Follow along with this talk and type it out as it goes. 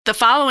The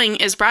following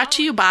is brought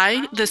to you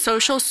by the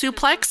Social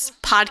Suplex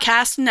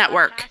Podcast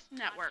Network.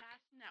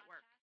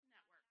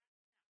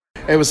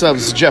 Hey, what's up?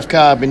 This is Jeff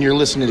Cobb, and you're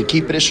listening to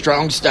Keep It a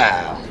Strong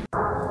Style.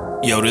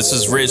 Yo, this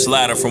is Rich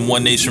Latta from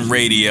One Nation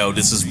Radio.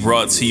 This is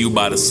brought to you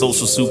by the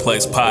Social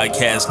Suplex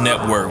Podcast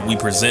Network. We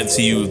present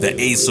to you the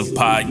Ace of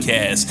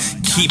Podcasts,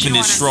 Keeping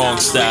It Strong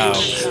Style.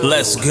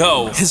 Let's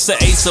go. It's the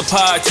Ace of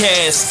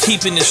Podcasts,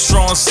 Keeping It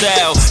Strong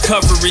Style.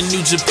 Covering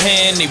New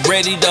Japan, they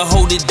ready to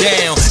hold it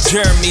down.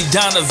 Jeremy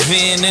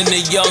Donovan and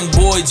the young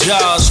boy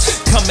Josh.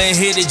 Come and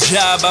hit a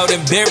job out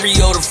and bury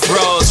all the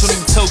frauds. From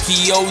the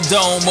Tokyo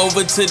Dome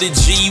over to the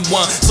G1.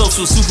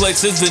 Social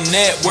Suplex is the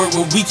network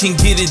where we can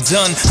get it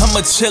done.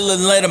 I'ma chill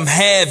and let them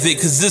have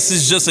it, cause this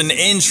is just an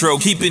intro.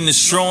 Keeping the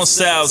strong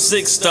style,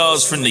 6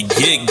 stars from the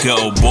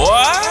get-go,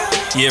 boy.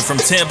 Yeah, from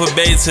Tampa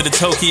Bay to the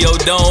Tokyo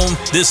Dome,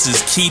 this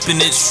is Keeping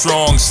It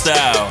Strong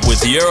Style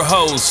with your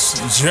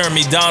hosts,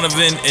 Jeremy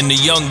Donovan and the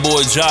young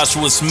boy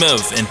Joshua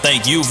Smith. And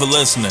thank you for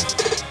listening.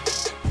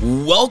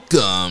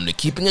 Welcome to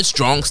Keeping It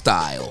Strong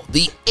Style,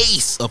 the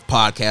ace of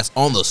podcasts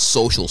on the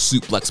Social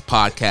Suplex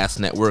Podcast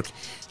Network.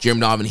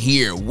 Jeremy Donovan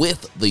here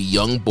with the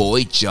young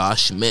boy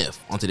Josh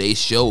Smith. On today's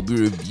show, we'll be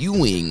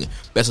reviewing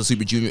Best of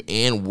Super Junior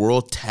and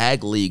World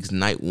Tag Leagues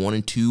Night 1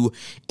 and 2,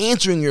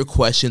 answering your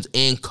questions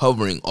and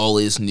covering all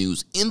this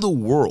news in the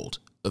world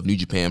of New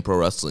Japan Pro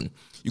Wrestling.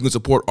 You can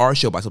support our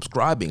show by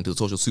subscribing to the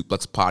Social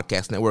Suplex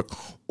Podcast Network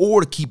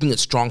or to Keeping It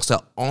Strong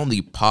Style on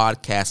the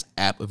podcast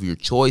app of your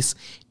choice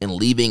and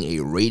leaving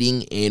a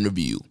rating and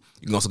review.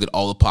 You can also get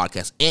all the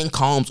podcasts and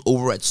columns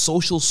over at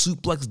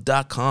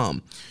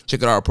socialsuplex.com.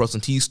 Check out our Pro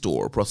Wrestling Tees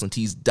store,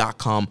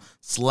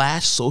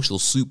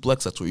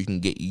 ProWrestlingTees.com/socialsuplex. That's where you can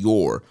get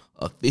your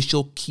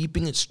official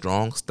Keeping It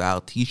Strong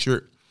Style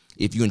t-shirt.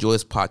 If you enjoy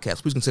this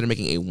podcast, please consider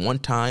making a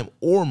one-time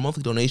or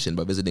monthly donation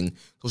by visiting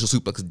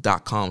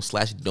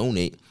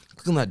socialsuplex.com/donate.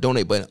 Click on that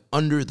donate button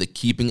under the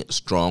Keeping It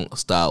Strong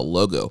Style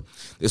logo.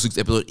 This week's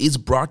episode is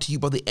brought to you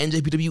by the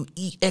NJPW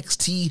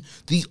EXT,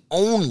 the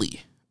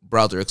only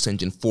browser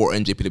extension for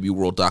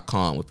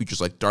NJPWWorld.com with features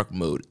like dark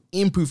mode,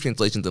 improved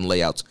translations and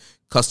layouts,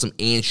 custom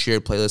and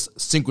shared playlists,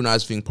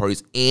 synchronized viewing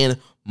parties, and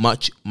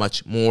much,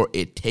 much more.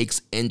 It takes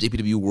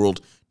NJPW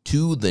World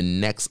to the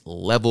next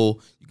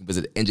level. You can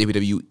visit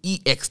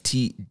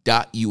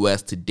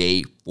njpwext.us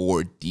today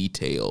for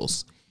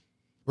details.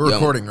 We're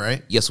recording,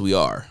 right? Yes, we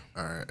are.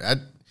 All right.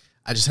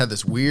 I just had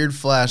this weird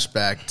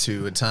flashback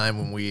to a time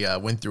when we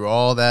went through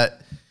all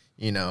that,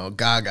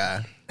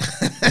 gaga.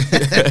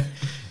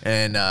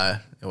 And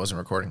it wasn't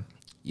recording.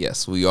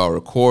 Yes, we are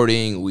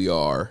recording. We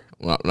are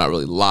not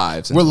really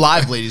live. We're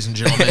live, ladies and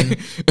gentlemen,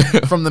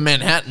 from the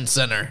Manhattan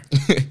Center.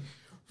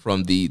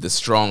 From the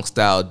Strong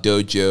Style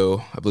Dojo.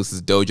 I believe this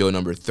is Dojo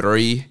number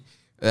 3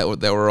 that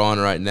we're on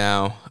right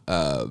now.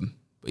 But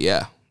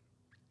yeah.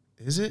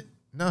 Is it?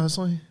 No, it's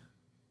only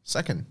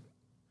second.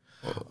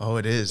 Oh,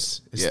 it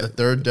is. It's the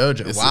 3rd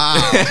dojo. Wow.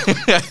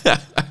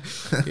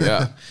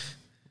 Yeah.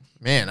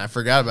 Man, I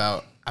forgot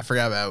about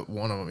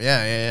one of them.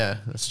 Yeah.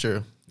 That's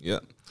true. Yeah.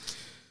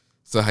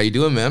 So how you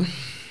doing, man?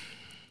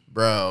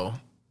 Bro,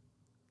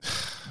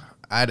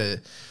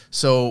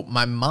 so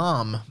my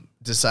mom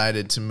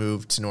decided to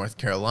move to North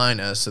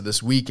Carolina. So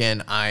this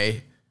weekend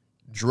I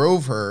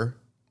drove her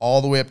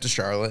all the way up to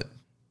Charlotte,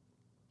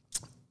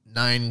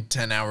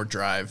 9-10 hour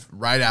drive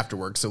right after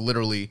work. So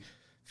literally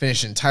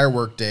finished an entire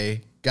work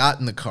day, got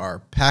in the car,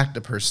 packed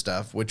up her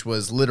stuff, which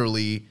was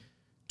literally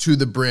to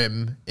the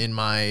brim in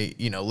my,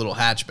 little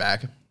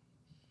hatchback.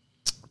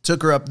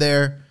 Took her up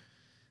there,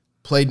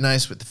 played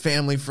nice with the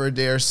family for a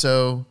day or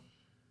so,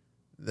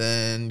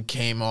 then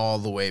came all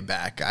the way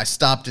back. I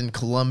stopped in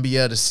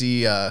Columbia to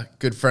see a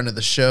good friend of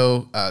the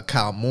show,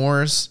 Kyle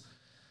Moores.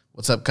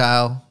 What's up,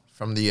 Kyle?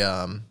 From the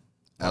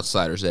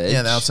Outsiders Edge.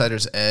 Yeah, the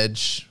Outsiders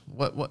Edge.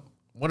 What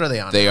are they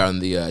on? They are on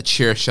the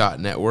Chair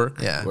Shot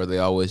Network, yeah, where they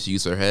always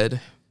use their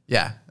head.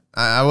 Yeah,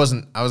 I was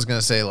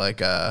gonna say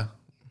like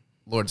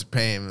Lords of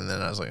Pain, and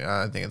then I was like,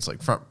 I think it's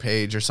like Front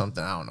Page or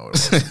something. I don't know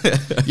what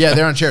it was. Yeah,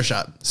 they're on Chair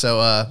Shot,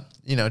 so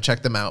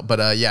check them out.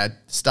 But I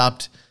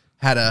stopped,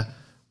 had a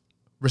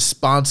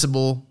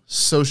responsible,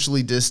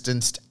 socially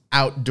distanced,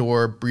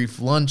 outdoor brief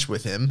lunch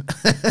with him,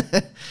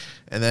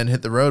 and then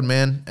hit the road,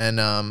 man. And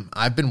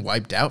I've been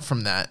wiped out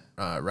from that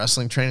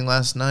wrestling training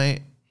last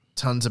night.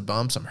 Tons of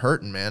bumps. I'm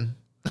hurting, man.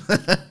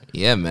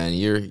 Yeah, man,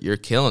 you're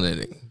killing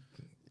it.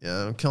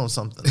 Yeah, I'm killing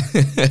something.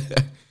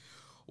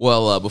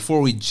 Well, before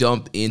we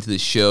jump into the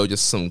show,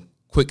 just some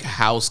quick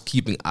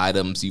housekeeping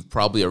items. You've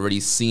probably already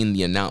seen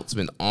the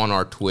announcement on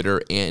our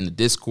Twitter and in the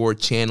Discord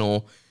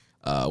channel.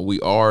 We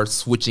are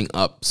switching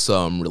up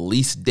some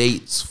release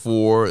dates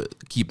for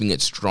Keeping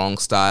It Strong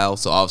Style.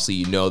 So obviously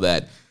you know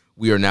that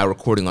we are now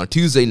recording on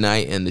Tuesday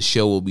night and the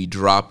show will be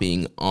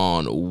dropping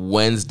on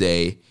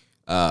Wednesday.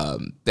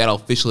 That'll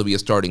officially be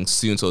starting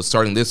soon. So it's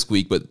starting this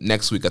week, but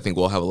next week I think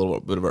we'll have a little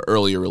bit of an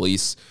earlier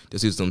release to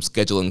do some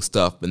scheduling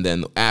stuff. And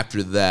then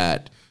after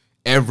that,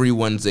 every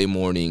Wednesday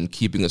morning,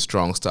 Keeping It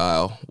Strong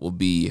Style will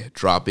be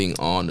dropping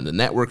on the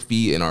network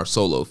feed and our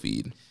solo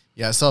feed.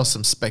 Yeah, I saw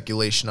some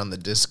speculation on the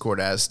Discord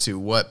as to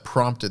what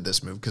prompted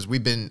this move, because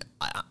we've been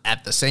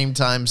at the same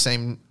time,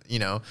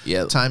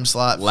 time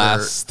slot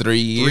last for 3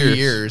 years. 3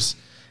 years,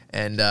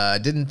 and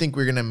didn't think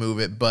we were gonna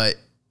move it, but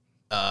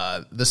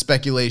the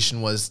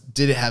speculation was,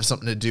 did it have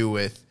something to do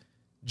with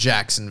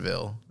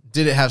Jacksonville?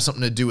 Did it have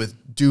something to do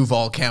with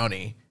Duval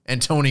County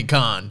and Tony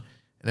Khan?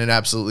 And it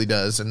absolutely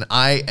does. And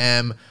I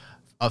am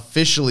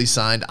officially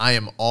signed. I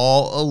am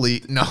all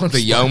elite. No,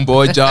 The young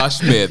boy Josh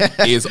Smith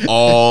is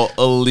all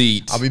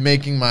elite. I'll be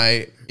making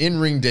my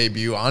in-ring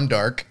debut on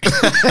Dark.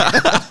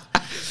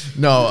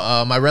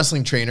 No, my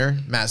wrestling trainer,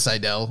 Matt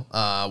Seidel,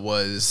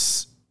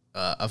 was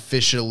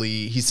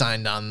officially, he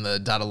signed on the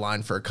dotted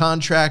line for a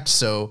contract.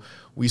 So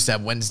we used to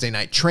have Wednesday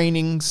night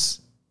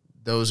trainings.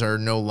 Those are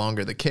no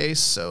longer the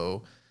case.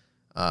 So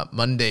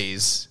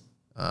Mondays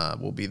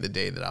will be the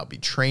day that I'll be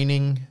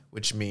training,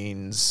 which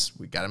means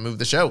we got to move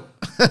the show.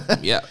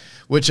 Yeah.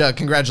 Which,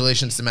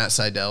 congratulations to Matt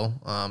Seidel.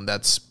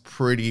 That's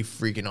pretty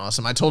freaking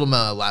awesome. I told him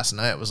last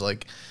night, I was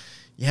like,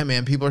 yeah,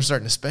 man, people are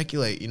starting to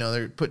speculate.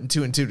 They're putting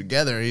 2 and 2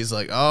 together. And he's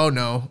like, oh,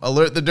 no,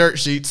 alert the dirt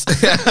sheets.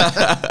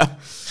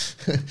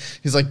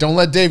 He's like, don't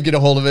let Dave get a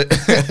hold of it.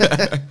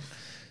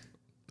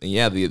 And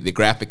yeah, the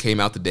graphic came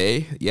out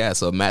today. Yeah,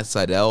 so Matt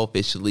Seidel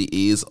officially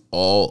is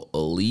all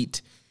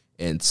elite.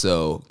 And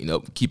so,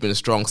 keeping a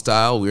strong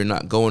style, we're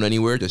not going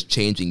anywhere, just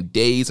changing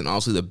days. And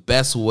honestly, the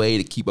best way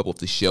to keep up with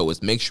the show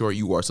is make sure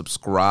you are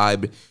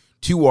subscribed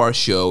to our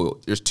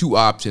show. There's 2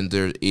 options.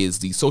 There is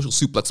the Social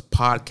Suplex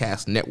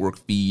Podcast Network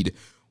feed.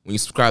 When you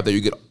subscribe there, you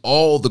get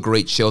all the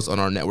great shows on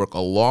our network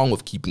along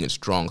with Keeping It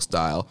Strong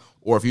Style.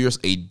 Or if you're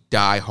just a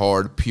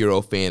diehard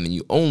Puro fan and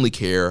you only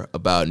care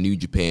about New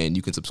Japan,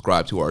 you can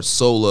subscribe to our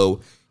solo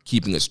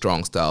Keeping It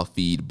Strong Style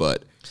feed.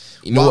 But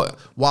you know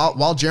what?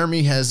 While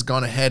Jeremy has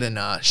gone ahead and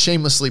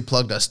shamelessly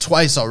plugged us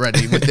twice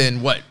already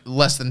within,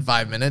 less than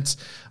 5 minutes,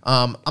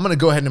 I'm going to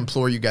go ahead and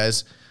implore you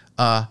guys,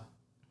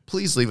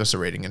 please leave us a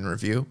rating and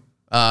review.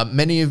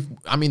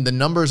 The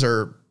numbers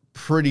are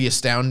pretty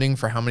astounding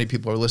for how many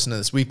people are listening to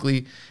this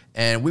weekly,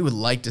 and we would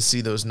like to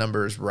see those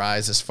numbers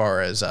rise as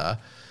far as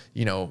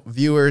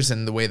viewers.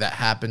 And the way that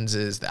happens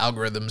is the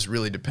algorithms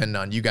really depend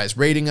on you guys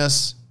rating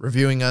us,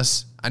 reviewing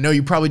us. I know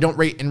you probably don't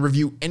rate and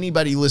review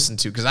anybody you listen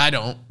to, because I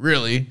don't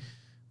really,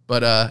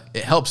 but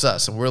it helps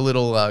us, and we're a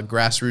little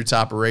grassroots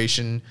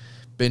operation.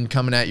 Been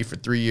coming at you for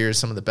 3 years,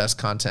 some of the best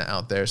content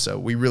out there, so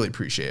we really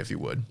appreciate it if you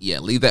would. Yeah,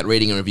 leave that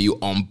rating and review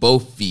on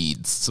both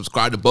feeds.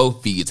 Subscribe to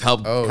both feeds.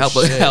 Help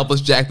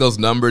us jack those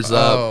numbers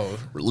up.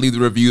 Leave the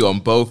review on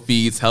both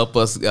feeds. Help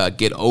us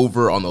get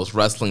over on those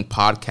wrestling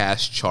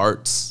podcast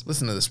charts.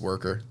 Listen to this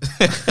worker.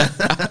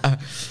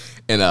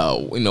 And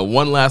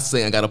one last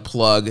thing I got to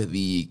plug: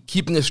 the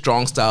Keeping It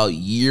Strong Style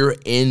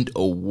year-end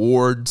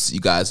awards.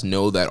 You guys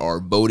know that our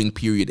voting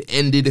period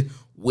ended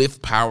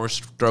with Power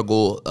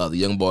Struggle. The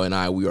young boy and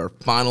I, we are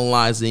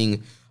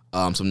finalizing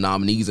some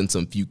nominees in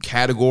some few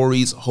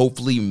categories.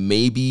 Hopefully,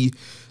 maybe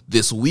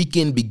this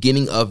weekend,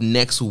 beginning of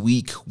next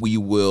week, we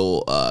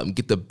will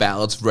get the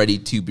ballots ready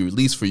to be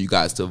released for you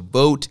guys to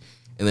vote.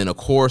 And then, of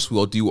course,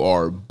 we'll do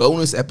our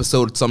bonus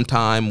episode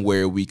sometime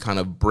where we kind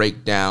of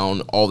break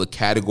down all the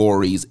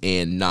categories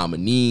and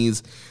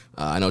nominees.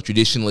 I know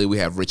traditionally we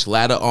have Rich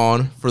Latta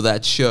on for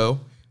that show.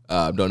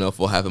 Don't know if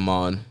we'll have him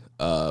on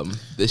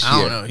this year.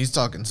 I don't know. He's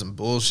talking some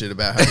bullshit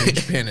about how New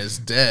Japan is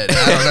dead.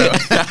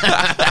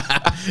 I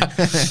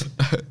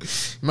don't know.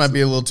 Might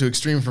be a little too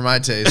extreme for my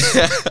taste.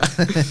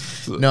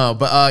 No,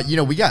 but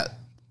we got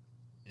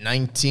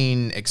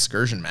 19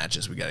 excursion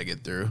matches we got to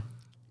get through.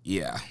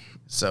 Yeah.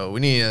 So we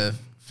need to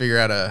figure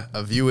out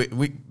a view.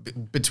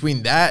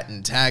 Between that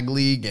and Tag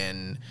League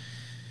and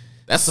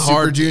that's Super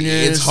hard.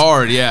 Juniors. It's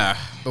hard, yeah.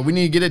 But we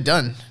need to get it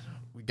done.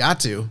 We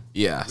got to.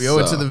 Yeah. We owe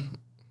it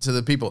to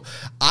the people.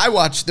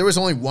 There was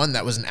only one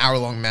that was an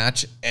hour-long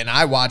match, and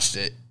I watched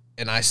it,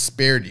 and I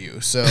spared you.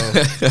 So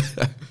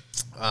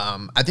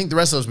I think the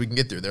rest of those we can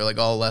get through. They're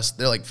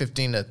they're like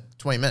 15 to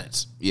 20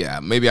 minutes. Yeah,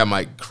 maybe I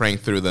might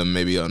crank through them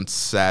maybe on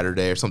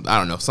Saturday or something. I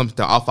don't know.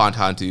 Something I'll find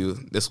time to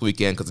this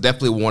weekend, because I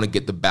definitely want to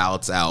get the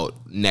ballots out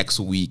next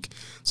week.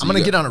 So I'm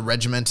going to get on a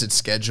regimented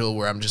schedule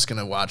where I'm just going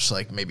to watch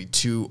maybe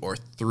 2 or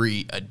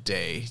 3 a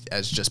day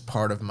as just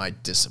part of my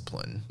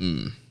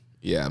discipline.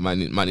 Yeah, I might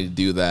need to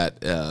do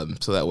that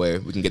so that way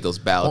we can get those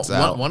ballots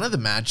out. One of the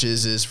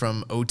matches is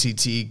from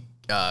OTT,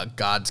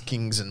 Gods,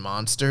 Kings, and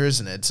Monsters,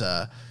 and it's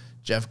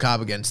Jeff Cobb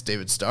against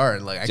David Starr.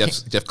 And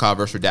Jeff Cobb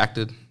versus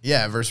Redacted?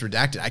 Yeah, versus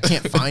Redacted. I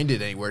can't find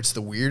it anywhere. It's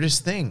the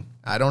weirdest thing.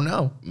 I don't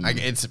know.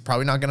 It's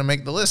probably not going to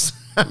make the list.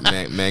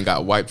 man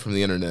got wiped from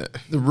the internet.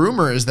 The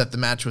rumor is that the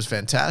match was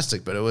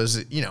fantastic, but it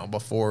was,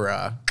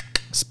 before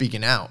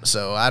speaking out.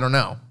 So I don't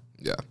know.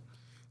 Yeah.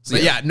 So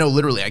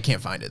literally, I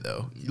can't find it,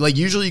 though.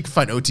 Usually you can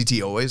find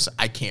OTT always.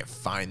 I can't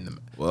find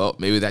them. Well,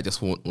 maybe that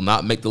just will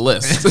not make the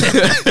list.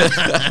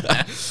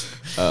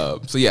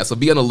 So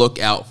be on the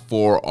lookout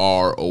for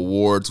our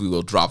awards. We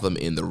will drop them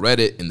in the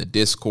Reddit, in the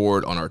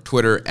Discord, on our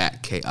Twitter,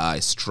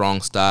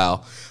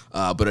 @KIStrongStyle.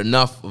 But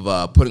enough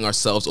of putting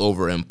ourselves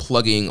over and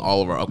plugging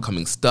all of our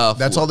upcoming stuff.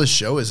 That's all this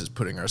show is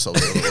putting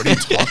ourselves over. What are you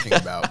talking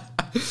about?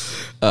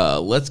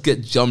 Let's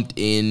get jumped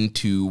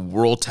into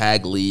World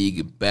Tag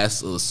League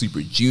Best of the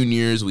Super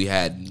Juniors. We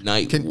had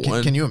night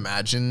one. Can you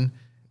imagine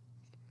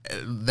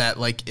that?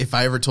 Like, if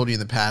I ever told you in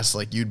the past,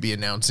 like, you'd be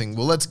announcing,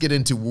 well, let's get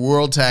into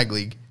World Tag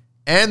League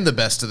and the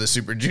Best of the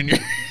Super Juniors.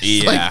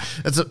 Yeah,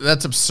 like,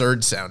 that's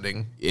absurd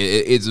sounding.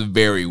 It's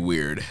very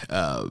weird.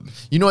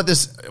 You know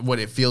what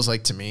it feels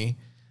like to me?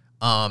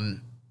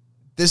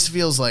 This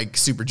feels like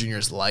Super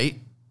Juniors light.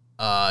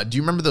 Do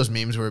you remember those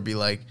memes where it'd be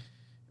like,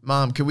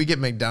 Mom, can we get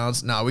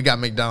McDonald's? No, we got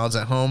McDonald's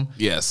at home.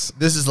 Yes.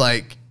 This is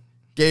like,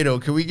 Gato,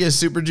 can we get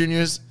Super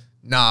Juniors?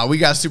 Nah, we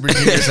got Super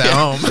Juniors at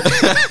home.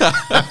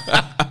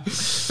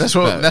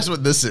 That's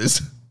what this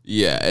is.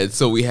 Yeah, and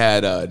so we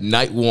had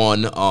night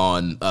one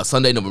on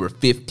Sunday, November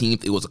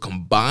 15th. It was a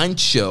combined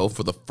show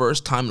for the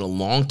first time in a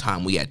long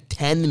time. We had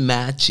 10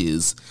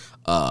 matches,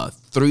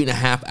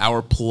 3.5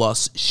 hour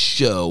plus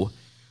show.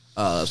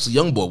 So,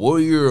 young boy, what were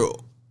your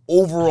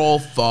overall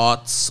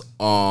thoughts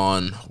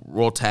on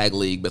World Tag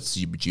League Best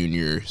of Super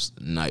Juniors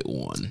night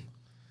one?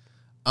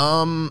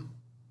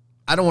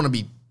 I don't want to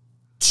be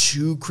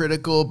too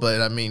critical,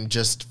 but I mean,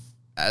 just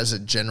as a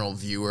general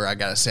viewer, I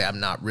gotta say I'm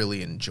not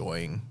really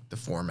enjoying the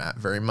format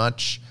very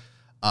much.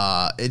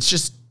 It's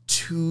just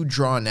too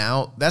drawn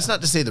out. That's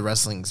not to say the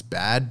wrestling's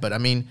bad, but I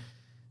mean,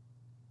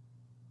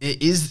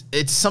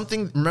 it's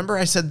something. Remember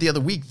I said the other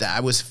week that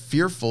I was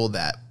fearful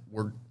that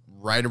we're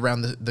right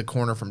around the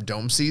corner from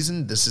dome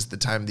season. This is the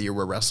time of the year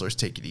where wrestlers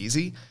take it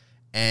easy.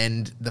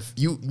 And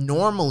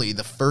normally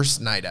the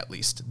first night, at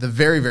least the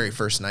very, very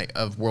first night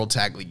of World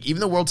Tag League, even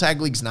though World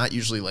Tag League's not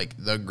usually like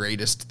the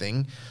greatest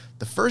thing,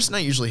 the first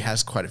night usually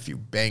has quite a few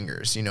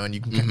bangers, you know, and you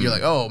can you're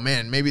like, oh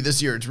man, maybe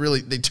this year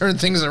they turn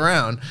things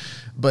around.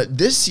 But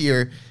this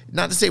year,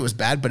 not to say it was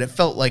bad, but it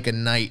felt like a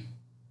night,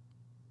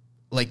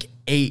 like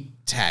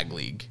 8 Tag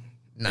League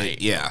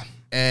night. Yeah.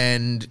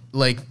 And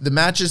like the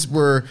matches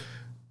were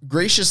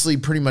graciously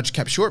pretty much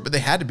kept short, but they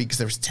had to be because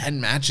there was 10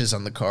 matches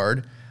on the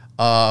card.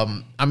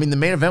 I mean, the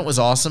main event was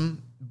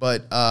awesome,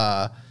 but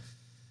I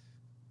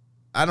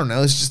don't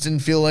know. This just didn't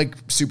feel like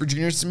Super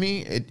Juniors to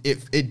me.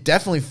 It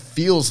definitely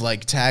feels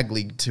like Tag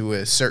League to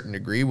a certain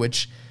degree,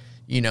 which,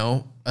 you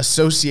know,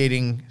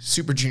 associating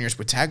Super Juniors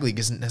with Tag League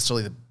isn't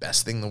necessarily the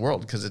best thing in the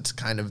world because it's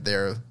kind of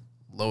their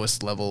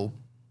lowest level,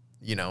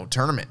 you know,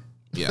 tournament.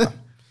 Yeah.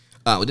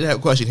 We did have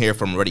a question here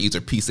from Reddit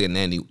user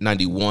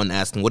PC91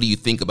 asking, what do you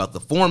think about the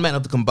format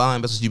of the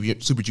combined Best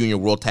of Super Junior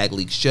World Tag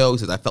League show? He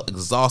says, I felt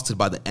exhausted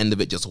by the end of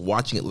it just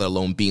watching it, let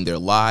alone being there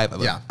live.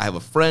 I have a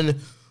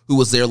friend who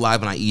was there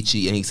live on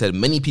Aichi, and he said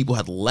many people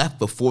had left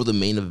before the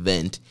main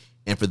event,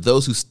 and for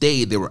those who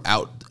stayed, they were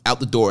out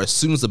the door as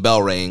soon as the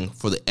bell rang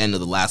for the end of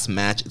the last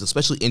match. It's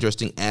especially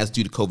interesting as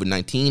due to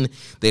COVID-19,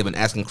 they have been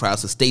asking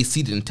crowds to stay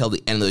seated until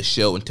the end of the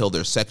show until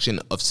their section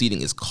of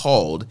seating is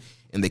called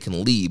and they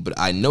can leave. But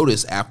I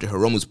noticed after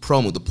Hiromu's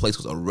promo, the place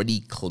was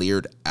already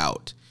cleared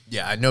out.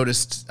 Yeah, I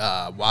noticed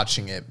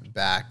watching it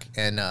back.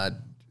 And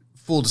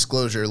full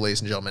disclosure,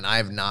 ladies and gentlemen, I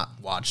have not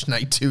watched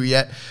Night 2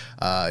 yet.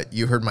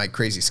 You heard my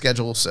crazy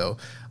schedule, so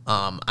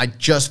I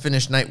just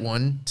finished Night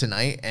 1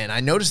 tonight, and I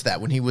noticed that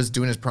when he was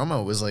doing his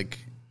promo, it was like,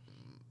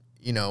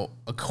 you know,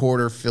 a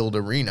quarter-filled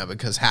arena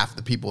because half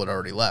the people had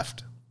already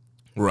left.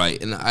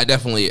 Right, and I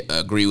definitely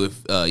agree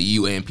with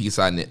you and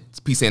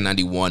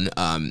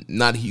PSAN91.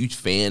 Not a huge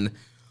fan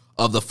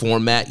of the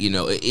format. You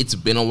know, it's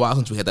been a while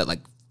since we had that like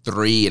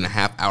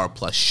 3.5 hour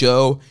plus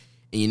show.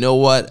 And you know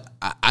what?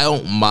 I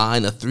don't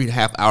mind a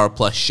 3.5 hour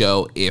plus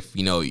show if,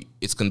 you know,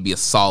 it's going to be a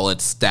solid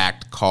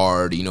stacked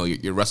card. You know,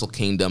 your Wrestle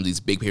Kingdoms, these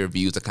big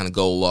pay-per-views that kind of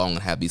go along and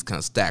have these kind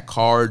of stacked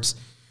cards.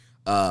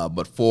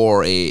 But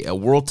for a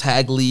World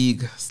Tag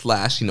League /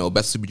 you know,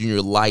 Best Super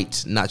Junior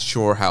Light, not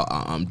sure how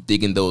I'm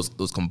digging those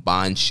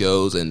combined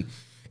shows, and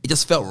it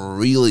just felt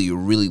really,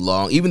 really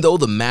long. Even though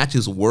the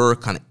matches were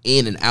kind of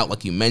in and out,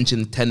 like you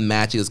mentioned, 10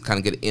 matches kind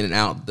of get in and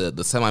out.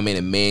 The semi-main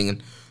and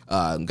main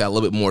got a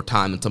little bit more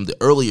time than some of the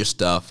earlier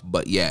stuff,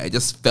 but yeah, it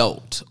just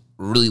felt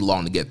really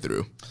long to get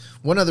through.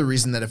 One other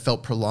reason that it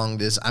felt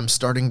prolonged is I'm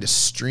starting to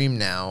stream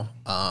now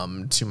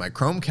to my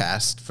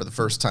Chromecast for the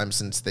first time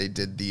since they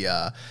did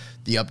the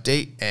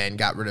update and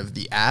got rid of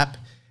the app.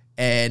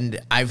 And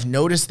I've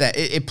noticed that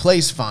it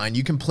plays fine.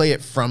 You can play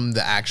it from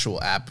the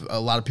actual app. A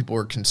lot of people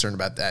were concerned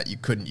about that. You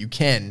couldn't. You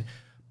can.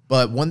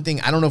 But one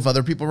thing, I don't know if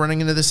other people are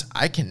running into this,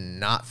 I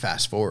cannot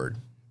fast forward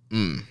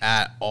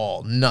at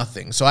all.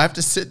 Nothing. So I have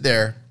to sit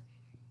there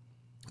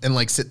and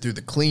like sit through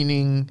the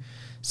cleaning,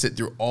 sit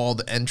through all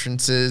the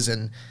entrances,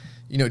 and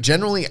you know,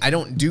 generally I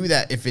don't do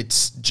that if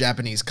it's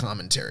Japanese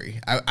commentary.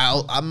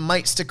 I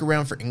might stick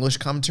around for English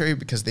commentary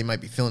because they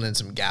might be filling in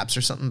some gaps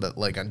or something. But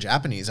like on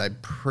Japanese, I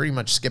pretty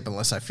much skip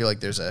unless I feel like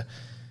there's a,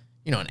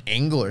 you know, an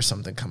angle or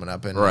something coming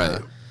up. And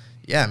right.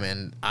 Yeah,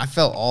 man, I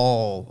felt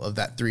all of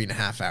that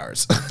 3.5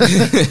 hours.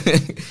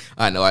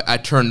 I know. I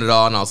turned it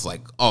on. I was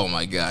like, oh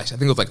my gosh. I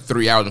think it was like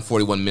 3 hours and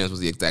 41 minutes was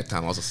the exact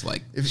time. I was just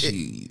like,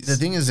 jeez. The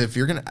thing is, if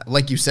you're going to,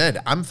 like you said,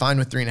 I'm fine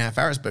with 3.5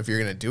 hours, but if you're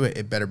going to do it,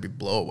 it better be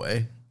blow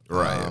away.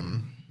 Right.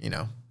 You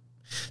know,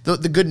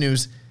 the good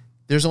news,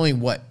 there's only,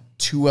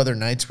 2 other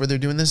nights where they're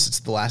doing this. It's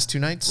the last 2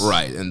 nights.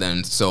 Right. And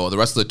then, so the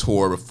rest of the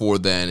tour before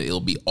then, it'll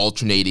be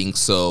alternating.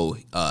 So,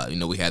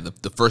 we had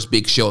the first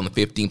big show on the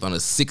 15th. On the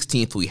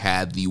 16th, we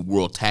had the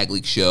World Tag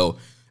League show.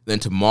 Then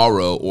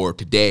tomorrow, or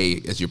today,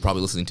 as you're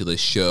probably listening to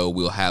this show,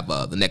 we'll have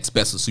the next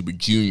Best of Super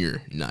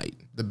Junior night.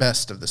 The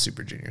best of the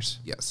Super Juniors.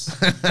 Yes.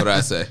 What did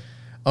I say?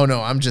 Oh,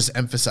 no, I'm just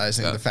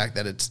emphasizing the fact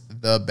that it's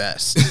the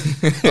best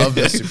of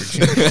the Super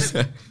Juniors.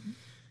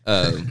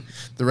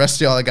 The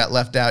rest of y'all that got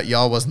left out,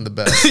 y'all wasn't the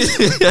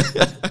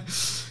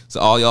best. So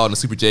all y'all in the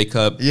Super J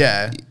Cup,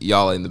 Yeah.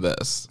 y'all ain't the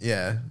best.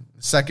 Yeah.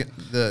 Second,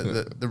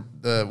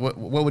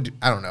 what would you,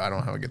 I don't know. I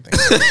don't have a good thing.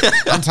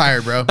 I'm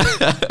tired, bro.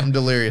 I'm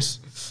delirious.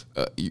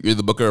 You're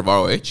the booker of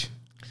ROH?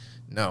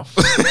 No.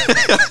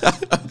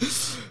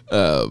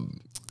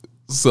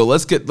 So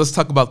let's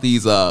talk about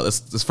these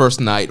this first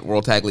night,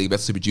 World Tag League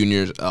Best Super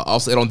Juniors.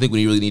 Also, I don't think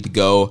we really need to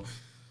go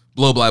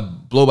blow by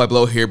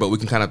blow here, but we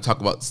can kind of talk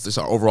about just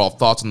our overall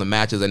thoughts on the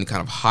matches, any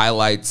kind of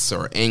highlights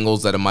or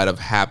angles that it might have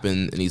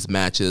happened in these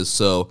matches.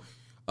 So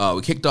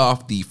we kicked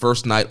off the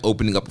first night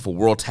opening up with a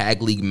World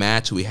Tag League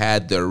match. We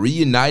had the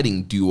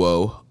reuniting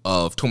duo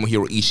of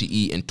Tomohiro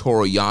Ishii and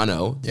Toru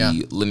Yano,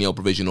 the lineal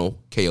provisional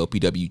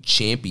KOPW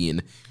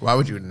champion. Why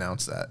would you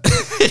announce that?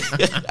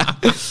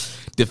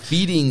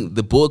 Defeating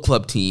the Bullet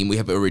Club team, we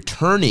have a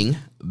returning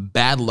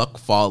Bad Luck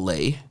Fale,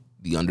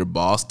 the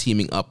underboss,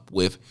 teaming up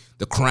with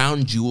the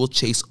Crown Jewel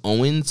Chase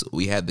Owens.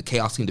 We had the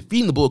Chaos team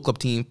defeating the Bullet Club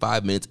team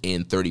 5 minutes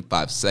and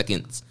 35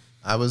 seconds.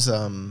 I was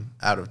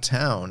out of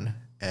town,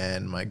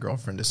 and my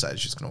girlfriend decided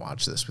she's going to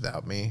watch this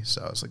without me,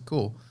 so I was like,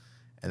 cool.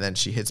 And then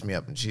she hits me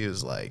up, and she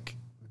was like,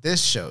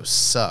 this show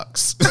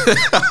sucks.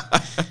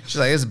 She's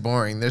like, it's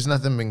boring. There's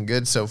nothing been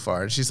good so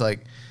far. And she's like,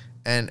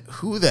 and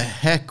who the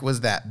heck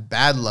was that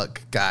Bad Luck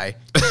guy?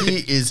 He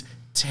is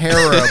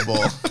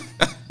terrible.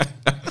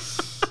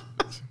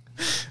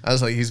 I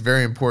was like, he's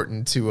very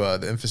important to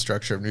the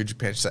infrastructure of New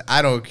Japan. She's like,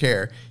 I don't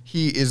care.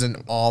 He is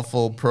an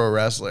awful pro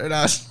wrestler. And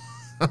I was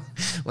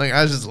like,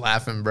 I was just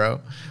laughing,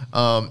 bro.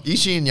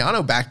 Ishii and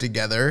Yano back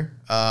together.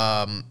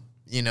 Yano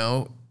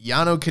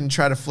can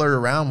try to flirt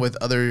around with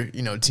other,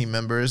 team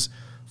members,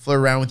 flirt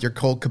around with your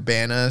Colt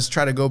Cabanas,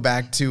 try to go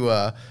back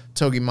to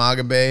Togi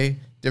Magabe,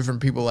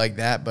 different people like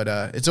that. But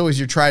it's always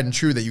your tried and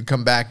true that you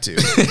come back to.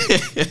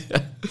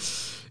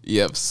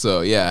 Yep.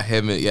 So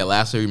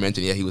last year we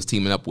mentioned he was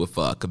teaming up with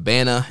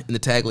Cabana in the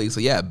tag league.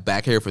 So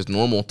back here for his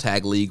normal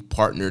tag league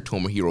partner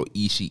Tomohiro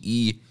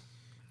Ishii.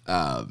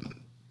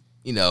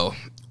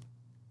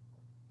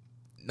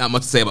 Not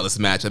much to say about this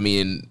match. I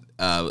mean,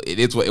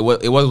 it was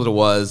what it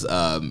was.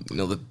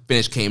 The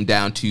finish came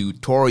down to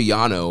Toru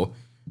Yano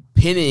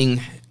pinning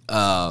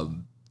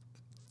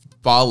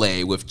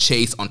Fale with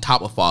Chase on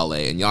top of Fale,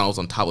 and Yano was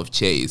on top of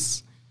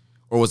Chase,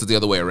 or was it the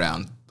other way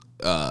around?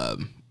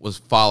 Was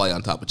Fale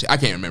on top of Chase? I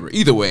can't remember.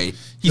 Either way,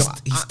 he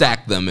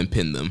stacked them and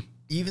pinned them.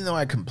 Even though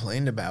I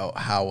complained about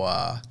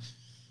how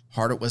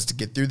hard it was to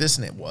get through this,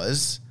 and it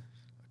was,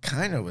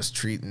 kind of was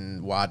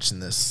watching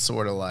this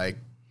sort of like,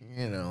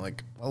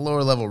 like a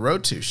lower level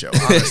Road 2 show,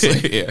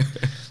 honestly. Yeah.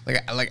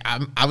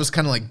 I was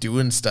kind of like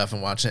doing stuff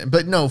and watching it,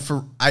 but no,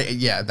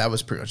 that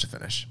was pretty much the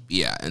finish.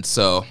 Yeah, and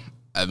so,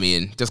 I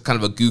mean, just kind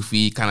of a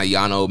goofy kind of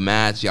Yano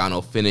match.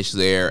 Yano finished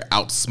there,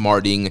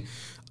 outsmarting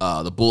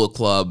the Bullet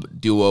Club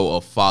duo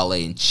of Fale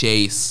and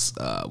Chase.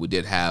 We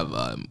did have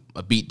a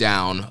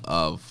beatdown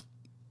of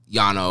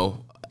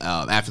Yano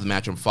after the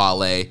match from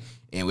Fale.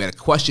 And we had a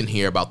question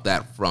here about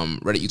that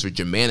from Reddit user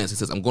Jamanis. He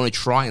says, I'm going to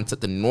try and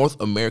set the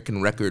North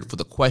American record for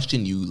the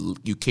question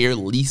you care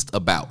least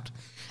about.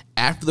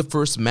 After the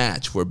first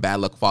match where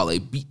Bad Luck Fale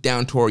beat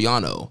down Toru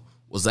Yano,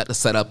 was that to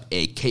set up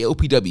a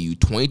KOPW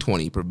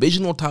 2020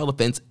 provisional title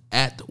defense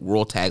at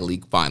World Tag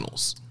League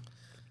Finals?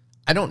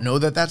 I don't know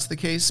that that's the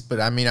case,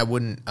 but I mean, I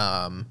wouldn't,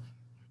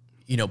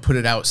 put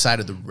it outside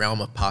of the realm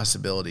of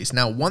possibilities.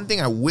 Now, one thing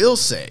I will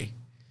say,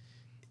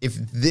 if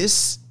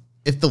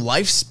the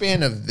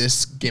lifespan of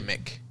this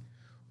gimmick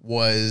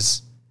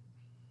was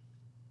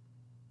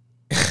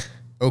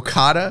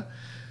Okada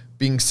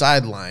being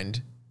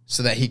sidelined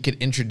so that he could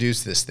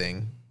introduce this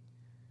thing,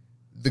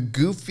 the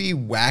goofy,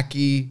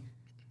 wacky,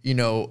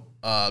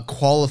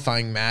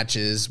 qualifying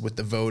matches with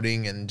the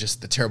voting and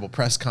just the terrible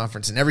press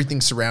conference and everything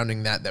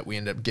surrounding that we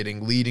end up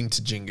getting leading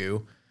to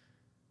Jingu,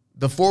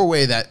 the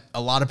 4-way that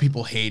a lot of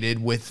people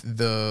hated with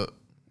the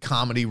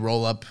comedy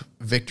roll-up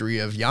victory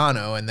of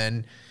Yano, and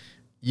then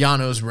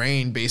Yano's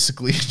reign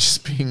basically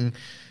just being,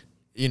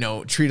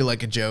 treated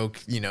like a joke,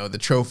 the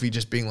trophy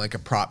just being like a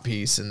prop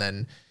piece, and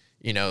then,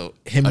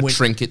 him a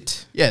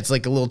trinket. Yeah, it's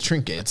like a little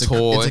trinket. It's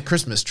toy. It's a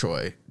Christmas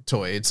toy.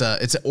 It's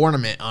an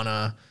ornament on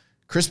a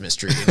Christmas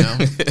tree,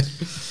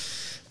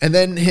 And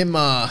then him,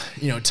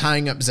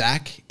 tying up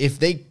Zach.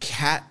 If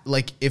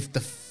if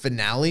the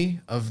finale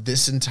of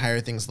this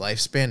entire thing's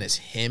lifespan is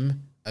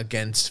him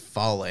against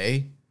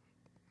Fale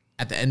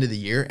at the end of the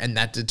year, and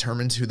that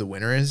determines who the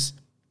winner is,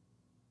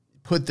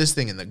 put this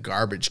thing in the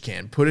garbage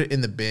can. Put it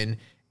in the bin.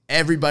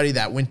 Everybody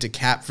that went to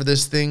Cap for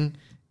this thing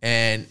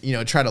and,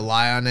 try to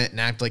lie on it and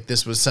act like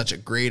this was such a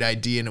great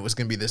idea and it was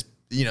going to be this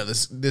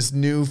this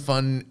new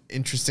fun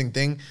interesting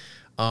thing.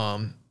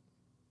 Come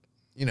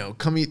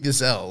eat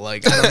this L.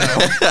 Like, I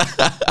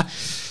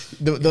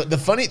don't know.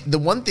 The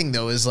one thing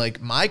though is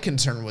like my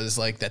concern was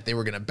like that they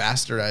were gonna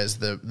bastardize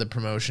the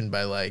promotion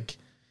by like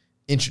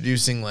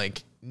introducing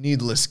like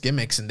needless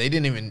gimmicks,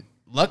 and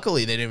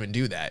luckily they didn't even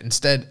do that.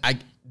 Instead,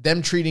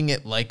 them treating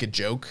it like a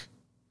joke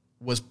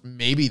was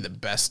maybe the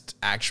best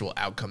actual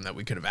outcome that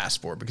we could have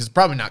asked for, because it's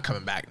probably not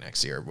coming back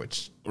next year,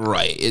 which...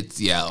 Right. It's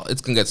going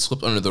to get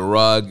swept under the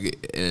rug, and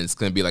it's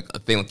going to be like a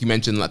thing, like you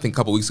mentioned, I think a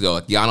couple weeks ago,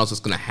 like Yano's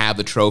just going to have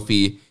the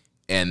trophy,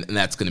 and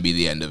that's going to be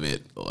the end of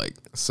it. Like,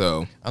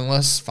 so...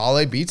 Unless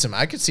Fale beats him.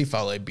 I could see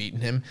Fale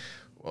beating him.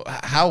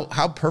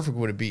 How perfect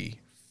would it be?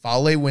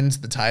 Fale wins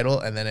the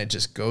title, and then it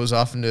just goes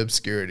off into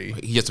obscurity.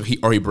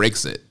 He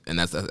breaks it, and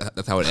that's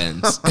how it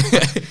ends.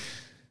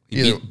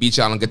 He beats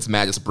Yano, gets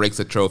mad, just breaks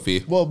the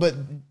trophy. Well, but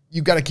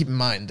you got to keep in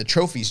mind, the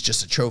trophy's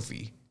just a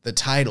trophy. The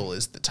title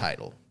is the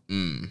title.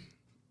 The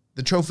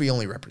trophy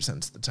only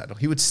represents the title.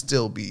 He would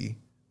still be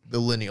the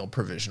lineal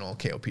provisional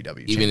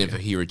KOPW even champion.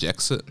 if he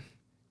rejects it?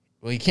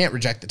 Well, he can't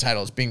reject the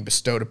title. It's being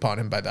bestowed upon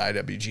him by the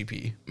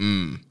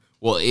IWGP.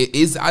 Well,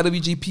 is the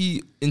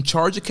IWGP in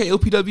charge of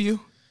KOPW?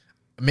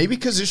 Maybe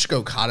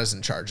Kazuchika Okada's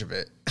in charge of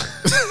it.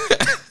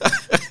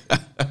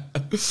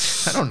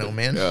 I don't know,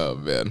 man. Oh,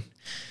 man.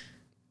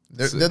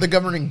 They're the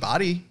governing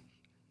body.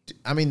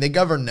 I mean, they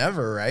govern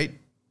Never, right?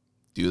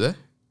 Do they?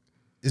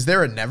 Is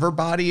there a Never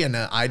body and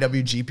an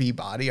IWGP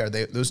body? Are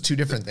they those two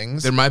different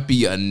things? There might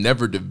be a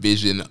Never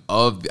division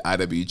of the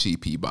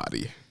IWGP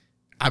body.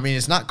 I mean,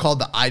 it's not called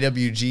the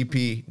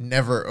IWGP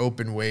Never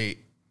Open Weight.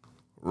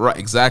 Right,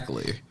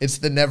 exactly. It's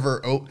the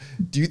Never...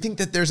 Do you think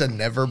that there's a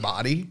Never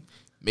body?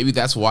 Maybe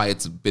that's why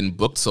it's been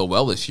booked so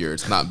well this year.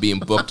 It's not being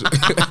booked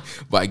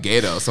by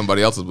Gato.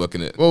 Somebody else is booking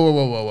it.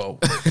 Whoa.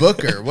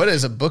 Booker. What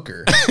is a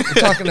booker?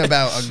 We're talking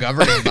about a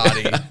governing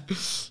body,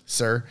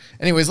 sir.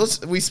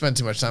 Anyways, we spent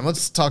too much time.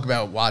 Let's talk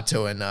about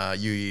Wato and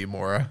Yuya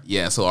Uemura.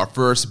 Yeah, so our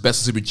first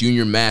Best of Super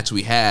Junior match,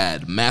 we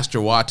had Master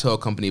Wato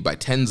accompanied by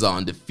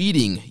Tenzan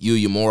defeating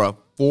Yuya Uemura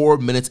 4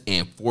 minutes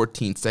and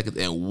 14 seconds.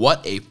 And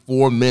what a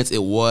 4 minutes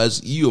it was.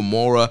 Yuya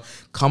Uemura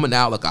coming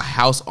out like a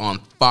house on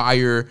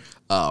fire.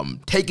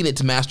 Taking it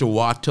to Master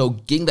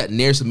Wato, getting that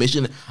near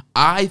submission.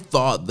 I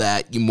thought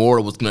that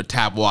Uemura was going to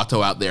tap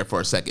Wato out there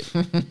for a second.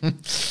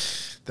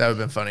 That would have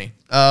been funny.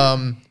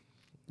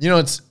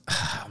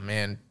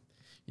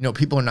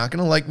 People are not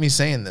going to like me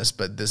saying this,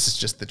 but this is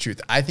just the truth.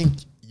 I think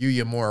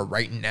Yuya Uemura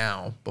right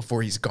now,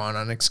 before he's gone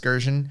on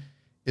excursion,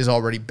 is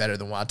already better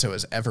than Wato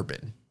has ever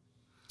been.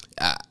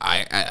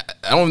 I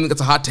don't think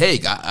that's a hot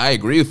take. I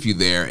agree with you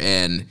there.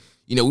 And...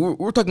 we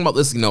were talking about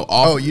this, off.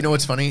 Oh, you know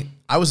what's funny?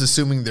 I was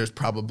assuming there's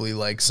probably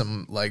like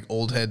some like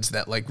old heads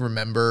that like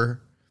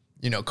remember,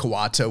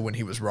 Kawato when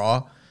he was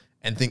Raw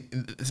and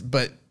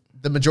but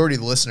the majority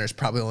of the listeners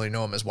probably only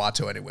know him as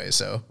Wato anyway.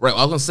 So right, I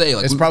was gonna say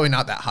like it's probably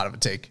not that hot of a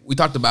take. We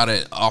talked about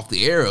it off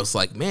the air. It's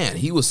like, man,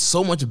 he was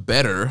so much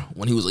better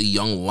when he was a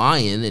young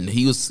lion, and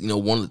he was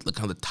one of the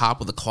kind of the top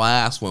of the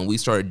class when we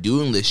started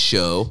doing this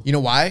show. You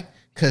know why?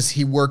 Because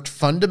he worked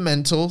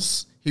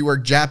fundamentals. He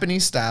worked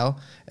Japanese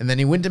style, and then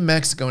he went to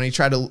Mexico and he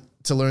tried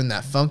to learn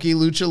that funky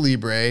lucha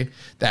libre,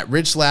 that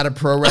Rich Latta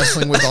pro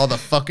wrestling with all the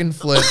fucking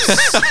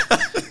flips,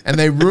 and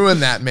they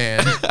ruined that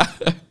man.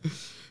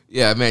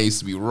 Yeah, man, he used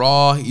to be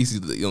Raw. He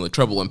used to the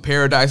Trouble in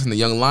Paradise and the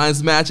Young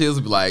Lions matches.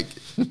 Be like,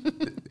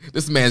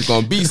 this man's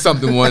gonna be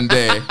something one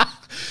day.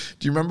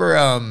 Do you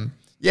remember?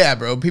 Yeah,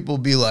 bro. People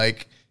be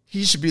like,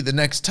 he should be the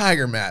next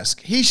Tiger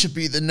Mask. He should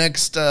be the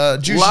next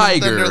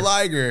Jushin Thunder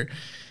Liger.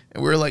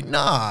 And we were like,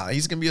 nah,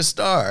 he's gonna be a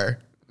star.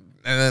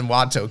 And then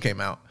Wato came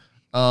out.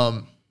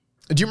 Do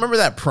you remember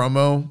that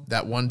promo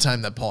that one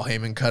time that Paul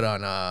Heyman cut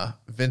on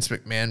Vince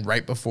McMahon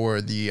right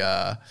before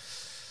the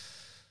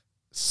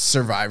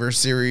Survivor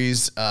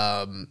Series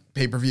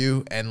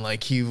pay-per-view? And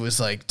like he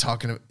was like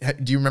talking.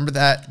 Do you remember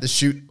that the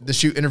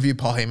shoot interview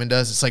Paul Heyman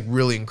does? It's like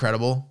really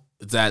incredible.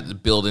 Is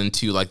that build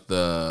into like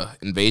the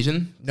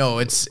invasion? No,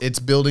 it's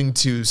building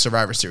to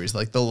Survivor Series,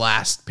 like the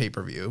last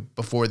pay-per-view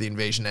before the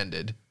invasion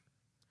ended.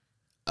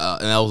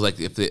 And that was like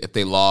if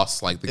they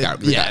lost, like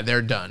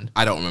they're done.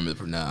 I don't remember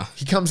the now.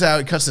 He comes out,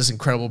 he cuts this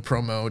incredible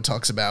promo,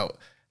 talks about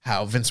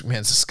how Vince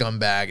McMahon's a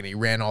scumbag and he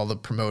ran all the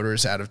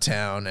promoters out of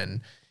town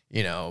and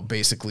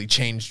basically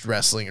changed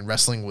wrestling, and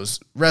wrestling was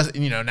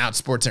now it's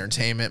sports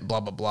entertainment, blah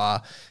blah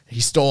blah.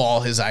 He stole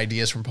all his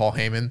ideas from Paul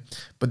Heyman,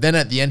 but then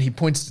at the end he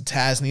points to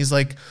Taz and he's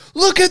like,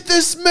 "Look at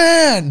this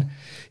man!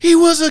 He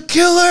was a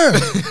killer.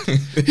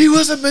 He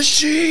was a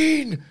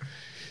machine."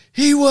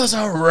 He was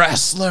a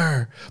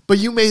wrestler, but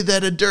you made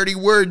that a dirty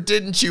word,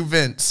 didn't you,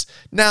 Vince?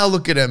 Now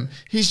look at him.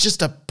 He's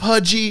just a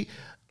pudgy,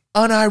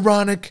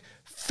 unironic,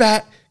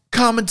 fat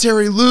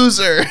commentary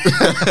loser.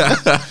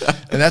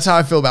 And that's how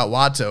I feel about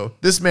Wato.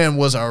 This man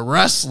was a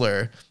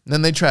wrestler. And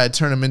then they try to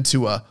turn him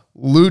into a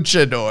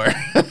luchador.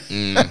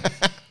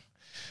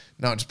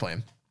 No, I'm just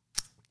playing.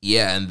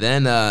 Yeah, and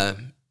then,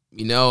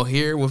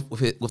 here with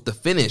the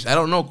finish, I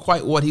don't know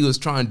quite what he was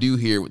trying to do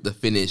here with the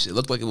finish. It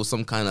looked like it was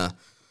some kind of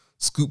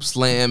scoop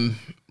slam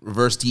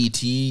reverse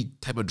DT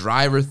type of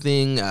driver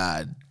thing.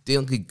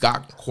 Didn't he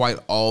got quite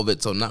all of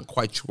it, so not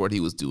quite sure what he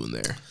was doing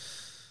there.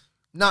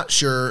 Not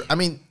sure. I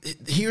mean,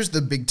 here's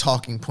the big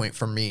talking point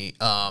for me.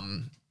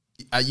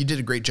 You did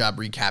a great job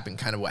recapping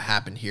kind of what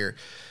happened here.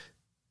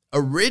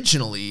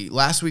 Originally,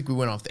 last week we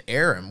went off the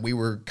air and we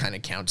were kind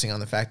of counting on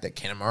the fact that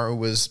Kanemaru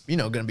was,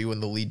 going to be one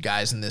of the lead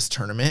guys in this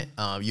tournament.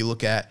 You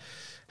look at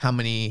how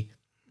many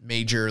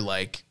major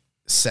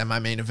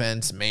semi-main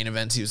events, main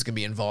events he was going to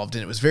be involved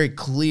in. It was very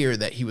clear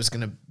that he was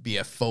going to be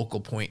a focal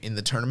point in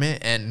the tournament.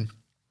 And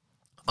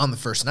on the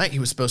first night, he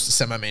was supposed to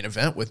semi-main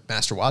event with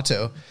Master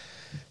Wato.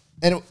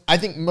 And I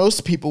think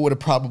most people would have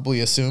probably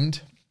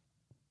assumed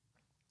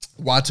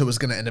Wato was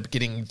going to end up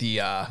getting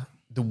the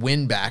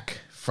win back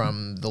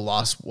from the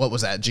loss. What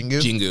was that, Jingu?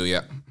 Jingu,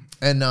 yeah.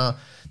 And that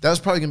was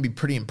probably going to be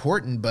pretty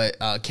important, but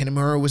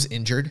Kanemaru was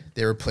injured.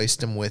 They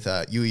replaced him with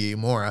Yuya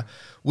Uemura,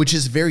 which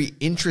is very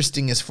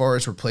interesting as far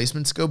as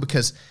replacements go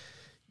because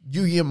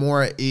Yuya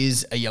Uemura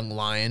is a young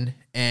lion,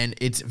 and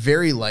it's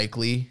very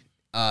likely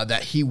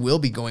that he will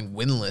be going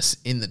winless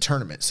in the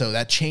tournament. So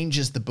that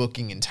changes the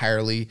booking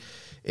entirely.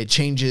 It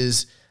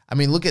changes. I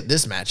mean, look at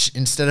this match.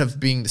 Instead of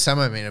being the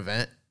semi-main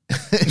event,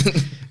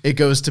 it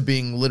goes to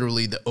being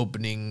literally the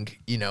opening,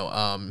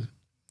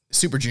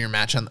 Super Junior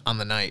match on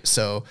the night.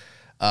 So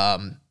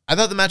I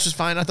thought the match was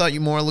fine. I thought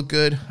Uemura looked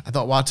good. I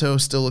thought Wato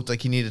still looked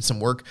like he needed some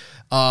work.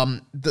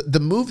 The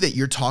move that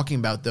you're talking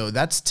about, though,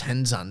 that's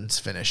Tenzan's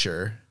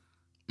finisher.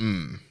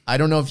 I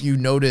don't know if you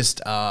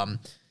noticed.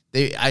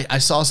 I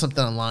saw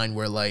something online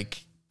where,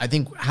 I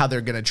think how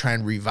they're going to try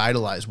and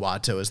revitalize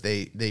Wato is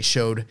they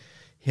showed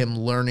him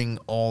learning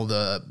all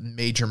the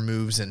major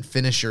moves and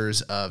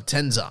finishers of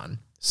Tenzan.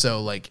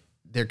 So,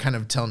 they're kind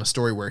of telling a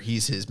story where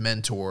he's his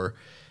mentor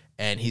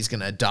and he's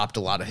going to adopt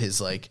a lot of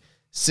his,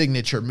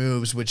 signature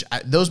moves, which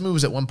those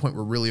moves at one point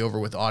were really over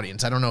with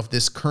audience. I don't know if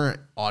this current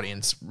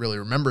audience really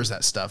remembers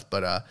that stuff,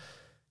 but,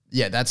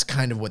 yeah, that's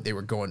kind of what they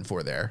were going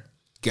for there.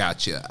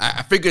 Gotcha.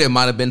 I figured it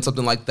might have been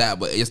something like that,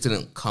 but it just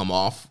didn't come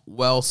off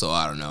well, so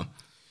I don't know.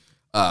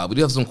 We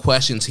do have some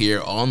questions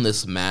here on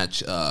this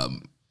match. A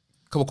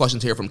couple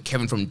questions here from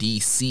Kevin from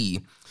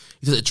DC.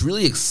 He says, it's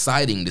really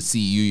exciting to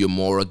see Yuya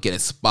Uemura get a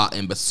spot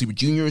in Best Super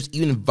Juniors,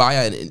 even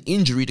via an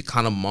injury to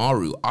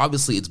Kanemaru.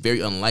 Obviously, it's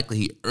very unlikely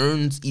he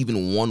earns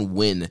even one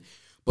win.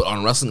 But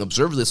on Wrestling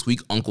Observer this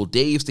week, Uncle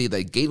Dave stated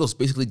that Gedo's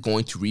basically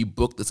going to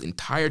rebook this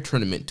entire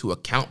tournament to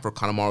account for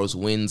Kanemaru's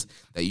wins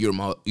that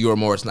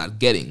Uemura is not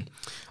getting.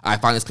 I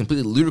find this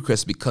completely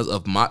ludicrous because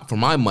for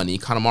my money,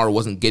 Kanemaru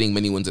wasn't getting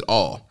many wins at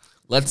all.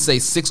 Let's say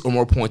 6 or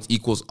more points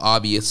equals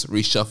obvious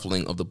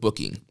reshuffling of the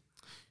booking.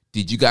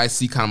 Did you guys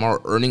see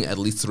Kanemaru earning at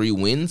least 3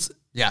 wins?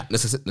 Yeah.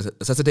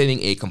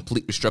 Necessitating a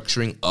complete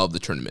restructuring of the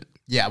tournament.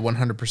 Yeah,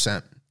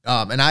 100%.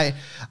 And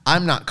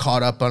I'm not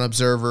caught up on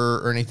Observer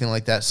or anything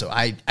like that, so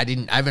I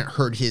haven't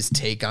heard his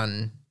take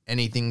on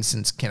anything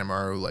since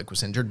Kanemaru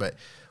was injured, but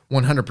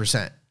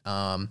 100%.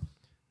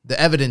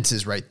 The evidence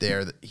is right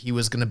there that he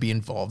was going to be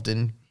involved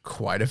in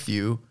quite a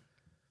few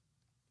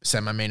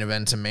semi-main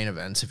events and main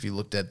events. If you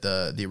looked at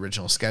the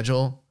original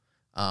schedule,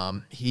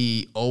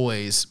 he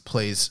always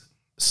plays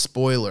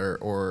spoiler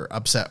or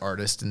upset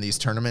artist in these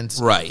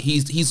tournaments. Right.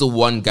 He's the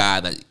one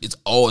guy that is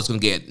always going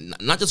to get,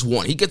 not just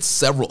one, he gets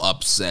several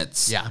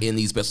upsets in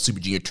these Best Super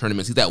Junior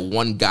tournaments. He's that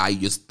one guy you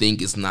just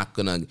think is not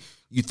going to,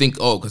 you think,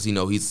 because,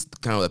 he's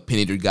kind of a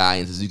pin-eater guy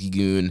in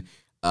Suzuki-gun.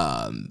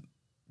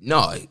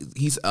 No,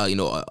 he's,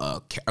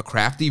 a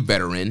crafty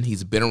veteran.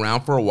 He's been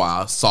around for a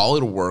while,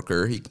 solid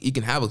worker. He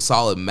can have a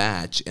solid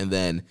match, and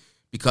then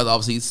because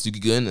obviously it's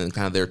Suzuki-gun and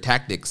kind of their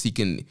tactics, he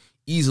can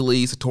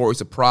easily Satori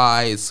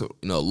surprise,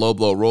 low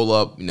blow roll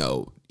up,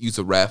 use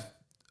a ref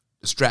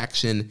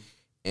distraction,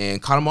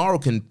 and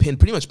Kanemaru can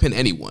pretty much pin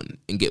anyone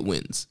and get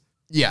wins.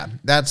 Yeah,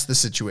 that's the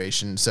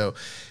situation. So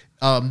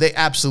they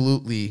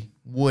absolutely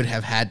would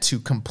have had to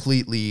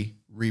completely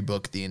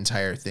rebook the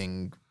entire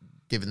thing,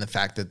 given the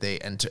fact that they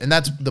enter. And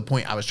that's the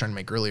point I was trying to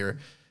make earlier.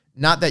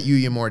 Not that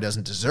Yuya Uemura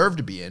doesn't deserve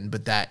to be in,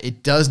 but that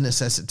it does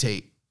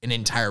necessitate an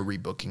entire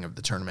rebooking of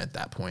the tournament at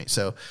that point.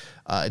 So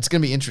it's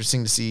going to be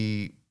interesting to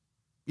see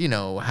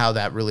how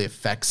that really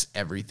affects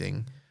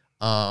everything.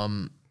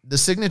 The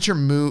signature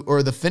move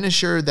or the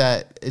finisher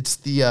that it's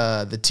the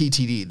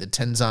TTD, the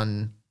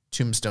Tenzan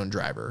Tombstone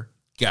driver.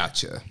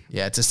 Gotcha.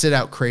 Yeah, it's a sit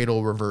out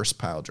cradle reverse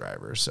pile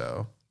driver.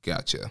 So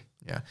gotcha.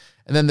 Yeah,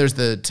 and then there's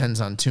the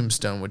Tenzan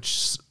Tombstone,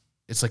 which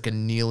it's like a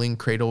kneeling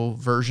cradle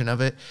version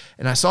of it,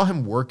 and I saw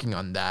him working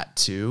on that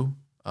too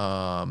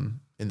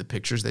in the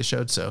pictures they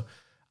showed. So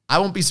I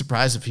won't be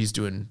surprised if he's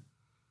doing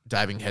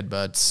diving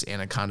headbutts,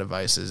 anaconda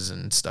vices,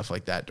 and stuff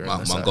like that during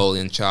this.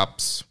 Mongolian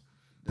chops.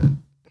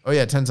 Oh,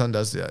 yeah, Tenzan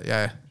does that.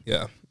 Yeah.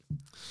 Yeah.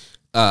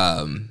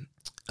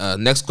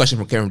 Next question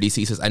from Karen from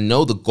DC says, I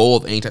know the goal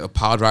of any type of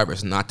pile driver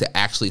is not to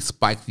actually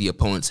spike the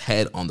opponent's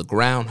head on the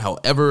ground.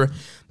 However,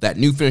 that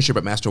new finisher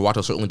by Master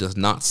Wato certainly does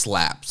not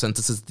slap. Since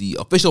this is the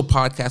official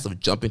podcast of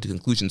jumping to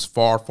conclusions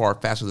far, far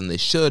faster than they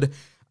should,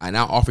 I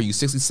now offer you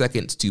 60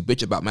 seconds to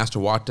bitch about Master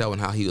Wato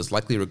and how he has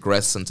likely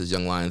regressed since his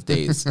Young Lions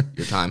days.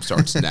 Your time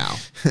starts now.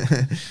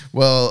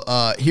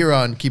 Well, here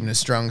on Keeping It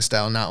Strong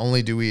Style, not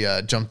only do we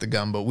jump the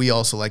gun, but we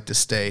also like to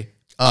stay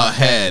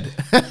ahead.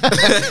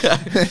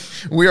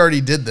 We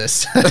already did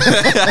this.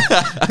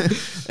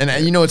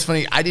 And you know what's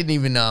funny? I didn't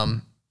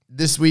even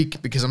this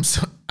week, because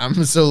I'm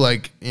so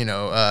like, you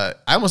know,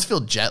 I almost feel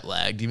jet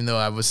lagged, even though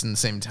I was in the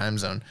same time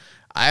zone.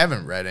 I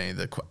haven't read any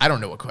of I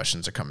don't know what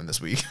questions are coming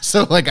this week.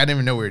 So like, I didn't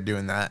even know we were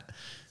doing that.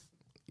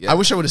 Yeah. I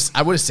wish I would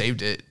have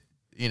saved it,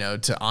 you know,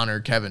 to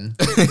honor Kevin.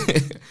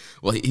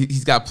 Well,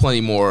 he's got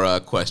plenty more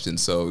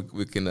questions, so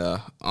we can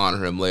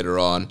honor him later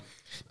on.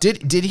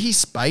 Did he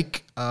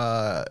spike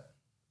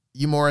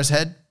Uemura's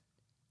head?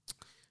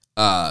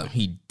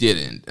 He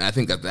didn't. And I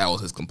think that was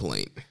his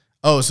complaint.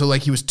 Oh, so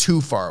like he was too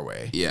far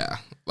away. Yeah.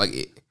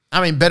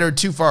 I mean, better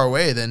too far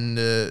away than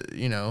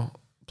you know,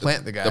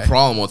 plant the guy. The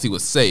problem was he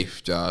was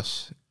safe,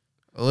 Josh.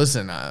 Well,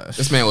 listen,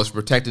 this man was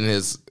protecting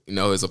his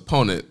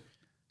opponent.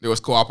 There was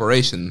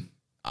cooperation.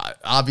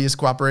 Obvious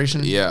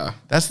cooperation? Yeah.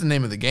 That's the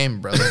name of the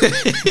game, brother.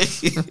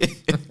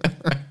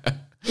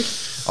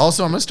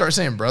 Also, I'm going to start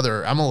saying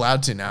brother. I'm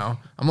allowed to now.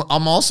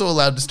 I'm also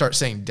allowed to start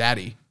saying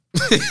daddy.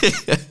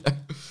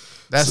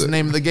 That's the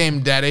name of the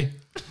game, daddy.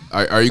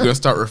 Are you going to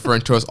start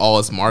referring to us all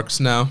as marks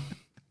now?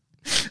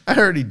 I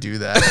already do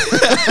that.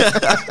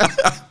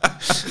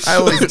 I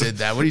always did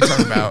that. What are you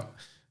talking about?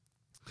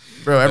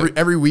 Bro,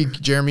 every week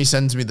Jeremy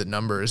sends me the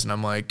numbers and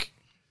I'm like,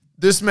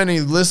 this many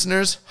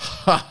listeners?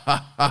 Ha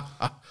ha ha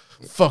ha.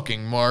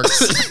 Fucking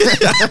marks.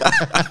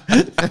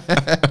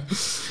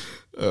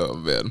 Oh,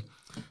 man.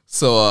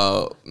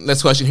 So,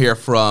 next question here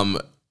from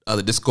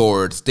the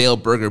Discord. Stale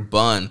Burger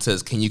Bun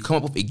says, can you come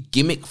up with a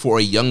gimmick for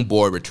a young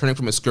boy returning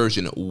from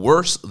excursion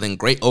worse than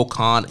Great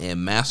O-Khan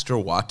and Master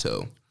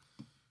Wato?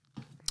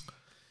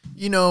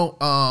 You know,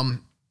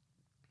 I'm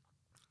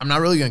not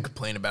really going to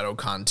complain about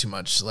O-Khan too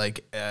much.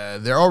 Like,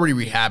 they're already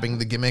rehabbing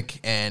the gimmick,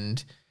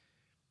 and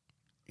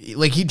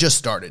like he just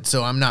started,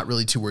 so I'm not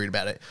really too worried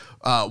about it.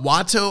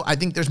 Wato, I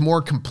think there's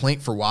more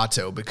complaint for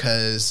Wato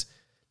because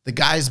the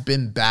guy's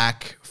been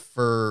back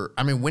for,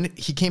 I mean, when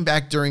he came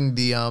back during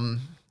the,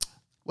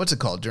 what's it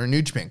called? During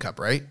New Japan Cup,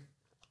 right?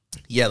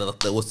 Yeah,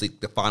 that was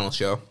the final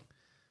show.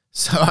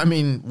 So, I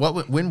mean,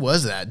 when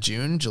was that?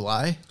 June,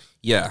 July?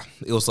 Yeah,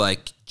 it was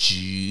like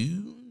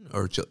June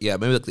or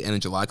maybe like the end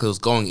of July because it was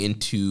going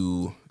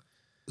into,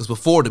 it was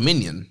before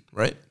Dominion,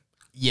 right?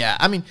 Yeah,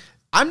 I mean,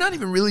 I'm not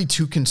even really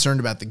too concerned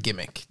about the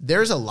gimmick.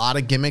 There's a lot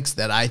of gimmicks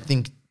that I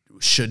think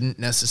shouldn't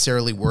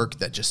necessarily work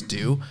that just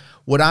do.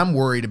 What I'm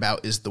worried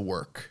about is the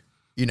work,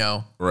 you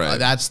know? Right.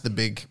 That's the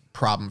big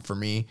problem for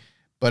me.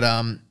 But,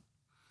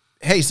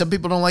 hey, some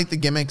people don't like the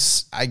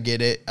gimmicks. I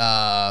get it.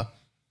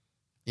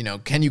 You know,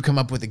 can you come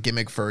up with a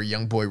gimmick for a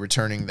young boy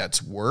returning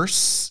that's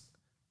worse?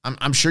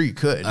 I'm sure you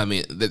could. I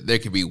mean, there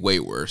could be way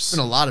worse.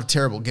 There's been a lot of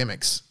terrible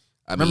gimmicks.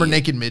 Remember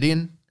Naked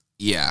Midian?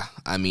 Yeah,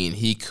 I mean,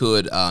 he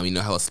could, have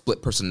a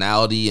split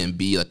personality and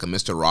be like a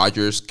Mr.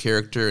 Rogers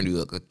character and do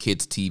like a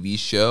kid's TV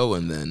show,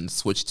 and then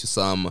switch to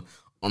some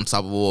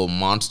unstoppable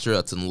monster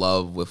that's in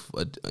love with,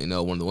 one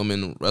of the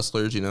women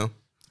wrestlers. You know,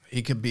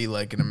 he could be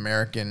like an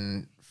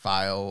American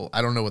File.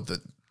 I don't know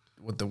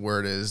what the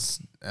word is,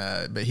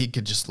 but he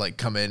could just like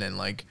come in and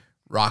like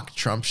rock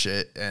Trump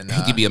shit, and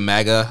he could be a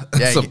MAGA.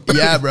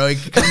 Yeah, bro, he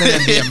could come in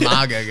and be a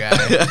MAGA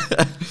guy.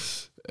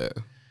 Yeah.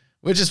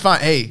 Which is fine.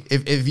 Hey,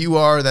 if you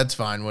are, that's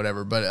fine,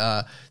 whatever.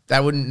 But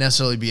that wouldn't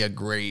necessarily be a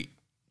great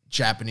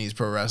Japanese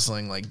pro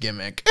wrestling like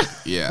gimmick.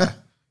 Yeah,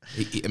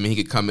 he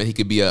could come in. He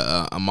could be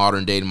a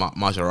modern day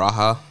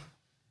Majaraha.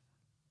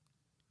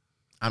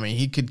 I mean,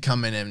 he could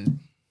come in and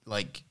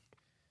like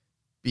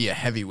be a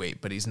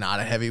heavyweight, but he's not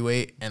a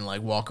heavyweight, and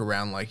like walk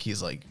around like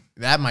he's like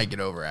that might get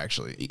over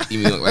actually. You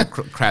mean like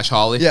Crash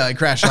Holly? Yeah, like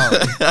Crash Holly.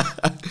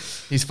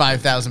 He's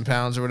 5,000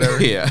 pounds or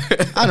whatever. Yeah,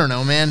 I don't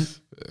know, man.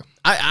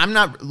 I'm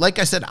not, like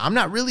I said, I'm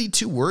not really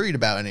too worried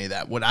about any of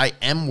that. What I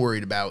am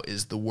worried about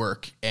is the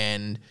work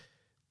and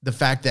the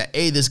fact that,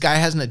 A, this guy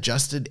hasn't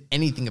adjusted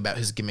anything about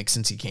his gimmick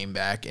since he came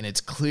back, and it's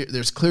clear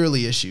there's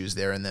clearly issues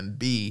there. And then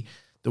B,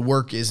 the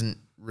work hasn't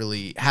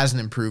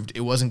improved.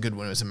 It wasn't good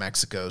when it was in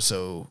Mexico.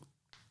 So,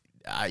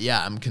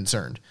 yeah, I'm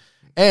concerned.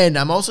 And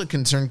I'm also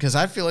concerned because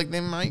I feel like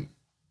he might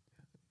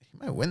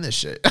win this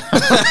shit.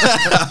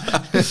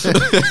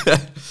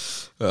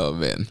 Oh,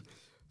 man.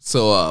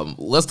 So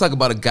let's talk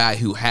about a guy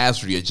who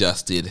has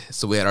readjusted.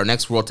 So we had our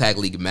next World Tag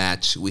League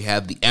match. We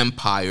have the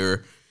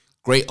Empire,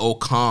 Great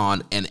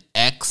O-Khan, and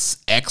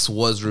X. X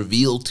was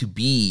revealed to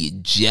be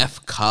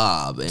Jeff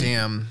Cobb. And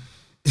damn.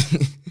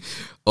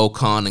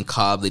 O-Khan and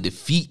Cobb, they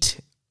defeat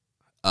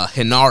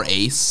Hinar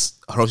Ace,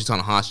 Hiroshi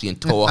Tanahashi,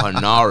 and Toa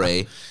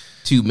Henare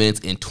 2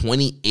 minutes and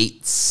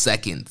 28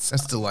 seconds.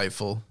 That's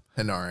delightful.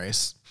 Hinar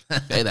Ace.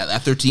 Hey,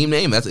 that's their team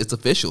name. It's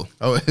official.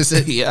 Oh, is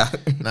it? Yeah.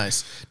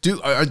 Nice. Dude,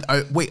 are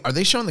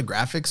they showing the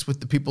graphics with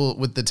the people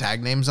with the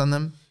tag names on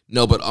them?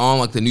 No, but on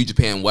like the New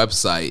Japan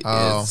website,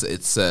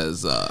 it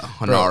says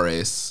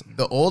Honorace.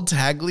 The old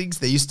tag leagues,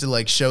 they used to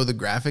like show the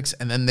graphics,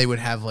 and then they would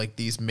have like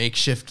these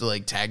makeshift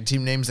like tag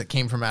team names that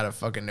came from out of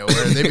fucking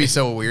nowhere. They'd be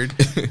so weird.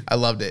 I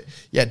loved it.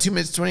 Yeah, 2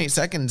 minutes 28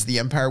 seconds. The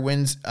Empire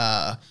wins.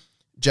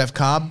 Jeff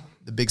Cobb,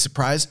 the big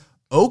surprise.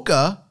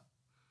 Oka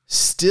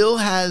still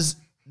has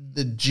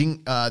the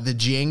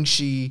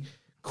Jiangxi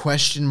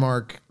question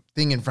mark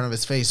thing in front of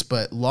his face,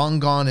 but long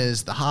gone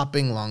is the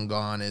hopping, long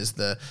gone is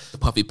the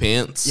puffy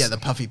pants. Yeah, the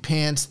puffy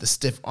pants, the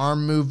stiff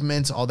arm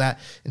movements, all that.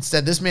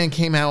 Instead, this man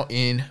came out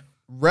in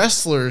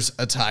wrestler's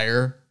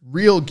attire,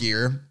 real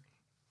gear,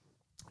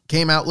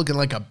 came out looking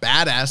like a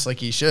badass like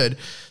he should.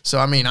 So,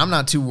 I mean, I'm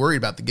not too worried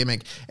about the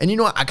gimmick. And you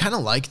know what? I kind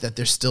of like that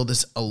there's still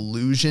this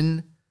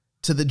allusion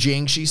to the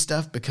Jiangxi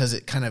stuff because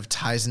it kind of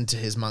ties into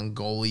his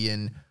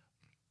Mongolian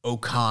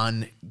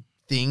Okan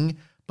thing,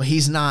 but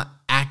he's not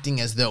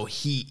acting as though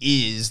he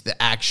is the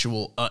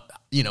actual,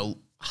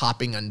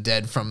 hopping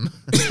undead from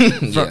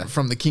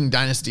from the King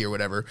Dynasty or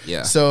whatever.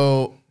 Yeah.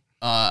 So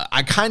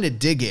I kind of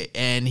dig it,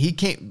 and he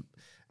came,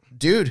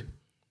 dude.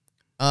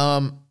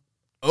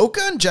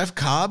 Oka and Jeff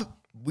Cobb.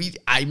 We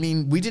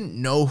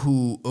didn't know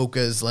who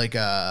Oka's like.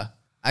 I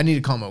need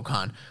to call him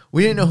Okan.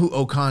 We didn't know who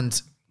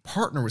Okan's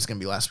partner was going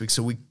to be last week,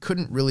 so we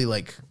couldn't really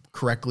like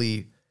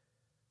correctly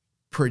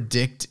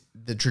predict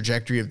the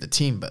trajectory of the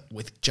team. But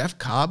with Jeff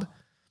Cobb,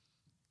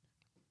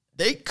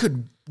 they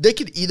could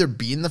either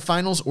be in the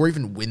finals or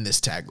even win this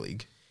tag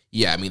league.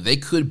 Yeah, I mean, they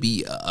could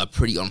be a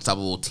pretty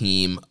unstoppable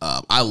team.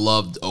 I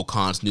loved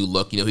Okan's new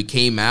look. You know, he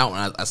came out,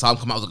 and I saw him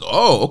come out. I was like,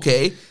 oh,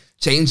 okay.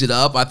 Changed it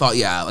up. I thought,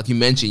 yeah, like you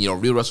mentioned,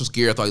 real wrestler's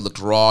gear. I thought he looked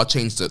raw.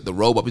 Changed the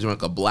robe up. He's wearing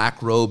like a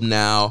black robe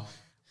now.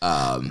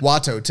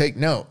 Watto, take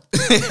note.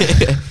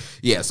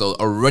 Yeah, so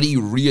already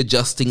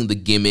readjusting the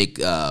gimmick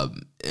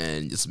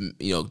and just,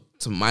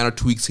 some minor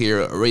tweaks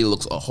here. Already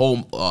looks a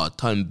whole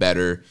ton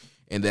better.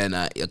 And then,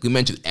 like we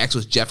mentioned, X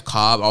was Jeff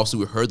Cobb. Also,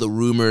 we heard the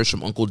rumors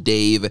from Uncle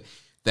Dave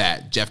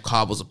that Jeff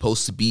Cobb was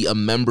supposed to be a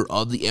member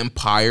of the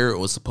Empire, or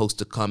was supposed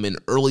to come in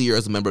earlier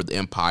as a member of the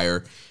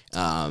Empire.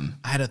 I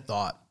had a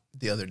thought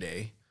the other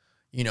day.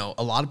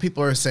 A lot of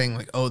people are saying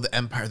like, oh, the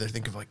Empire, they're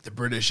thinking of like the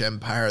British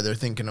Empire. They're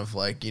thinking of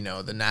like,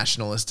 the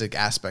nationalistic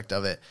aspect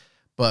of it.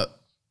 But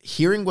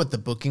hearing what the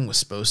booking was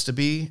supposed to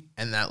be,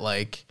 and that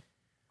like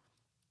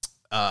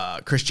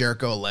Chris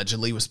Jericho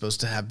allegedly was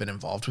supposed to have been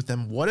involved with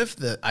them. What if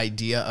the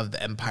idea of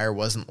the Empire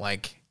wasn't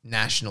like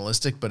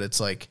nationalistic, but it's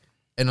like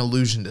an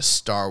allusion to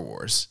Star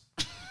Wars?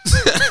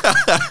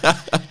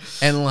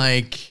 And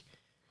like,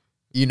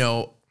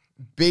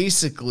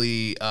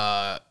 basically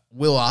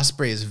Will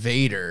Ospreay is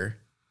Vader,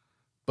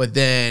 but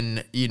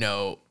then,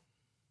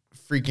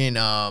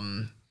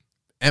 freaking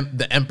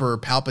the Emperor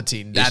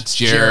Palpatine, that's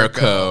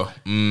Jericho.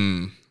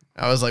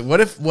 I was like,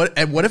 what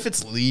if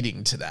it's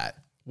leading to that?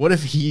 What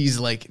if he's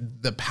like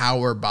the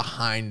power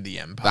behind the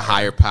Empire? The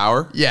higher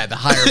power? Yeah, the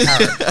higher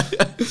power.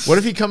 What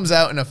if he comes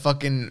out in a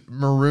fucking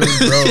maroon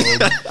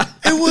robe?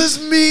 It was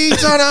me,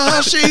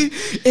 Tanahashi.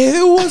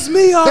 It was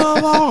me all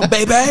along,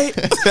 baby.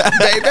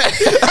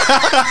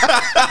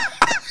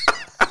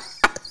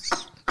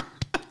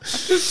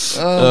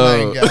 Oh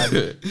my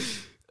God.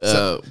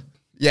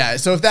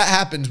 So if that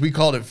happens, we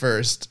called it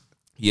first.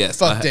 Yes.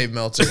 Fuck Dave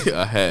Meltzer.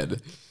 Ahead.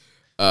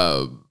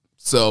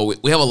 So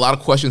we have a lot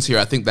of questions here.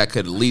 I think that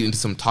could lead into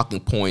some talking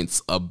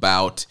points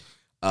about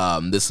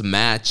this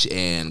match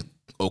and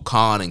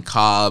Okan and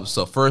Cobb.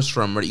 So first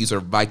from Reddit user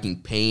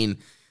Viking Pain,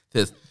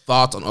 his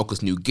thoughts on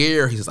Oka's new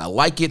gear. He says, I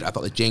like it. I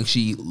thought the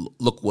Jiangxi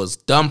look was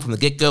dumb from the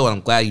get-go, and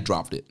I'm glad he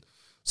dropped it.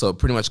 So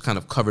pretty much kind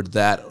of covered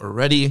that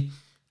already.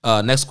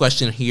 Next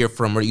question here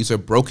from Reddit user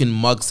Broken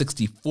Mug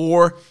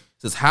 64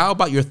 says, how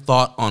about your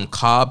thought on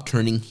Cobb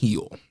turning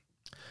heel?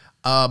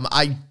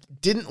 I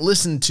didn't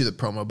listen to the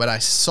promo, but I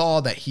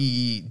saw that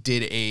he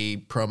did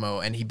a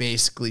promo, and he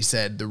basically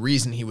said the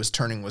reason he was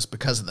turning was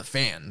because of the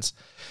fans.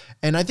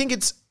 And I think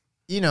it's,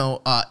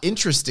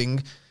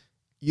 interesting.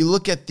 You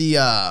look at the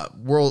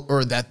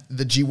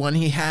the G1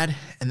 he had,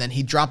 and then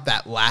he dropped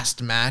that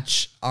last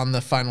match on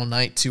the final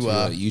night to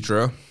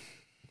Utro.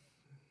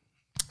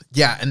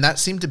 Yeah, and that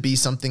seemed to be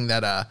something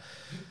that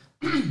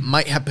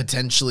might have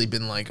potentially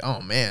been like, oh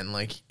man,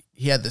 like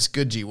he had this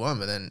good G1,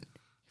 but then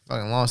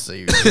fucking lost to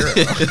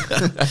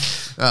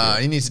Utro.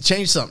 He needs to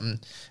change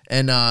something.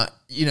 And I'm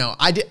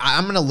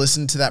gonna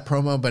listen to that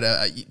promo, but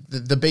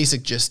the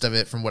basic gist of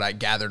it, from what I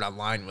gathered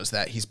online, was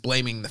that he's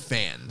blaming the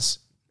fans.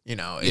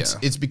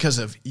 It's because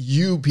of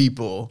you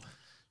people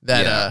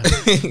that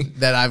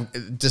that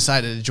I've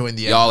decided to join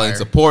the Y'all Empire. ain't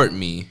support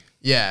me.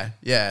 Yeah.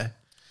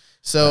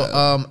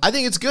 So I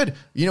think it's good.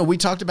 We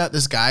talked about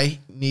this guy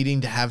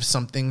needing to have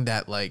something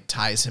that like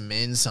ties him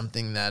in,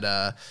 something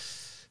that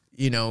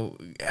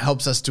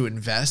helps us to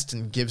invest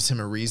and gives him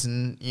a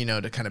reason,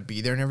 to kind of be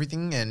there and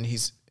everything. And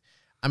he's,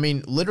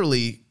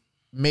 literally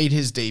made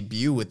his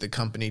debut with the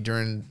company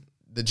during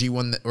the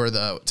G1 or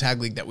the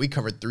tag league that we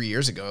covered 3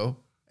 years ago.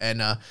 And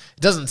it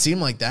doesn't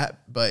seem like that,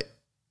 but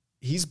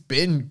he's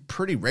been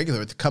pretty regular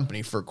with the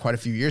company for quite a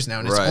few years now.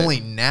 And it's only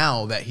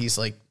now that he's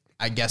like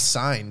I guess,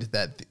 signed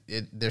that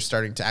they're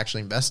starting to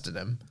actually invest in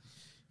him.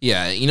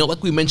 Yeah,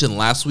 like we mentioned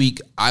last week,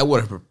 I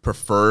would have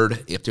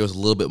preferred if there was a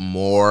little bit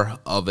more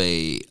of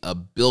a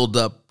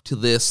build-up to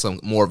this, some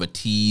more of a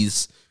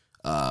tease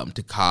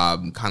to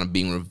Cobb kind of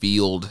being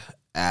revealed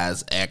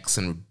as X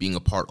and being a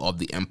part of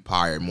the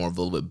Empire, more of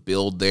a little bit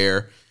build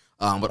there.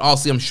 But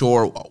also, I'm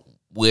sure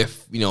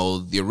with,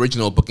 the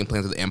original booking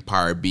plans of the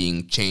Empire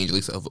being changed, at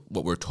least of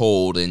what we're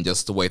told, and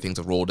just the way things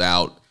have rolled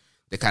out,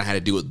 they kind of had to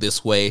do it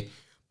this way.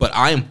 But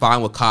I am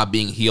fine with Cobb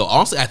being heel.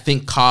 Honestly, I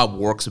think Cobb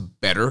works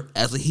better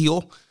as a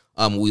heel.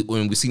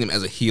 When we've seen him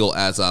as a heel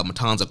as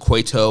Matanza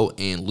Cueto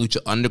and Lucha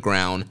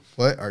Underground.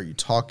 What are you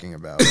talking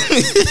about?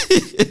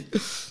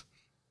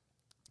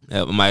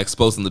 Am I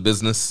exposing the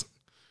business?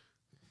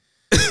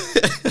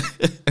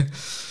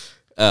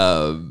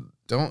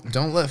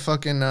 Don't let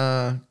fucking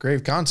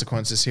Grave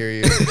Consequences hear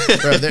you.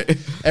 Bro,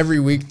 every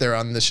week they're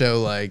on the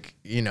show like,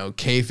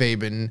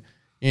 kayfabing,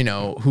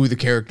 who the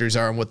characters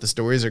are and what the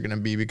stories are going to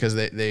be because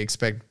they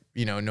expect,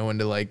 no one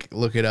to like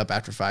look it up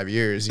after 5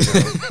 years,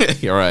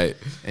 You're right.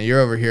 And you're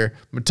over here.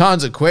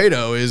 Matanza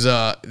Cueto is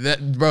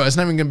it's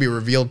not even gonna be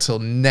revealed till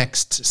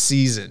next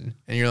season.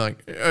 And you're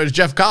like, it's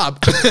Jeff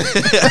Cobb.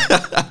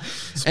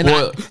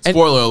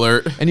 Spoiler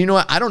alert. And you know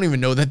what? I don't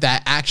even know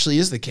that actually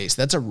is the case.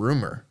 That's a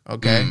rumor.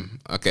 Okay.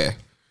 Okay.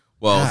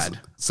 Well,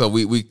 so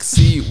we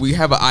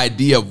have an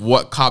idea of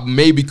what Cobb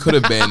maybe could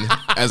have been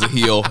as a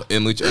heel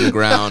in Lucha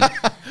Underground.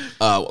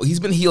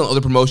 He's been heel in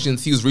other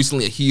promotions. He was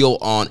recently a heel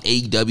on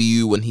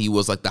AEW when he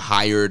was like the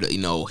hired,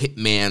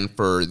 hitman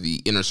for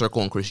the Inner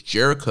Circle and Chris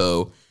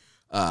Jericho.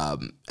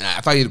 And I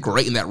thought he did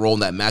great in that role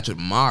in that match with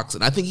Mox.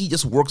 And I think he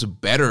just works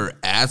better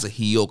as a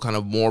heel, kind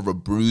of more of a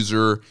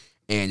bruiser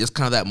and just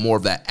kind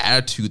of that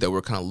attitude that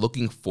we're kind of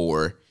looking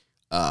for.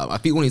 I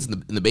think when he's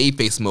in the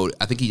babyface mode,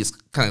 I think he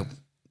just kind of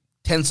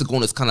tends to go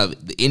in this kind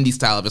of the indie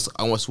style of just,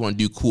 I just want to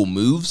do cool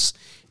moves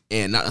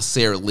and not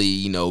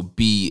necessarily,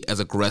 be as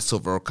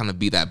aggressive or kind of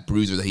be that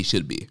bruiser that he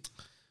should be.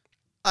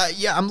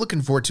 Yeah, I'm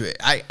looking forward to it.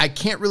 I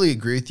can't really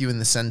agree with you in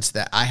the sense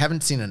that I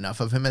haven't seen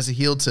enough of him as a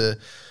heel to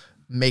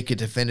make a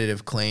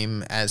definitive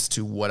claim as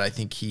to what I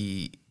think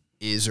he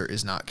is or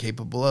is not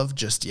capable of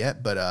just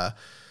yet. But,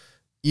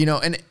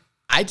 and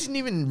I didn't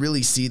even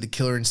really see the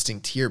Killer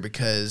Instinct here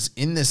because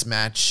in this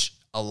match,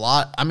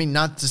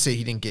 not to say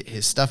he didn't get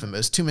his stuff in, but it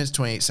was 2 minutes,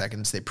 28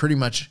 seconds. They pretty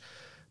much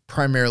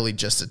primarily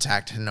just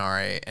attacked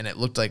Hinare, and it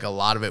looked like a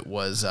lot of it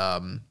was,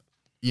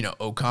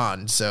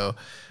 Okan. So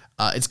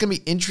it's going to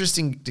be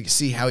interesting to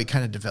see how he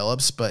kind of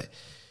develops, but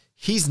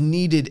he's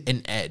needed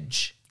an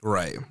edge.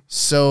 Right.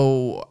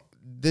 So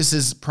this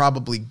is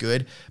probably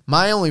good.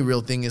 My only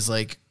real thing is,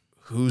 like,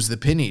 who's the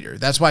pin eater?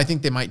 That's why I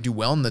think they might do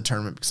well in the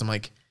tournament because I'm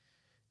like,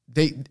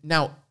 they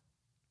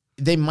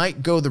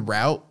might go the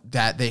route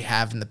that they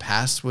have in the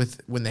past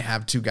with when they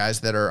have two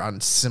guys that are on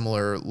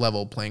similar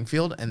level playing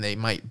field, and they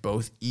might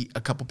both eat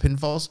a couple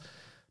pinfalls.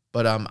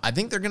 But I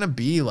think they're going to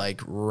be like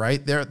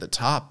right there at the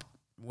top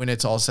when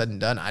it's all said and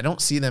done. I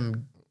don't see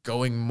them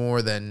going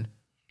more than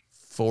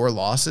 4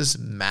 losses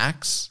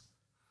max.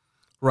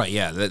 Right,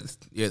 yeah,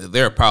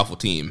 they're a powerful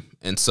team,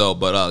 and so,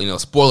 but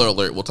spoiler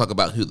alert, we'll talk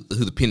about who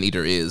the pin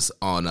eater is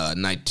on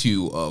night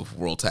 2 of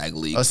World Tag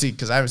League. Oh, see,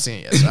 because I haven't seen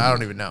it yet, so I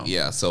don't even know.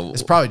 Yeah, so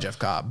it's probably Jeff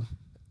Cobb.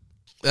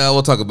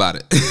 We'll talk about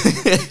it.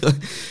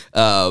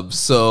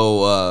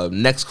 So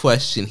next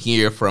question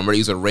here from our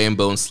user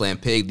Rambo and Slam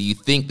Pig: do you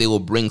think they will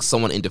bring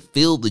someone in to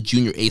fill the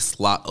Junior Ace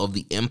slot of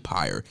the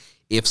Empire?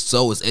 If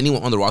so, is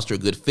anyone on the roster a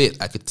good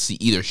fit? I could see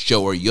either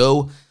Sho or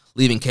Yo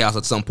leaving Chaos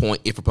at some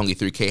point if Roppongi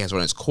 3K has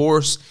run its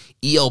course.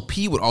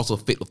 ELP would also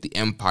fit with the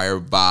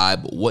Empire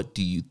vibe. What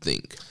do you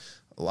think?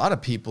 A lot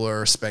of people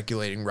are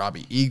speculating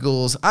Robbie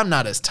Eagles. I'm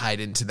not as tied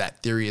into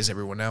that theory as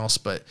everyone else,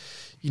 but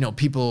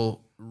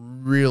people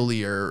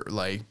really are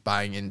like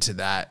buying into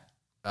that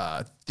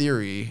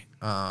theory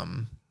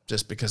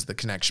just because of the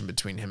connection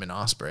between him and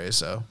Ospreay.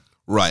 So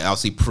right,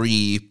 obviously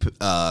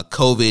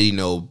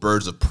pre-COVID,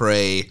 Birds of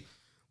Prey.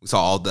 We saw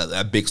all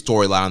that big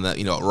storyline that,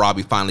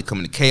 Robbie finally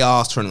coming to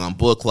Chaos, turning on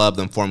Bullet Club,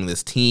 them forming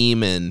this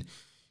team. And,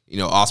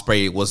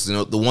 Ospreay was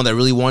the one that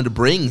really wanted to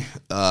bring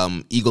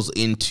Eagles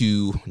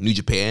into New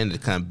Japan to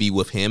kind of be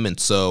with him. And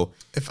so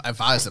if I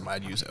was him,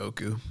 I'd use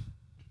Oku.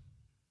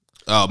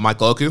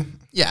 Michael Oku?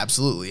 Yeah,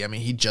 absolutely. I mean,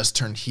 he just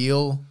turned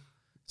heel.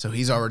 So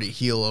he's already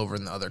heel over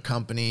in the other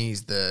company.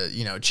 He's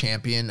the,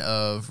 champion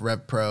of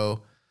Rev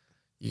Pro.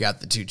 You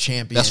got the 2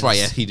 champions. That's right.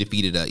 Yeah, he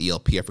defeated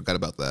ELP. I forgot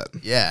about that.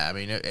 Yeah, I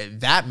mean,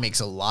 that makes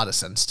a lot of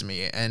sense to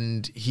me.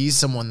 And he's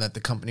someone that the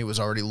company was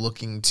already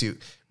looking to.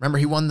 Remember,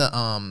 he won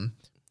the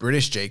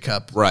British J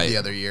Cup the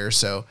other year.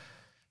 So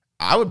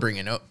I would bring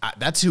in.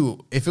 That's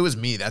who. If it was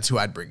me, that's who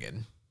I'd bring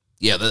in.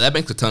 Yeah, that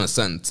makes a ton of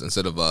sense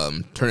instead of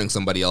turning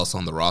somebody else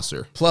on the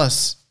roster.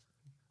 Plus,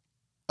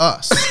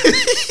 us.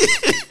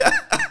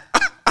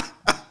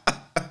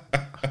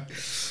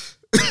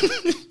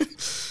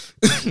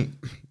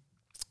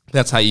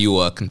 That's how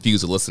you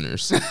confuse the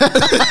listeners.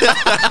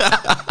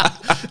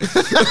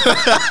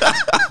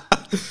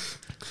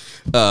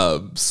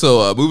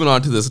 So moving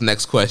on to this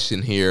next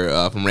question here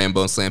from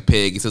Rambo and Slam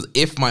Pig. He says,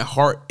 it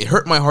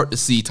hurt my heart to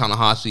see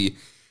Tanahashi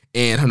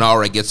and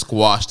Hanare get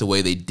squashed the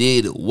way they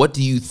did. What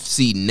do you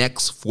see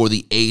next for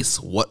the Ace?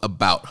 What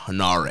about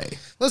Hanare?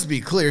 Let's be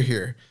clear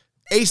here.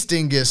 Ace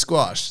didn't get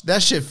squashed.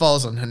 That shit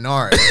falls on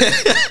Hanare.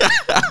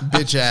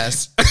 Bitch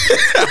ass.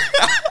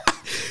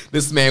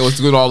 This man was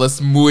doing all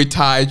this Muay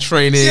Thai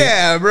training.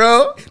 Yeah,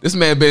 bro. This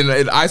man been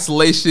in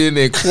isolation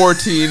and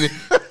quarantine,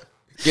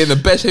 getting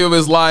the best shape of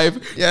his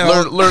life. Yeah,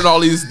 learned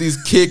all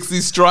these kicks,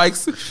 these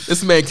strikes.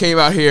 This man came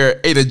out here,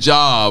 ate a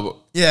job.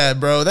 Yeah,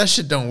 bro. That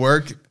shit don't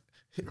work.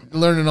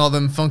 Learning all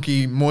them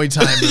funky Muay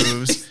Thai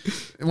moves.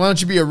 Why don't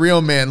you be a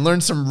real man?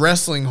 Learn some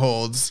wrestling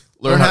holds.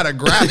 Learn how to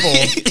grapple.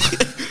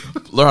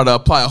 Learn how to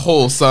apply a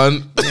hole,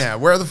 son. Yeah,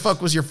 where the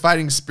fuck was your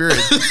fighting spirit?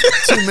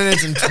 2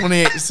 minutes and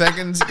 28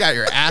 seconds. You got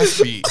your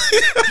ass beat.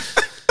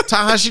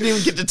 Tanahashi didn't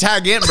even get to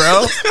tag in,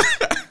 bro.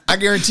 I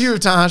guarantee you if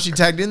Tanahashi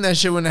tagged in, that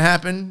shit wouldn't have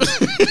happened.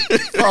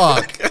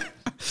 Fuck.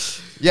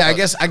 Yeah, I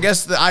guess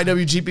the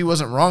IWGP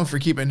wasn't wrong for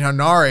keeping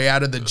Hanare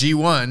out of the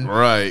G1.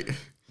 Right.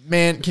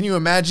 Man, can you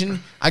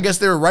imagine? I guess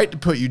they were right to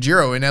put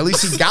Yujiro in. At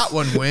least he got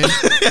one win.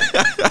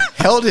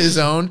 Held his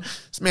own.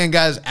 This man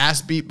got his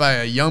ass beat by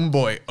a young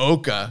boy,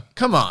 Oka.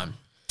 Come on.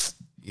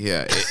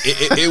 Yeah,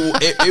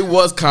 it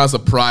was kind of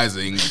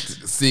surprising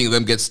seeing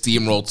them get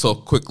steamrolled so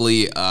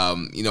quickly.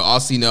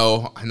 Also,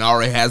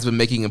 Hanare has been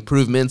making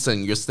improvements,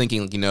 and you're just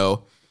thinking,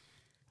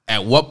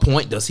 at what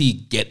point does he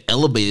get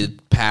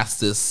elevated past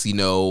this,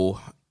 young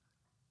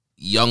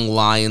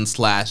lion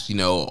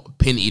 /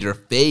 pin eater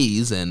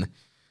phase? And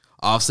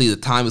obviously the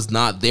time is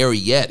not there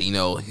yet,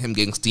 him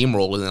getting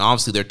steamrolled. And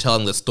obviously they're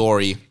telling the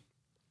story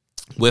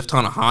with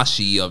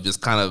Tanahashi of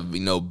just kind of,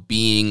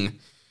 being,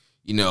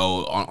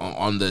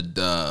 on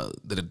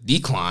the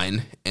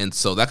decline. And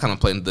so that kind of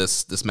played into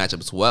this matchup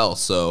as well.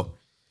 So,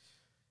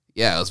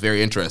 yeah, it was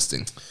very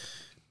interesting.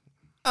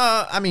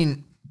 What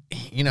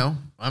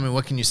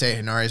can you say?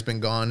 Hanare's been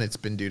gone. It's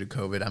been due to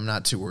COVID. I'm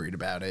not too worried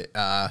about it.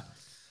 As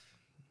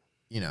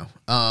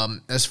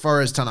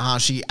far as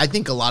Tanahashi, I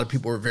think a lot of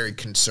people were very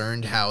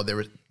concerned how there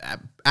was,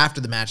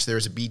 after the match, there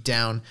was a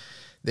beatdown.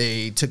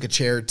 They took a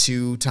chair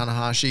to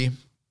Tanahashi.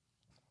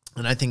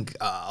 And I think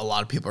a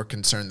lot of people are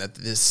concerned that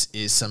this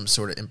is some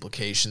sort of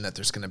implication that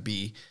there's going to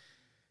be,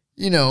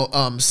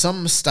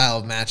 some style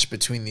of match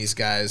between these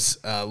guys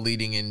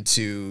leading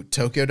into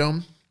Tokyo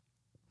Dome.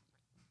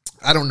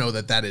 I don't know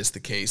that is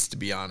the case, to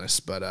be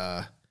honest, but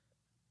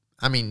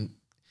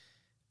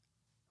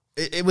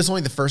it was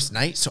only the first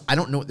night, so I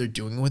don't know what they're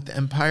doing with the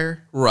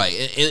Empire. Right.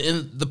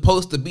 In the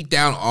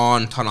beatdown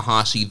on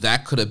Tanahashi,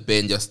 that could have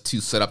been just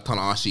to set up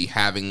Tanahashi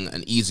having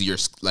an easier,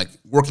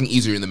 working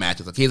easier in the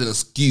matches. He has an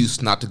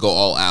excuse not to go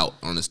all out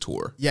on his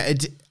tour. Yeah,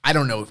 I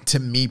don't know. To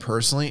me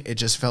personally, it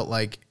just felt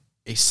like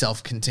a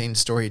self-contained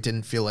story. It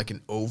didn't feel like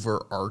an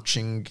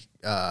overarching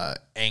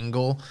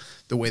angle,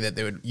 the way that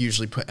they would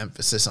usually put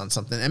emphasis on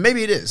something. And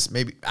maybe it is.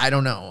 Maybe, I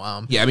don't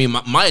know.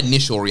 My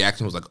initial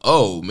reaction was like,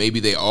 oh, maybe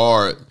they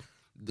are...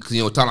 Because,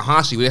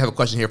 Tanahashi, we have a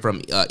question here from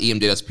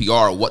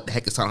EMJSPR. What the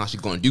heck is Tanahashi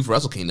going to do for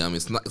Wrestle Kingdom?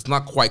 It's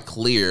not quite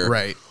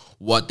clear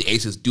what the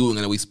Ace is doing.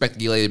 And we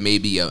speculated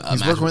maybe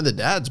he's working with the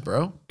dads,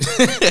 bro.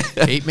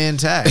 8-man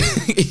tag.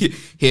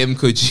 Him,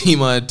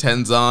 Kojima, and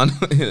Tenzan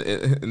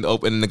in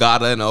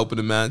Nagata in the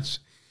opening match.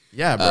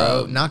 Yeah,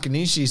 bro.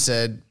 Nakanishi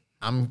said,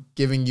 I'm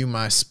giving you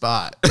my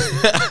spot.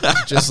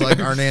 Just like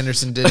Arn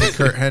Anderson did to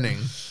Kurt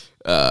Hennig.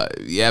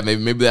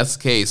 Maybe that's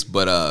the case,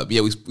 but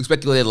we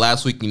speculated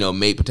last week,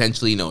 may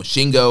potentially,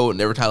 Shingo,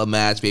 never title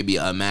match, maybe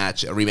a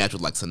rematch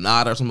with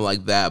Sonata or something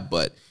like that,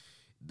 but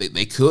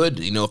they could,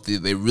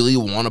 if they really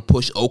want to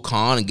push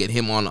Okan and get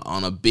him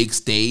on a big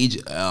stage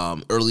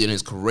early in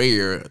his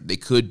career, they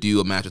could do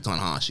a match with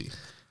Tanahashi.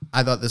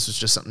 I thought this was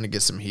just something to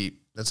get some heat.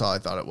 That's all I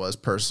thought it was,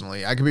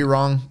 personally. I could be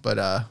wrong,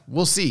 but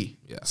we'll see.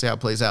 Yeah. See how it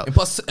plays out. And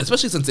plus,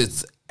 especially since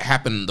it's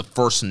happened the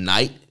first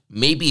night,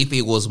 maybe if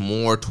it was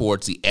more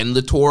towards the end of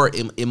the tour,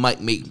 it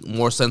might make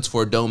more sense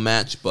for a dome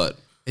match, but...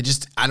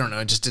 I don't know,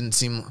 it just didn't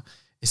seem...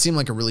 It seemed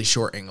like a really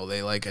short angle. They,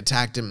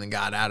 attacked him and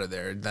got out of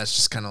there. That's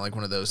just kind of like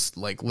one of those,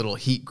 little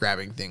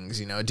heat-grabbing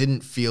things, It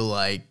didn't feel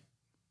like...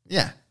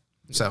 Yeah.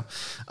 So,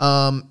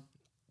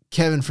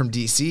 Kevin from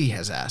DC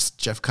has asked,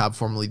 Jeff Cobb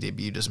formerly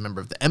debuted as a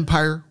member of the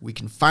Empire. We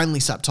can finally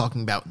stop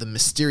talking about the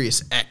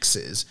mysterious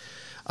X's.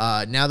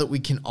 Now that we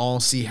can all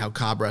see how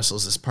Cobb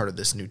wrestles as part of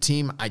this new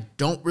team, I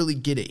don't really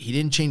get it. He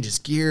didn't change his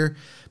gear,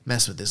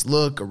 mess with his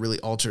look, or really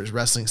alter his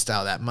wrestling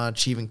style that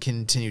much. He even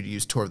continued to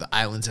use Tour of the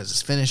Islands as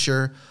his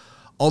finisher.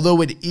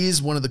 Although it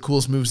is one of the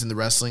coolest moves in the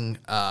wrestling,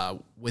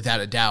 without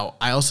a doubt,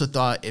 I also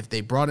thought if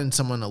they brought in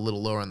someone a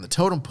little lower on the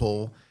totem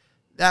pole,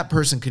 that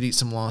person could eat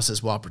some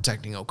losses while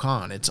protecting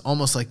Okan. It's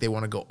almost like they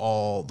want to go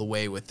all the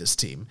way with this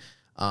team.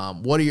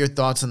 What are your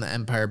thoughts on the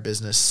Empire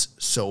business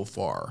so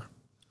far?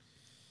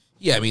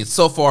 Yeah,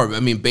 so far,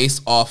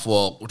 based off,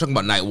 we're talking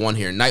about night one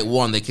here. Night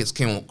one, they just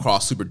came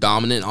across super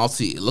dominant.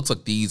 Also, it looks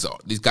like these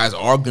guys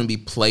are going to be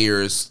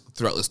players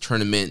throughout this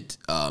tournament.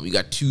 You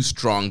got two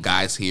strong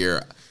guys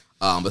here.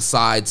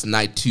 Besides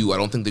night 2, I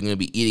don't think they're going to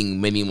be eating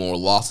many more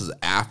losses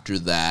after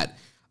that.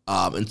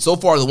 And so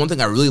far, the one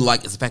thing I really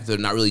like is the fact that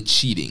they're not really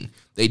cheating.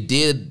 They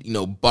did,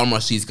 bum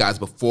rush these guys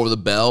before the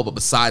bell, but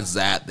besides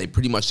that, they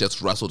pretty much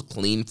just wrestled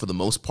clean for the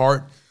most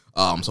part.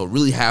 So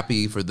really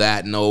happy for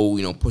that.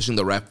 No, pushing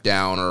the ref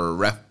down or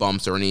ref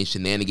bumps or any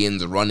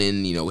shenanigans or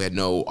run-in. We had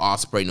no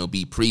Ospreay, no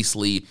B.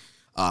 Priestley.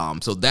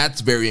 So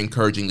that's very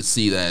encouraging to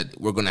see that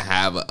we're going to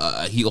have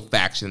a heel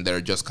faction that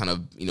are just kind of,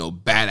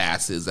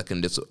 badasses that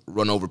can just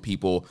run over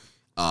people.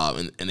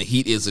 And the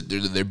heat is that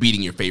they're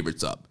beating your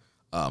favorites up.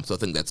 So I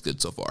think that's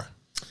good so far.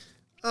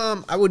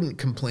 I wouldn't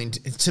complain.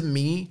 To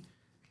me,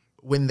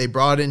 when they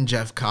brought in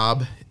Jeff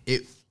Cobb,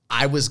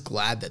 I was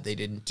glad that they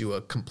didn't do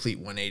a complete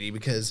 180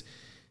 because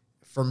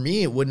for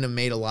me, it wouldn't have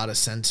made a lot of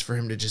sense for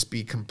him to just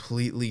be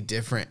completely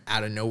different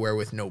out of nowhere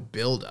with no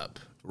build-up.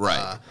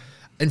 Right.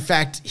 In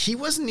fact, he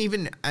wasn't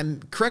even,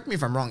 correct me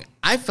if I'm wrong,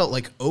 I felt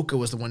like Oka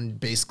was the one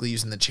basically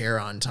using the chair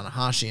on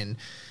Tanahashi, and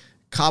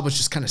Cobb was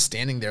just kind of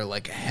standing there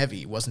like a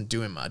heavy, wasn't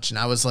doing much. And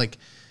I was like,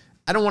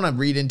 I don't want to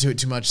read into it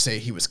too much, say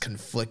he was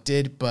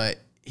conflicted, but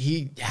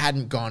he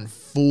hadn't gone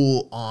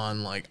full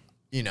on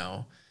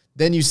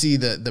then you see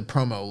the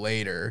promo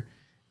later.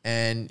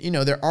 And,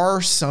 there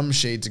are some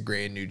shades of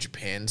gray in New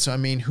Japan. So,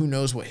 who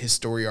knows what his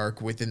story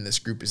arc within this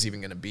group is even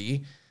going to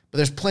be. But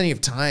there's plenty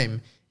of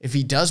time if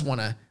he does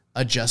want to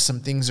adjust some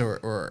things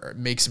or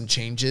make some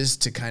changes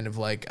to kind of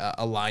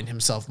align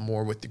himself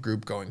more with the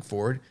group going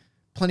forward.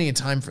 Plenty of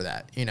time for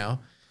that,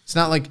 It's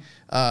not like,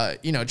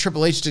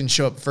 Triple H didn't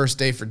show up first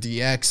day for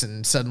DX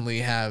and suddenly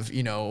have,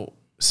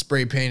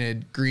 spray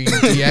painted green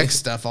DX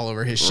stuff all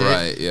over his shit.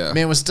 Right, yeah.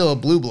 Man was still a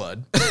blue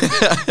blood.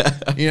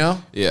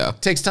 Yeah.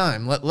 Takes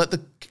time. Let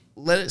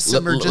it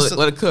simmer.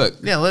 Let it cook.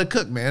 Yeah, let it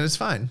cook, man. It's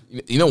fine.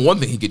 One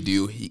thing he could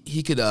do,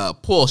 he could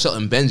pull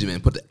Shelton Benjamin,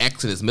 put the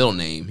X in his middle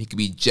name. He could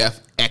be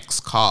Jeff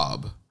X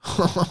Cobb.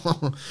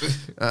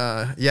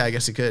 Yeah, I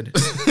guess he could.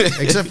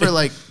 Except for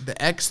the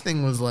X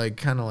thing was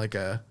kind of like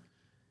a,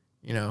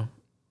 you know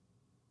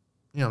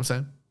what I'm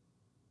saying?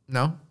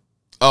 No?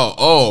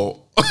 Oh.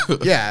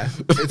 Yeah,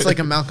 it's like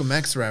a Malcolm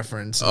X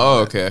reference. Oh,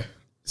 okay.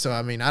 So,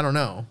 I don't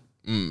know.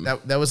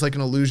 That was like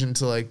an allusion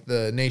to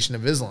the Nation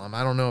of Islam.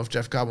 I don't know if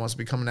Jeff Cobb wants to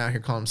be coming out here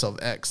calling himself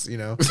X,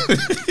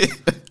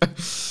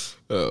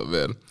 Oh,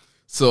 man.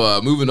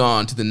 So, moving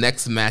on to the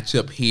next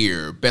matchup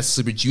here. Best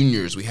Super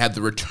Juniors. We have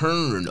the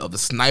return of the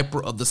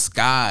Sniper of the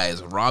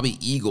Skies, Robbie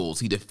Eagles.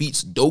 He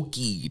defeats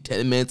Doki,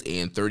 10 minutes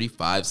and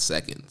 35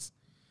 seconds.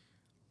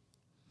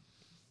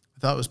 I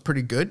thought it was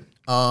pretty good.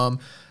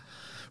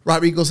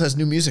 Robbie Eagles has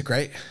new music,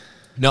 right?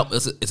 Nope,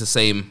 it's the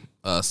same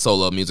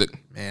solo music.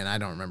 Man, I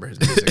don't remember his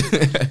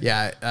music.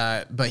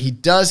 Yeah, but he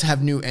does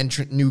have new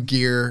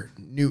gear,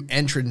 new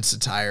entrance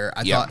attire.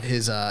 I thought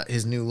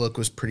his new look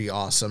was pretty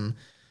awesome.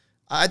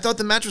 I thought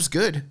the match was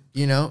good.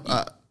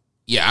 Yeah,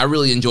 I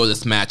really enjoy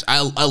this match. I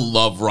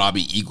love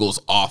Robbie Eagles'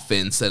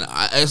 offense, and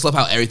I just love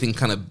how everything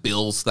kind of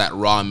builds that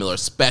Ron Miller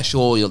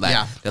special.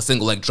 That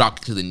single leg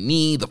drop to the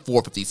knee, the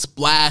 450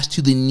 splash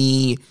to the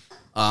knee.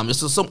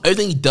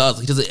 Everything he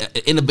does it in an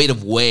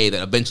innovative way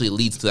that eventually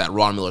leads to that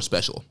Ron Miller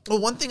special. Well,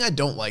 one thing I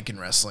don't like in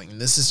wrestling,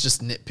 and this is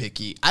just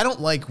nitpicky, I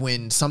don't like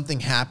when something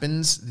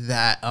happens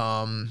that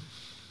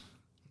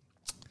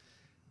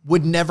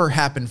would never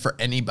happen for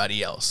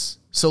anybody else.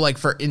 So,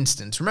 for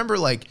instance, remember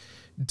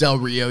Del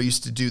Rio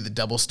used to do the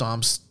double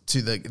stomps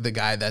to the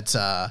guy that's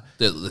in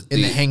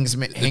the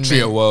hangman.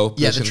 Trio woe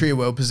position. Yeah, the trio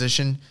woe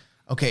position.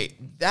 Okay,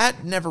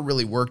 that never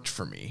really worked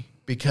for me.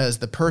 Because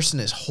the person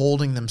is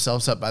holding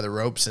themselves up by the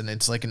ropes and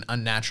it's an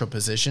unnatural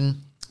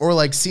position. Or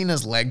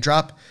Cena's leg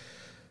drop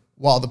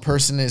while the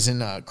person is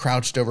in a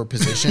crouched over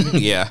position.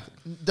 Yeah.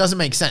 Doesn't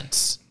make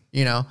sense,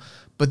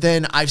 But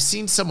then I've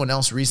seen someone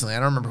else recently, I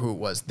don't remember who it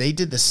was. They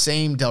did the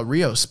same Del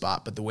Rio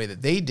spot, but the way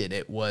that they did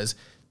it was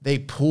they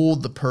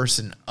pulled the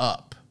person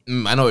up.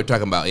 I know what you're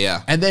talking about,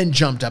 yeah. And then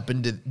jumped up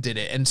and did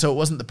it. And so it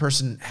wasn't the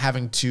person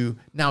having to...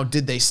 Now,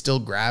 did they still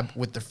grab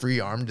with the free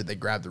arm? Did they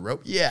grab the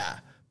rope? Yeah.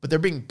 But they're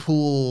being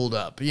pulled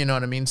up, you know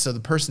what I mean? So the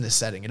person is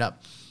setting it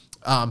up.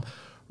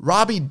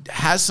 Robbie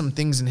has some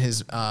things in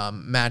his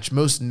match,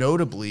 most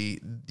notably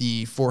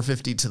the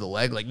 450 to the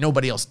leg.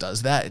 Nobody else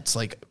does that. It's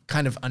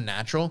kind of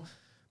unnatural,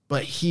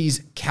 but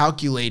he's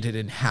calculated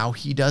in how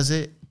he does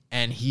it,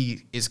 and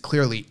he is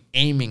clearly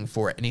aiming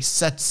for it, and he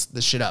sets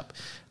the shit up.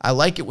 I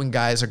like it when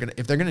guys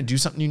if they're gonna do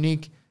something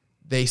unique,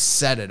 they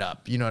set it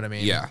up. You know what I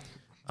mean? Yeah.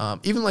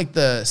 Even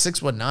the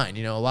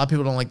 619, a lot of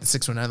people don't like the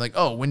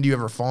 619. When do you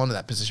ever fall into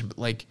that position?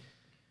 But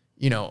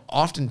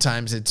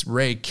oftentimes it's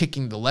Ray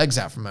kicking the legs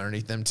out from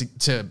underneath them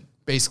to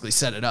basically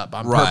set it up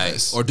on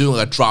purpose. Or doing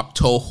a drop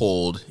toe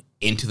hold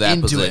into that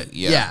position.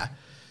 Yeah.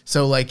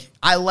 So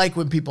I like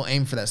when people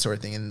aim for that sort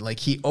of thing. And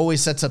he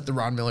always sets up the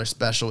Ron Miller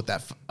special with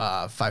that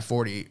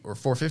 540 or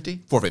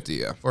 450? 450,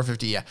 yeah.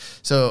 450, yeah.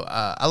 So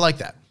I like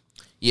that.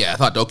 Yeah, I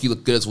thought Doki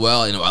looked good as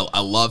well.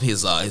 I love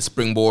his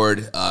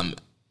springboard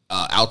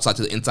outside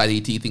to the inside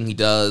AT thing he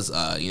does.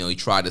 He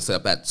tried to set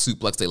up that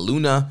suplex de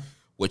Luna,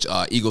 which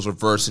Eagles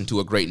reversed into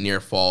a great near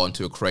fall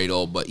into a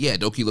cradle. But yeah,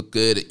 Doki looked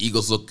good.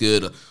 Eagles look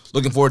good.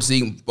 Looking forward to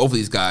seeing both of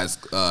these guys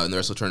in the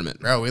rest of the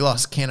tournament. Bro, we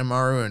lost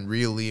Kanemaru and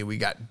Ryu Lee. We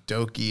got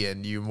Doki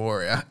and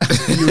Uemura.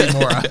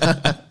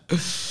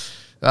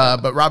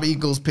 But Robbie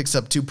Eagles picks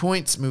up 2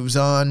 points, moves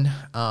on.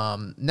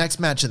 Next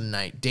match of the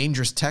night,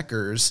 Dangerous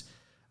Tekkers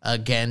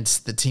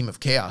against the team of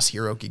Chaos,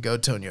 Hiroki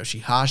Goto and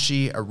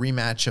Yoshihashi, a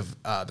rematch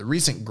of the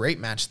recent great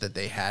match that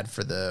they had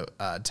for the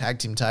tag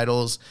team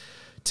titles.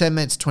 10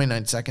 minutes,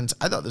 29 seconds.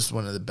 I thought this was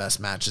one of the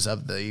best matches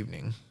of the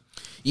evening.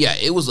 Yeah,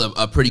 it was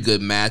a pretty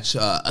good match.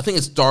 I think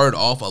it started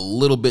off a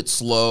little bit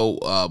slow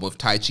with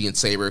Taichi and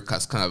Sabre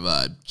kind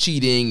of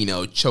cheating,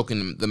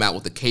 choking them out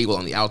with the cable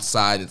on the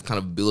outside. It's kind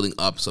of building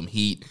up some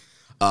heat.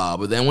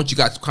 But then once you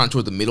got kind of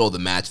toward the middle of the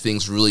match,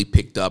 things really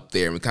picked up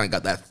there. And we kind of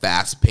got that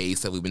fast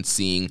pace that we've been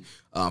seeing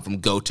from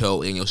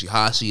Goto and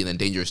Yoshihashi, and then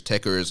Dangerous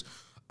Tekkers.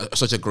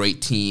 Such a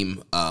great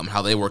team,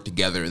 how they work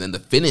together. And then the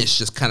finish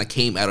just kind of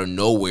came out of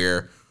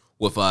nowhere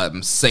with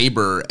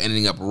Sabre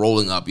ending up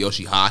rolling up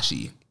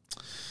Yoshihashi.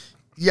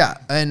 Yeah,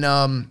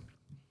 and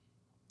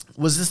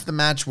was this the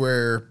match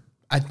where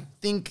I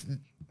think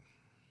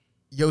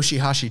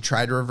Yoshihashi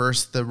tried to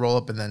reverse the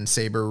roll-up and then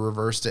Sabre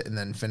reversed it and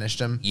then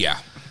finished him? Yeah.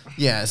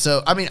 Yeah,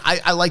 so, I mean,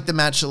 I like the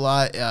match a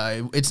lot.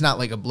 It's not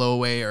like a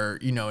blowaway or,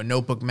 a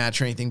notebook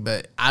match or anything,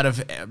 but out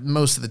of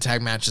most of the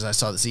tag matches I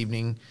saw this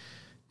evening,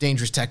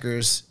 Dangerous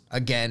Tekkers,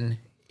 again,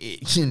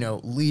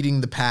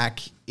 leading the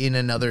pack in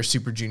another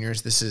Super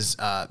Juniors. This is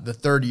the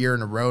third year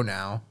in a row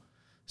now,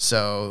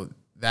 so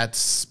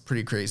that's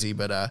pretty crazy.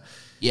 But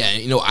yeah,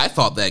 I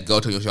thought that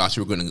Goto and Yoshihashi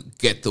were going to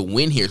get the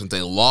win here since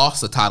they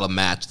lost the title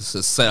match to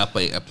set up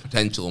a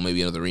potential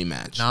maybe another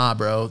rematch. Nah,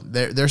 bro,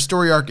 their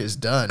story arc is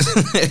done.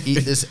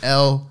 Eat this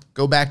L.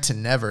 Go back to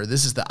never.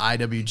 This is the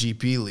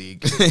IWGP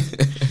League.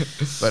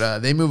 But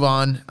they move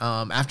on.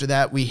 After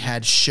that, we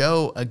had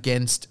Sho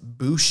against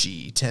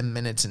Bushi, 10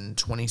 minutes and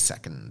 20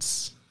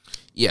 seconds.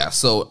 Yeah,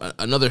 so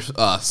another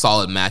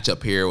solid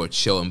matchup here with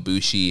Sho and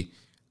Bushi.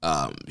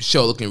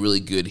 Sho looking really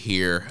good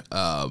here.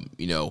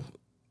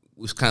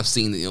 We've kind of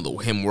seen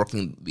him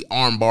working the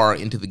arm bar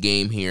into the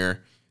game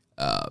here.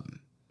 And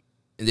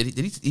did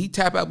he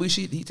tap out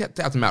Bushi? He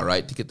tapped him out,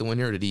 right, to get the win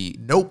here? Or did he?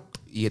 Nope.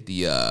 He hit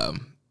the.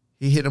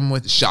 He hit him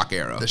with the shock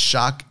arrow. The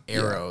shock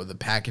arrow, the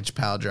package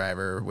pile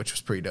driver, which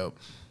was pretty dope.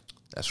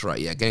 That's right.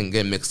 Yeah, getting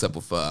mixed up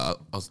with. I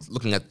was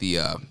looking at the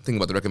thinking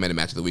about the recommended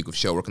match of the week with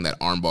Sho working that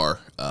arm bar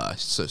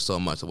so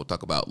much that we'll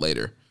talk about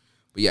later.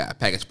 But yeah,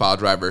 package pile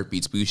driver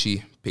beats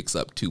Bushi, picks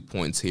up 2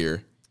 points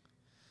here.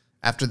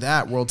 After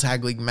that, World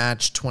Tag League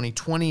match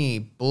 2020,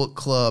 Bullet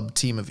Club,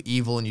 team of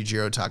Evil and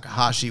Yujiro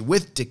Takahashi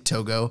with Dick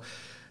Togo.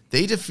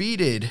 They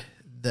defeated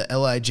the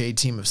LIJ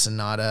team of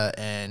Sonata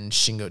and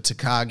Shingo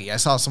Takagi. I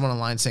saw someone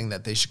online saying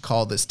that they should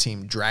call this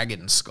team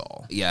Dragon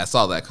Skull. Yeah, I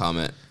saw that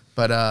comment.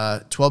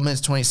 But 12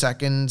 minutes, 20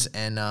 seconds,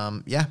 and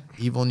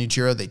Evil and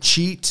Yujiro, they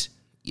cheat.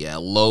 Yeah,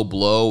 low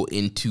blow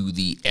into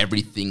the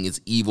Everything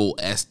is Evil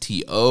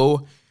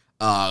STO.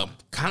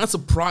 Kind of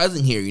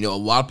surprising here. A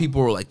lot of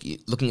people were like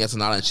looking at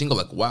Sonata and Shingo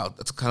like, wow,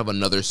 that's kind of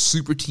another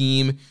super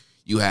team.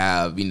 You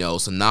have,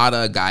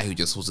 Sonata, a guy who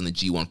just was in the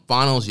G1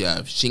 finals. You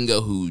have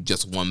Shingo, who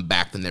just won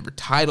back the Never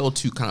title.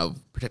 Two kind of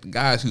protected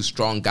guys, who's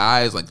strong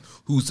guys, like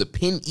who's the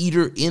pin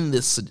eater in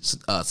this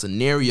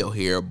scenario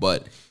here.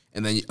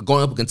 And then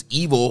going up against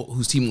Evil,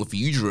 who's teaming with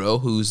Yujiro,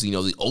 who's,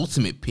 the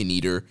ultimate pin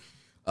eater.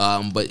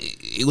 But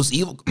it was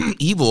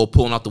Evil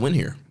pulling out the win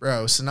here.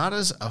 Bro,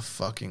 Sonata's a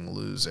fucking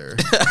loser.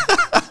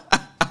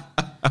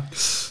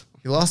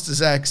 He lost to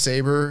Zack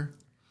Sabre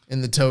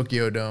in the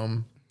Tokyo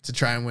Dome to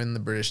try and win the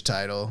British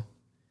title.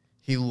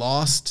 He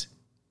lost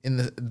in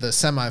the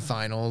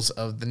semifinals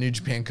of the New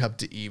Japan Cup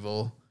to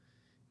Evil.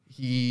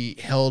 He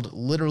held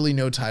literally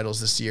no titles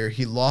this year.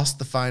 He lost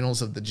the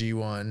finals of the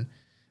G1.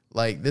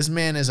 Like, this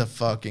man is a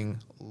fucking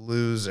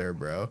loser,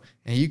 bro.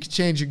 And you can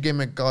change your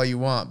gimmick all you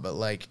want, but,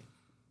 like,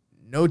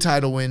 no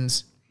title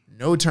wins,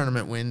 no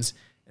tournament wins,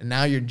 and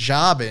now you're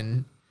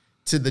jobbing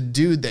to the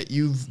dude that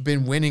you've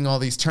been winning all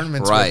these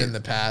tournaments with in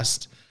the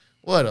past.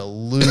 What a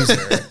loser.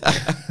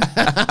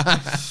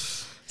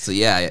 So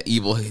yeah,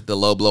 Evil hit the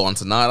low blow on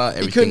Sonata.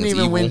 He couldn't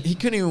even win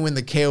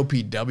the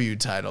KOPW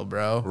title,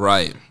 bro.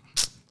 Right.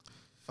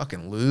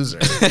 Fucking loser.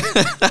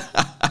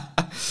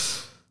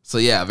 So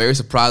yeah, very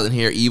surprising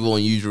here. Evil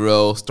and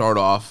Yujiro start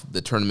off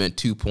the tournament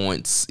 2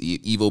 points.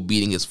 Evil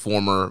beating his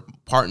former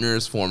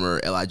partners,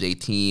 former LIJ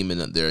team,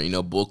 and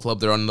their Bull Club.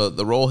 They're on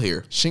the roll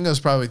here.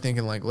 Shingo's probably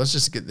thinking like, let's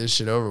just get this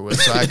shit over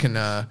with so I can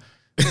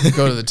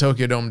go to the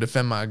Tokyo Dome and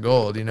defend my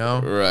gold.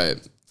 Right.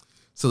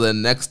 So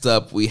then next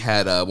up, we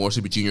had more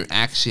Super Junior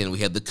action. We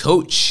had the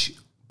coach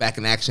back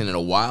in action in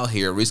a while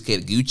here.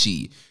 Ryusuke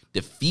Taguchi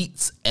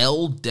defeats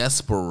El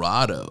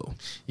Desperado.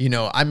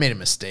 I made a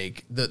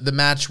mistake. The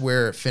match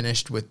where it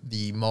finished with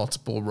the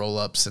multiple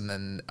roll-ups and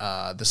then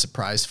the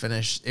surprise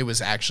finish, it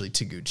was actually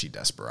Taguchi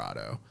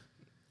Desperado.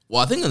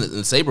 Well, I think in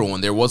the Sabre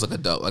one, there was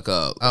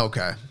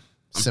okay.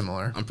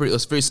 Similar.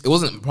 It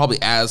wasn't probably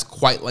as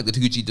quite like the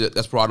Taguchi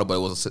Desperado, but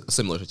it was a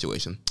similar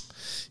situation.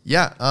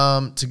 Yeah,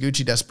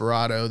 Taguchi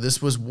Desperado.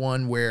 This was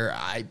one where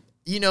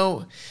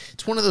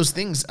it's one of those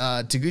things.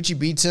 Taguchi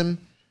beats him.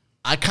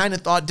 I kind of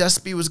thought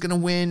Despy was going to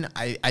win.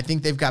 I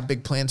think they've got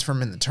big plans for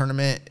him in the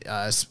tournament,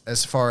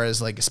 as far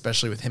as like,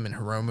 especially with him and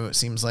Hiromu, it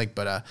seems like.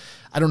 But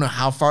I don't know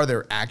how far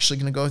they're actually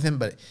going to go with him.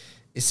 But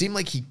it seemed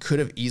like he could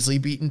have easily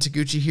beaten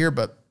Taguchi here,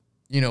 but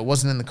it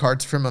wasn't in the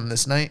cards for him on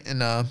this night.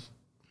 And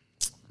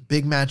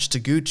big match,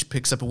 Taguchi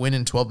picks up a win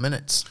in 12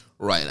 minutes.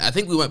 Right. I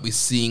think we might be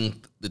seeing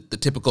the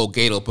typical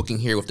Gedo booking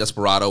here with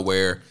Desperado,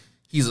 where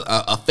he's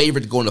a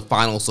favorite to go in the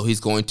finals, so he's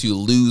going to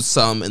lose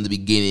some in the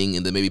beginning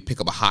and then maybe pick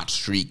up a hot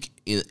streak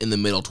in the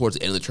middle towards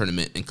the end of the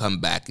tournament and come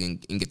back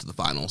and get to the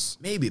finals.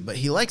 Maybe, but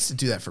he likes to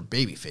do that for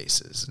baby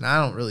faces, and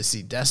I don't really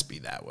see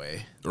Despy that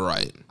way.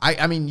 Right.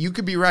 I mean, you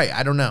could be right.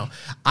 I don't know.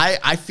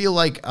 I feel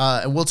like,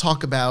 and we'll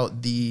talk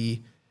about the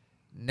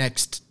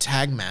next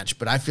tag match,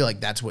 but I feel like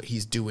that's what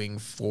he's doing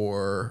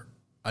for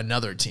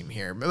another team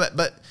here.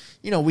 But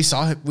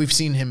we've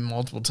seen him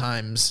multiple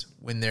times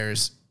when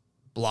there's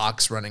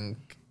blocks running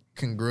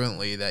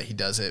congruently that he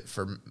does it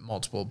for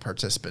multiple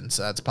participants.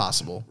 So that's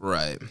possible.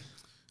 Right.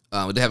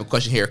 We have a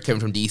question here.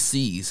 Kevin from DC.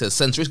 He says,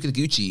 since Ryusuke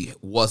Taguchi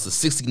was the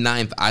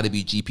 69th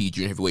IWGP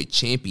Junior Heavyweight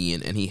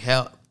Champion and he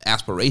held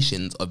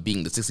aspirations of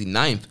being the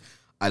 69th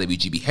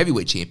IWGP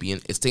Heavyweight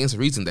Champion, it stands to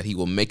reason that he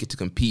will make it to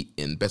compete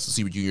in Best of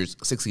Super Juniors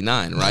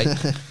 69, right?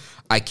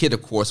 I kid,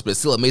 of course, but it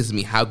still amazes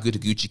me how good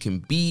Taguchi can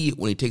be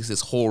when he takes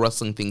this whole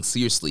wrestling thing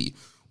seriously.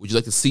 Would you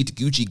like to see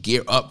Taguchi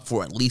gear up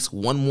for at least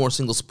one more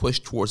singles push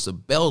towards the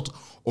belt,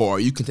 or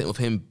are you content with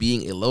him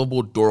being a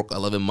lovable dork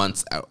 11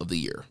 months out of the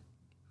year?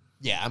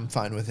 Yeah, I'm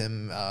fine with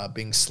him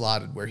being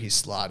slotted where he's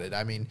slotted.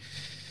 I mean,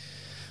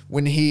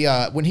 when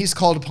he's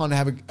called upon to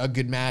have a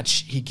good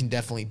match, he can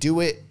definitely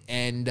do it.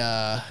 And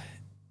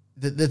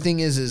the thing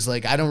is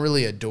like, I don't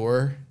really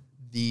adore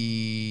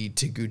the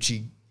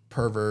Taguchi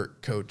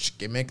pervert coach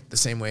gimmick the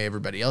same way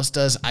everybody else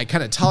does. I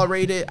kind of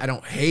tolerate it. I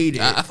don't hate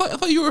it. I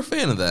thought you were a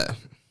fan of that.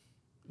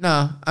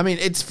 No, I mean,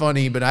 it's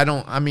funny, but I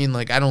don't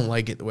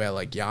like it the way I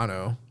like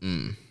Yano.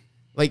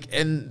 Like,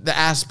 and the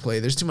ass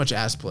play, there's too much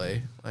ass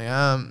play. Like,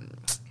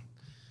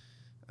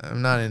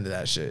 I'm not into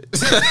that shit.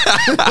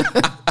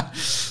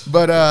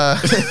 But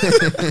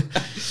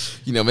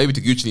maybe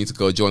Taguchi needs to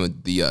go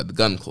join the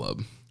gun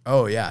club.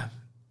 Oh yeah.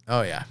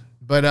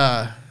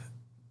 But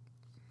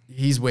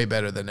he's way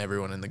better than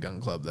everyone in the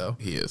gun club, though.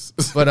 He is.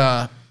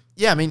 But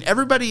yeah, I mean,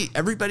 everybody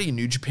in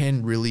New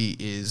Japan really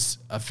is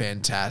a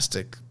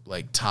fantastic,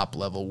 like, top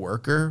level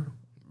worker,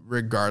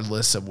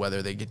 regardless of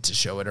whether they get to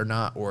show it or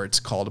not, or it's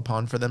called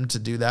upon for them to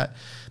do that.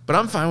 But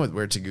I'm fine with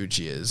where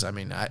Taguchi is. I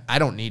mean, I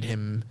don't need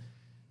him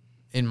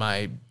in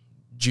my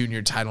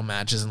junior title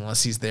matches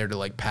unless he's there to,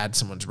 like, pad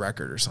someone's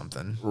record or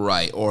something.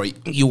 Right. Or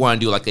you want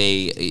to do like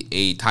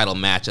a title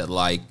match at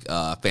like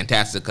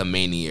Fantastica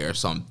Mania or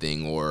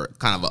something, or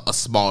kind of a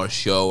smaller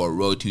show or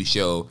Road 2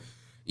 show,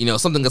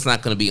 something that's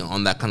not going to be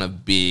on that kind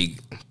of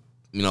big,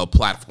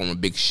 platform or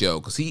big show,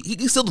 because he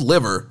can still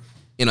deliver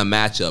in a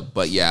matchup.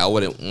 But yeah, I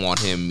wouldn't want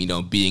him,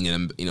 being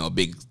in a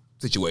big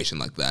situation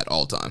like that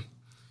all the time.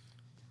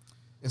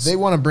 If they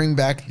want to bring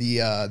back the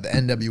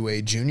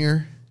NWA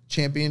Junior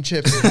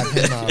Championship and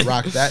have him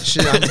rock that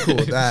shit, I'm cool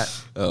with that.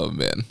 Oh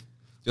man,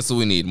 just what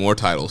we need, more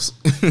titles.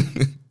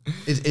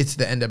 It's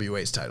the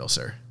NWA's title,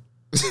 sir.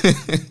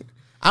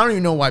 I don't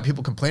even know why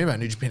people complain about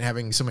New Japan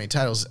having so many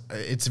titles.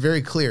 It's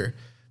very clear.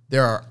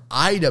 There are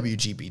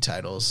IWGP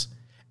titles,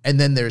 and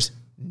then there's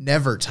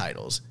Never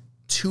titles.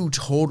 Two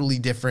totally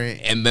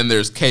different. And then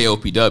there's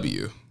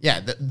KOPW.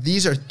 Yeah,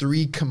 these are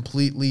three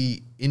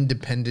completely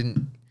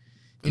independent.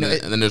 And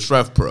then there's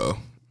Rev Pro.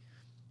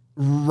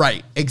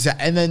 Right,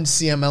 exactly. And then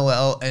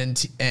CMLL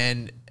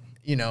and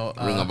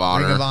Ring of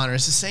Honor. Ring of Honor.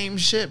 It's the same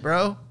shit,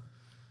 bro.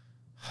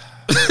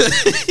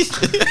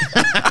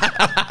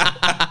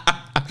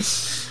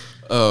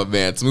 Oh,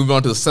 man. So moving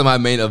on to the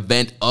semi-main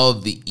event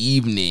of the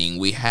evening,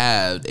 we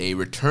have a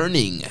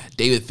returning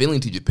David Finlay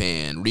to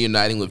Japan,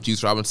 reuniting with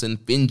Juice Robinson,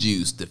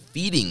 FinJuice,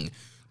 defeating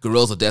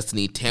Guerrillas of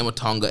Destiny, Tama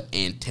Tonga,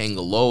 and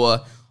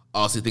Tangaloa.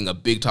 Also, I think a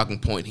big talking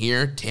point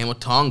here, Tama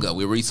Tonga.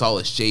 We already saw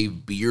a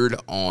shaved beard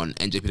on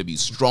NJPW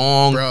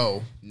Strong.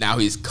 Bro. Now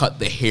he's cut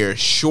the hair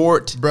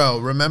short.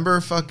 Bro,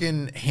 remember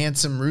fucking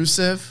Handsome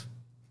Rusev?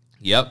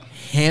 Yep.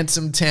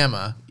 Handsome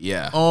Tama.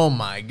 Yeah. Oh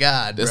my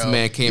God, bro. This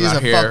man came He's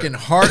out here. He's a fucking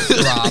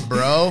heartthrob,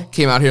 bro.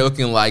 Came out here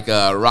looking like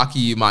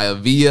Rocky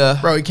Maivia.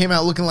 Bro, he came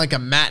out looking like a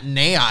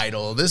matinee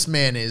idol. This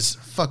man is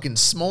fucking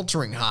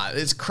smoldering hot.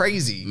 It's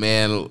crazy.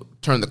 Man,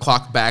 turn the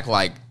clock back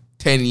like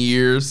 10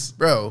 years.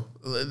 Bro,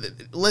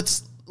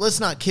 let's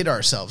not kid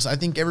ourselves. I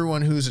think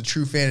everyone who's a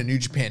true fan of New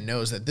Japan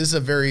knows that this is a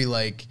very,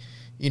 like,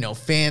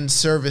 fan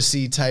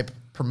service-y type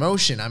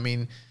promotion. I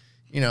mean,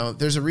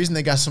 there's a reason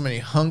they got so many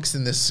hunks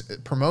in this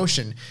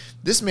promotion.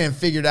 This man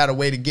figured out a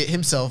way to get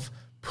himself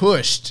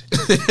pushed.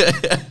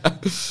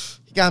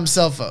 He got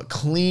himself a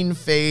clean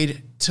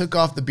fade, took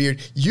off the beard.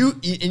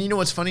 And you know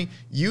what's funny?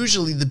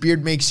 Usually the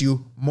beard makes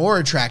you more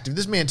attractive.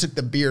 This man took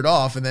the beard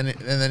off, and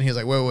then he was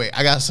like, wait,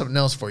 I got something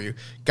else for you.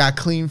 Got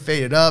clean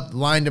faded up,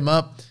 lined him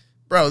up.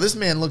 Bro, this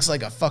man looks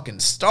like a fucking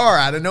star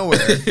out of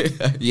nowhere.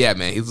 Yeah,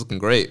 man, he's looking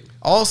great.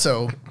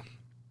 Also,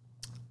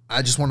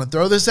 I just want to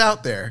throw this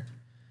out there.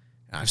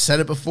 I've said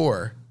it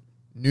before.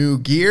 New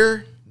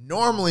gear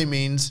normally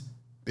means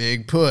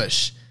big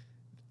push.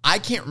 I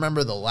can't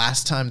remember the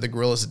last time the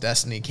Guerrillas of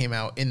Destiny came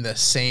out in the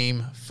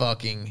same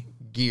fucking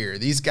gear.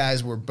 These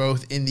guys were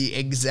both in the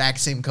exact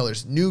same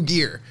colors. New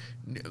gear.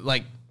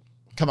 Like,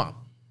 come on.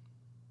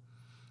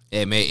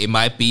 It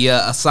might be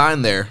a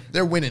sign there.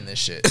 They're winning this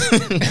shit.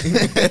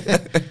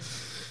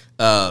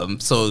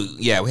 So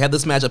yeah, we had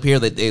this matchup here.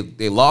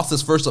 They lost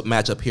this first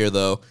matchup here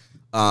though.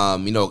 In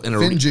a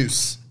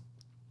FinJuice.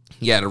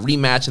 Yeah, the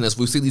rematch in this,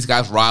 we've seen these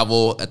guys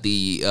rival at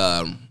the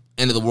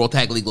end of the World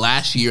Tag League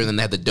last year, and then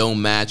they had the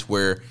Dome match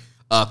where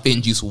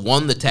FinJuice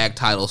won the tag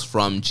titles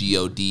from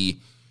God,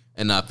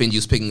 and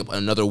FinJuice picking up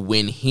another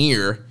win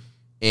here.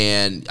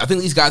 And I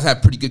think these guys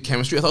have pretty good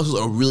chemistry. I thought this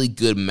was a really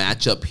good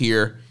matchup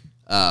here.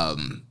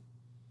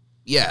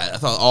 Yeah, I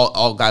thought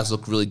all guys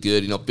look really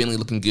good. Finlay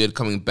looking good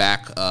coming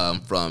back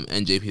from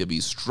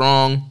NJPW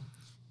Strong.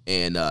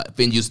 And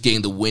FinJuice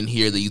getting the win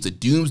here. They used a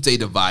Doomsday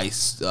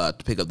device to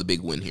pick up the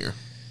big win here.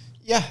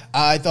 Yeah,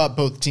 I thought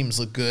both teams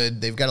looked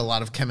good. They've got a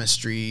lot of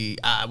chemistry.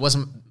 It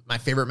wasn't my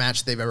favorite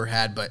match they've ever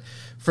had, but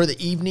for the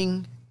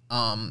evening,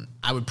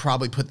 I would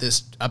probably put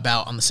this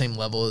about on the same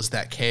level as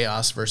that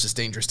Chaos versus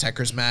Dangerous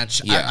Techers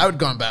match. Yeah. I would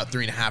go about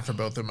 3.5 for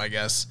both of them, I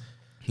guess.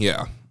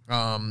 Yeah.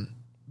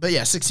 But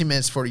yeah, 60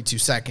 minutes, 42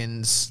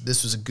 seconds.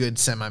 This was a good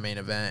semi-main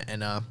event.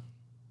 And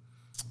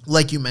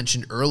like you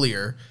mentioned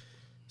earlier,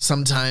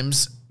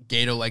 sometimes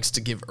Gato likes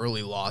to give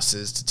early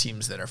losses to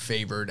teams that are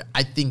favored.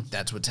 I think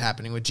that's what's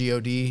happening with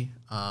GOD.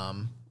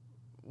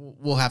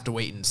 We'll have to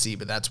wait and see,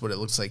 but that's what it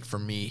looks like for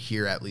me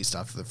here, at least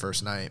after the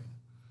first night.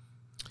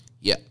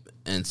 Yep.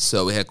 And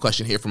so we had a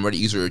question here from Reddit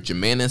user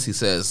Germanus. He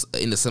says,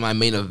 in the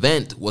semi-main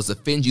event, was the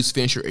FinJuice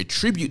finisher a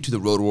tribute to the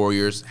Road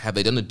Warriors? Have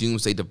they done the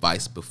Doomsday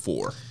device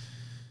before?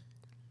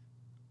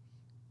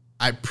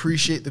 I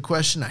appreciate the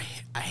question.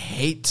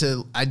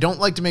 I don't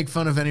like to make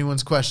fun of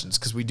anyone's questions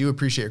because we do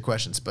appreciate your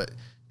questions, but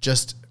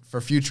just for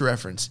future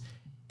reference,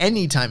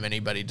 anytime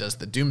anybody does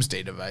the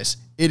Doomsday device,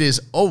 it is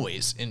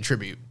always in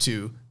tribute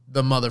to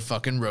the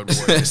motherfucking Road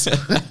Warriors.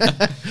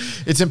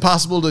 It's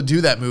impossible to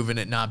do that move and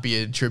it not be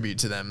a tribute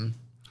to them.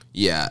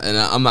 Yeah, and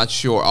I'm not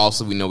sure.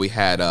 Also, we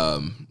had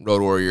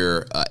Road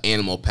Warrior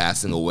Animal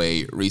passing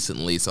away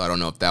recently, so I don't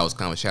know if that was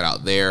kind of a shout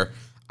out there.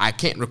 I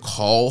can't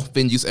recall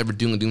FinJuice ever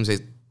doing a Doomsday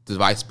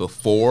device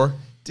before.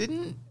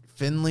 Didn't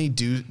they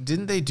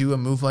do a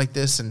move like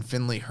this and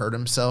Finlay hurt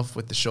himself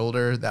with the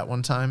shoulder that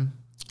one time?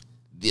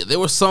 Yeah, there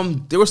was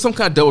some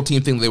kind of double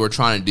team thing they were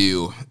trying to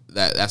do.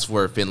 That's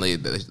where Finlay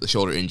the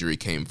shoulder injury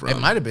came from. It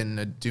might have been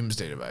a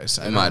Doomsday device.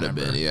 It might have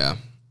been, yeah.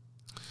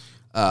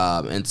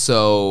 And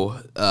so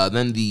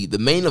then the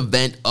main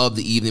event of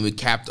the evening, we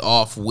capped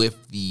off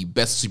with the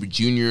Best of Super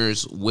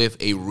Juniors with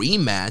a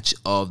rematch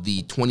of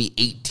the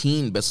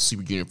 2018 Best of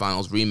Super Junior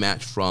Finals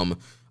rematch from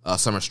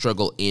Summer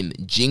Struggle in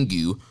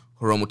Jingu.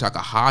 Hiromu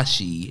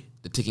Takahashi,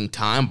 the ticking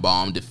time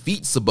bomb,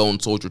 defeats the Bone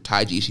Soldier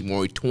Taiji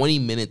Ishimori 20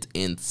 minutes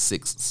and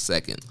 6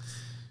 seconds.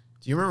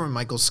 Do you remember when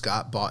Michael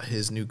Scott bought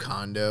his new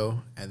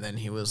condo and then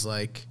he was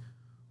like,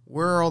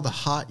 where are all the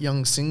hot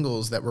young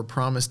singles that were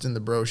promised in the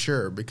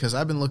brochure? Because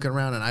I've been looking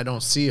around and I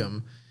don't see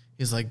them.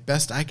 He's like,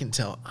 best I can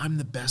tell, I'm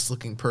the best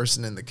looking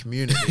person in the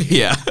community.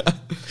 Yeah.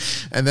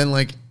 And then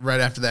like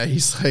right after that,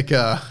 he's like,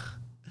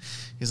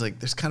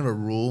 there's kind of a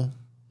rule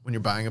when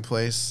you're buying a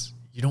place.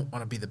 You don't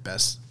want to be the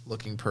best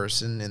looking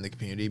person in the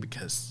community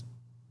because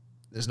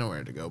there's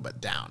nowhere to go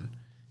but down.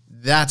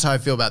 That's how I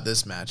feel about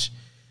this match.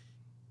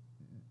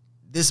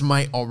 This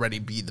might already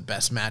be the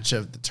best match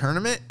of the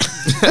tournament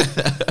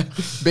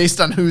based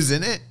on who's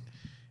in it.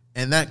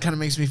 And that kind of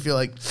makes me feel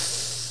like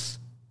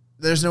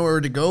there's nowhere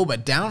to go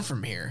but down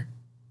from here.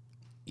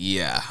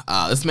 Yeah,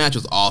 this match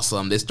was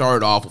awesome. They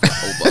started off with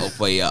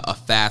a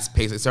fast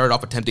pace. They started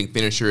off attempting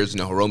finishers.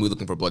 Hiromu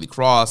looking for Bloody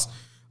Cross.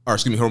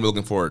 Hiromu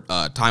looking for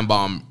Time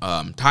Bomb.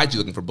 Taiji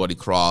looking for Bloody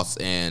Cross.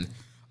 And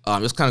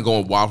just kind of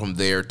going wild from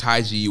there.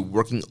 Taiji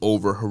working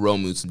over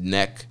Hiromu's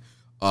neck.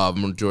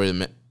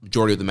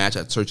 Majority of the match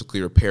had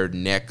surgically repaired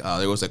neck.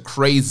 There was a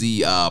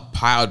crazy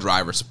pile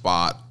driver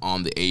spot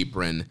on the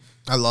apron.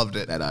 I loved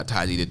it. That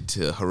Taiji did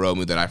to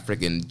Hiromu that I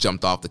freaking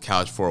jumped off the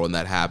couch for when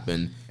that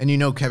happened.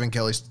 And Kevin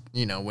Kelly's,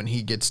 when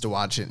he gets to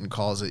watch it and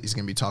calls it, he's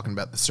going to be talking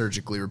about the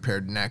surgically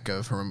repaired neck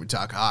of Hiromu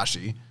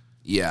Takahashi.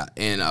 Yeah,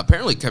 and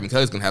apparently Kevin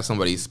Kelly's going to have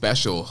somebody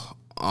special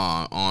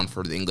on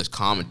for the English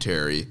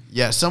commentary.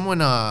 Yeah, someone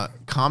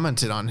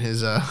commented on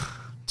his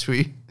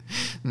tweet.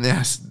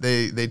 Yes,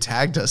 they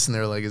tagged us and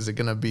they're like, "Is it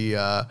gonna be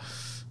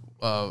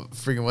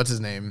freaking what's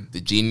his name?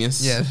 The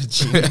Genius?" Yeah,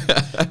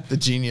 the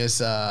Genius,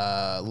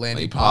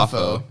 Landy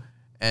Poffo,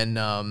 and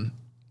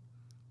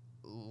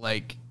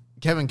like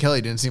Kevin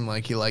Kelly didn't seem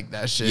like he liked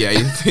that shit.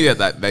 Yeah,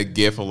 that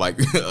gif of like,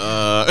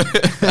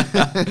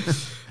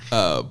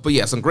 but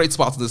yeah, some great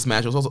spots in this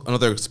match. There was also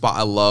another spot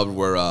I loved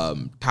where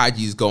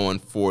Taiji's going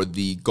for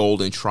the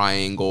golden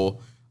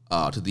triangle.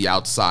 To the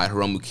outside,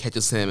 Hiromu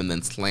catches him and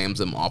then slams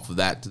him off of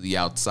that to the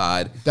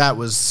outside. That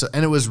was,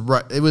 and it was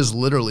right. It was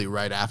literally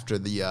right after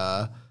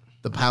the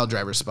pile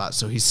driver spot.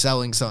 So he's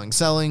selling,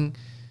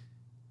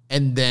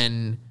 and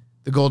then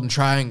the Golden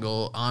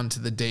Triangle onto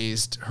the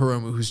dazed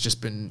Hiromu, who's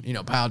just been,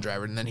 pile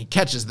driver, and then he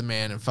catches the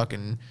man and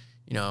fucking,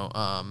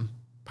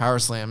 power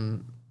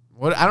slam.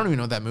 What, I don't even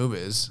know what that move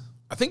is.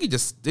 I think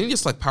didn't he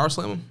just like power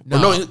slam him?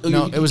 No,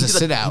 it was a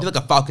sit out. He did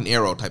like a Falcon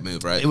Arrow type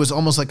move, right? It was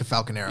almost like a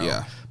Falcon Arrow.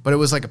 Yeah. But it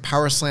was like a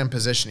power slam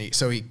position.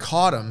 So he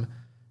caught him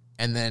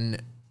and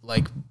then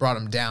like brought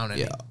him down.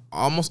 And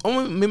almost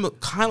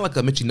kind of like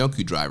a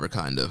Michinoku driver,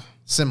 kind of.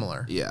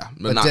 Similar. Yeah,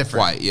 but not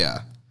different. quite,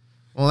 yeah.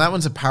 Well, that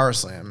one's a power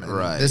slam. And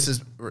right. This is,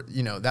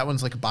 that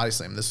one's like a body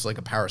slam. This is like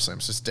a power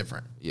slam. So it's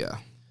different. Yeah.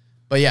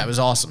 But yeah, it was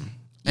awesome.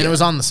 And it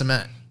was on the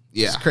cement.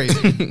 Yeah. It's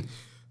crazy.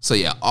 So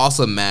yeah,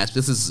 awesome match.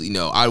 This is,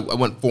 I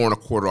went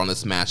 4.25 on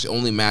this match. The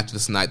only match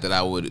this night that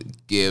I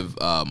would give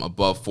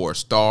above 4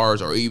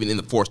 stars or even in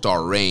the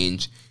 4-star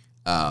range.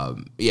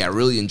 Yeah, I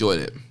really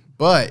enjoyed it.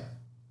 But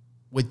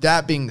with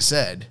that being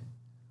said,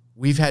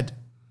 we've had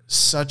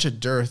such a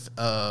dearth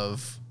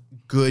of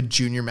good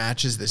junior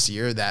matches this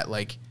year that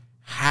like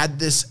had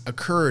this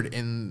occurred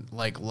in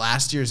like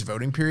last year's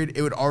voting period,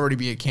 it would already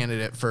be a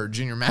candidate for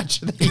junior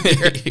match of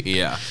the year.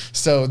 Yeah.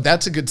 So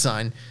that's a good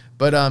sign.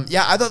 But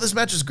yeah, I thought this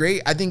match was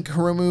great. I think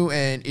Hiromu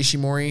and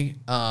Ishimori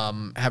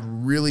have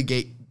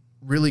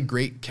really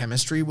great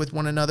chemistry with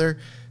one another.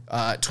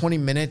 20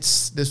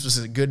 minutes, this was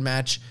a good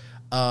match.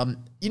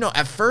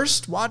 At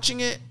first watching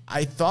it,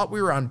 I thought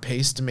we were on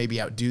pace to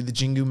maybe outdo the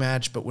Jingu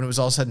match, but when it was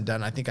all said and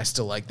done, I think I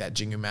still like that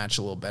Jingu match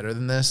a little better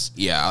than this.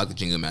 Yeah, I like the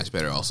Jingu match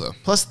better also.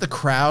 Plus, the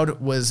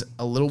crowd was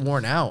a little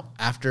worn out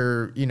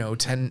after,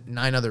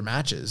 9 other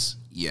matches.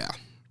 Yeah.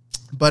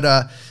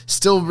 But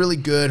still really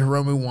good.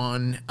 Hiromu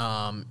won.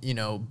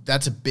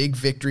 That's a big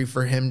victory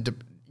for him to,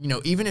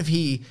 even if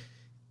he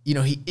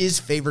is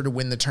favored to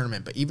win the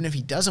tournament, but even if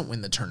he doesn't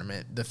win the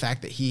tournament, the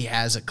fact that he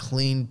has a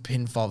clean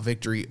pinfall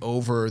victory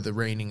over the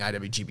reigning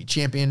IWGP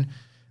champion,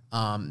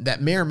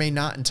 that may or may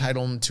not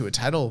entitle him to a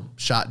title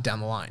shot down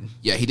the line.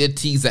 Yeah, he did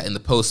tease that in the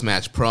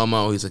post-match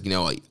promo. He's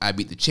like, I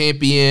beat the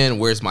champion.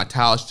 Where's my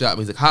title shot? And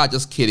he's like,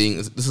 just kidding.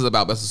 This is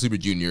about Best of Super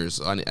Juniors.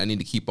 I need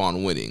to keep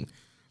on winning.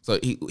 So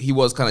he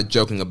was kind of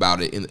joking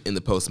about it in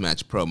the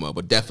post-match promo,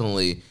 but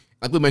definitely,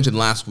 like we mentioned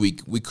last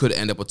week, we could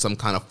end up with some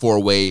kind of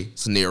 4-way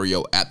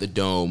scenario at the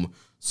Dome.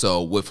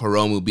 So with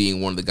Hiromu being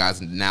one of the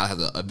guys that now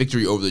has a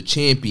victory over the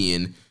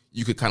champion,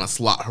 you could kind of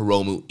slot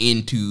Hiromu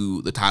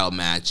into the title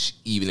match,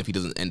 even if he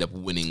doesn't end up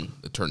winning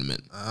the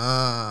tournament.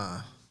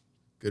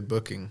 Good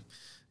booking.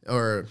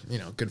 Or,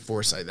 good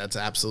foresight. That's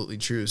absolutely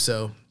true.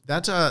 So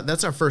that's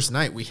our first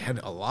night. We had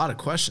a lot of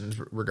questions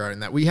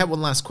regarding that. We had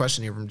one last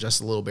question here from Just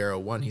a Little Barrow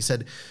 1. He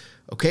said,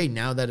 okay,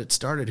 now that it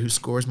started, who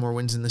scores more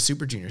wins in the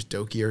Super Juniors,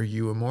 Doki or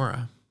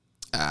Uemura?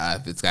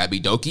 It's got to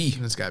be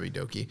Doki. It's got to be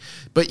Doki.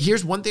 But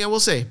here's one thing I will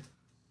say.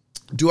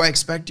 Do I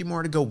expect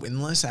Uemura to go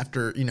winless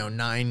after,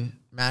 9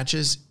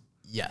 matches?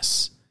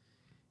 Yes.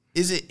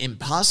 Is it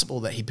impossible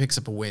that he picks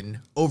up a win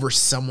over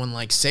someone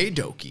like, say,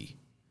 Doki?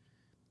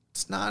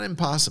 It's not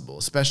impossible,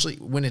 especially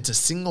when it's a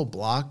single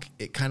block.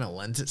 It kind of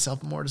lends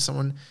itself more to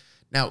someone.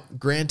 Now,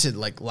 granted,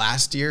 like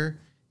last year,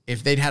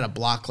 if they'd had a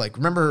block, like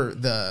remember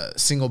the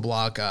single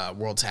block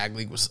World Tag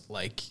League was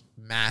like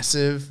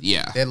massive.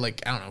 Yeah. They had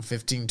like,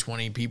 15,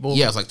 20 people.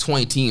 Yeah, it was like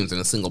 20 teams in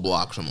a single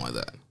block, something like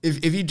that.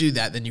 If you do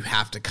that, then you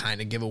have to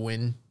kind of give a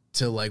win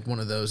to like one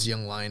of those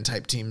Young Lion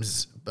type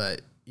teams.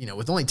 But,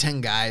 with only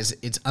 10 guys,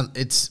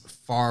 it's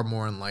far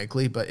more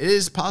unlikely. But it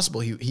is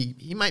possible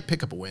he might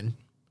pick up a win.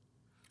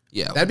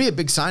 Yeah. That'd be a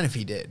big sign if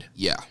he did.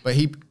 Yeah. But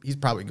he's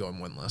probably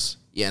going winless.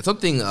 Yeah, and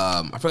something,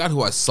 I forgot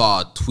who I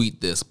saw tweet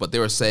this, but they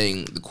were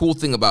saying the cool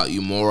thing about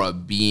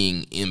Uemura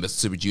being in Best of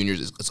Super Juniors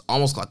is it's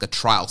almost like a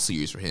trial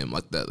series for him,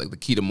 like the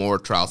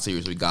Kitamura trial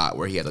series we got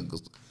where he had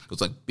those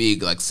like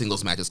big like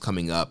singles matches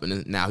coming up, and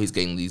then now he's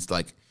getting these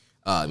like,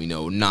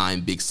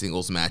 9 big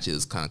singles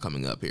matches kind of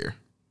coming up here.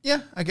 Yeah,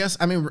 I guess.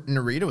 I mean,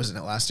 Narita was in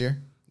it last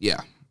year.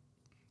 Yeah.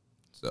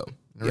 So,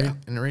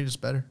 Narita's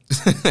better.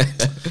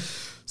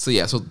 So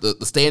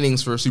the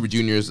standings for Super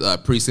Juniors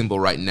pretty simple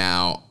right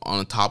now. On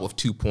the top with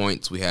 2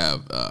 points, we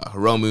have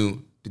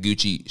Hiromu,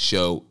 Taguchi,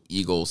 Sho,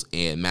 Eagles,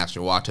 and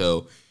Master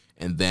Wato.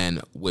 And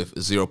then with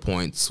 0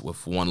 points,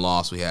 with 1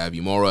 loss, we have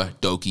Uemura,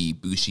 Doki,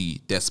 Bushi,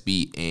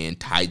 Despi, and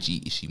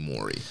Taiji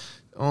Ishimori.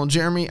 Well,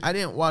 Jeremy, I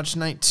didn't watch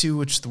Night 2,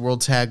 which is the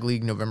World Tag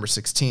League, November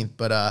 16th,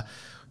 but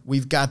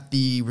we've got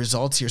the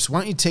results here. So why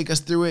don't you take us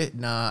through it?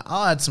 And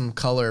I'll add some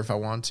color if I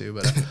want to.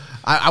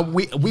 But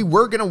we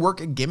were going to work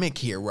a gimmick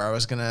here where I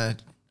was going to,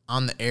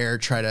 on the air,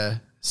 try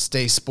to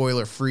stay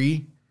spoiler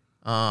free,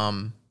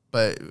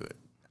 but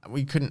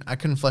I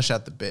couldn't flesh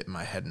out the bit in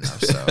my head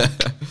enough. So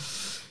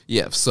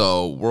yeah,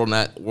 so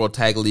World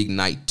Tag League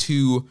Night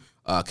 2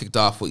 kicked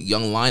off with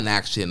Young Lion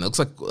action. It looks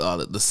like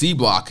the C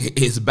block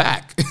is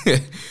back.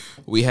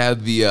 We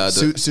had the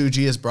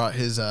Tsuji has brought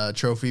his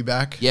trophy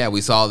back. Yeah, we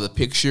saw the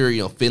picture.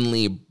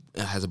 Finley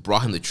has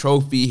brought him the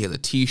trophy. He has a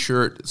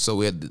T-shirt. So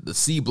we had the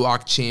C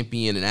block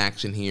champion in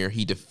action here.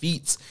 He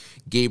defeats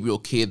Gabriel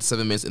Kidd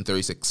 7 minutes and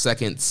 36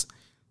 seconds.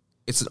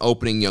 It's an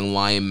opening Young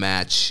Lion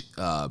match.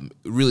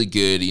 Really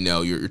good.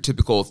 Your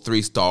typical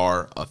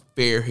 3-star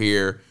affair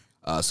here.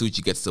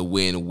 Suchi gets the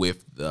win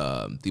with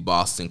the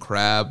Boston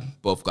Crab.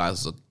 Both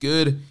guys look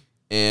good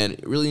and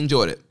really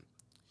enjoyed it.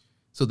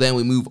 So then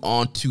we move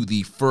on to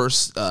the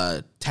first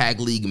tag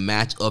league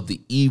match of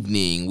the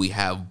evening. We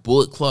have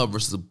Bullet Club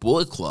versus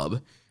Bullet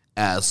Club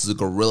as the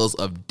Gorillas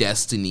of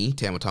Destiny,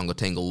 Tama Tonga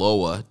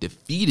Tangaloa,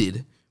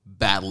 defeated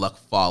Bad Luck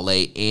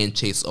Fale and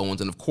Chase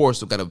Owens. And of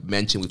course, we failed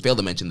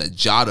to mention that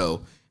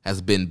Jado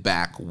has been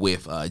back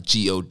with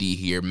G.O.D.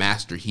 here.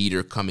 Master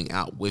Heater coming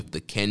out with the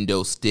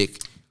kendo stick.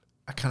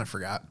 I kind of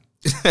forgot.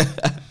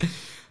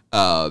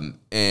 And,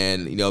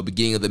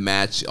 beginning of the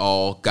match,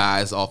 all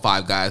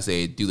 5 guys,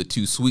 they do the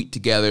 2 sweet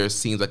together.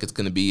 Seems like it's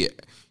going to be,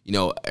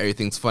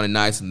 everything's fun and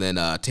nice. And then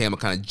Tama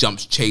kind of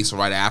jumps Chase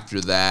right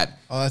after that.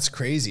 Oh, that's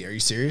crazy. Are you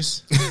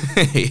serious?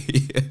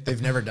 Yeah.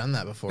 They've never done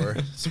that before.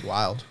 It's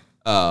wild.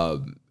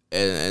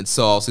 And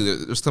so also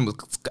there's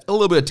a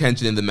little bit of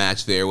tension in the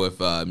match there with,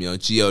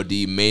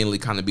 G.O.D. mainly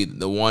kind of be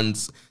the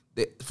ones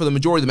that, for the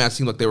majority of the match,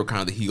 seemed like they were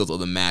kind of the heels of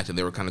the match, and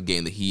they were kind of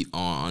getting the heat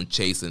on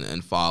Chase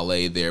and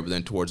Fale there. But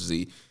then towards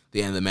the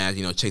end of the match,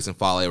 Chase and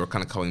Fale were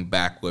kind of coming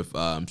back with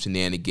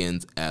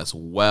shenanigans as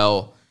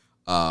well.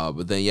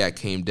 But then, it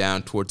came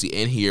down towards the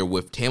end here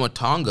with Tama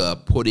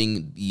Tonga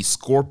putting the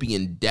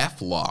Scorpion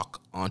Deathlock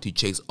onto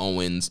Chase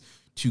Owens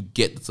to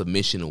get the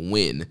submission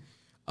win.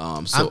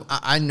 So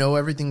I know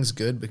everything's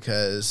good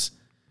because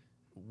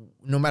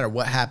no matter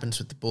what happens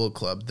with the Bullet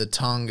Club, the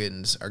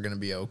Tongans are going to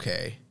be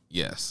okay.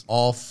 Yes.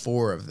 All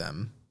 4 of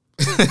them.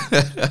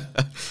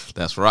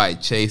 That's right.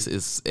 Chase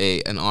is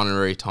an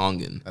honorary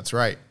Tongan. That's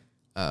right.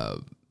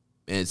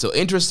 And so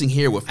interesting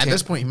here with... At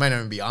this point, he might not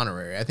even be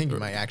honorary. I think he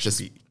might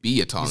actually be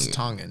a Tongan. He's a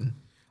Tongan.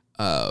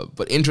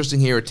 But interesting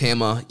here with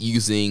Tama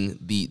using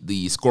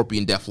the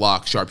Scorpion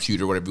Deathlock,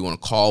 sharpshooter, whatever you want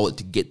to call it,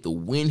 to get the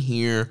win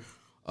here.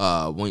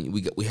 When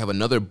we have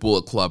another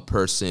Bullet Club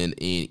person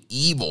in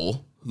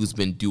Evil who's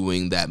been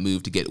doing that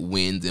move to get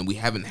wins, and we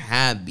haven't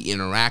had the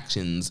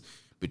interactions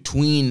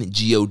between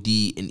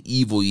G.O.D. and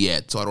Evil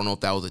yet. So I don't know if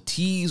that was a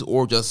tease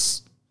or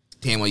just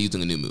Tama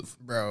using a new move.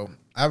 Bro,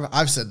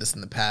 I've said this in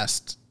the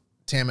past.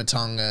 Tama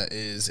Tonga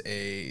is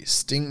a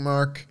Sting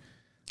mark.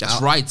 That's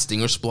right,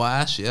 Stinger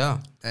Splash, yeah.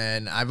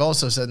 And I've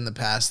also said in the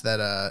past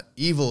that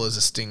Evil is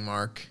a Sting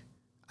mark.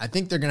 I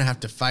think they're going to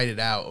have to fight it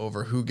out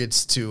over who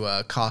gets to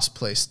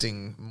cosplay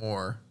Sting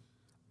more.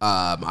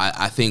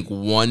 I think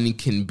one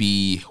can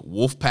be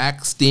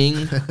Wolfpack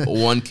Sting,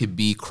 one could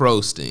be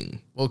Crow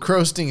Sting. Well,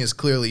 Crow Sting is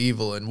clearly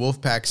Evil, and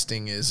Wolfpack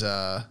Sting is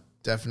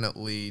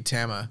definitely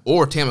Tama.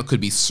 Or Tama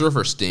could be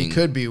Surfer Sting. He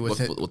could be with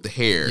the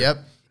hair. Yep.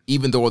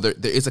 Even though there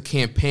is a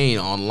campaign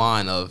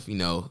online of,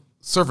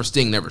 Surfer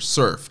Sting never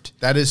surfed.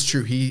 That is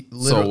true.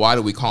 So why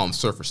do we call him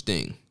Surfer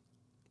Sting?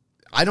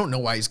 I don't know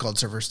why he's called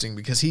Surfer Sting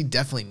because he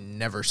definitely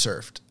never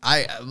surfed.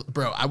 I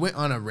went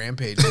on a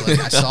rampage. Like,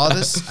 I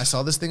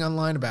saw this thing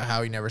online about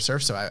how he never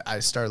surfed, so I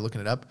started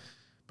looking it up.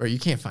 Bro, you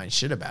can't find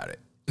shit about it.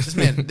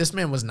 This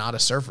man was not a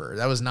surfer.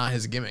 That was not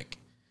his gimmick.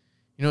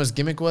 You know what his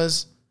gimmick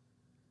was?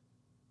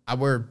 I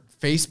wear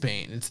face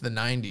paint. It's the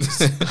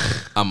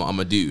 90s. I'm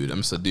a dude. I'm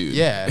just a dude.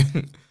 Yeah.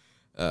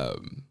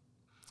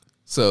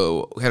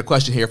 So we had a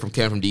question here from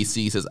Kevin from DC.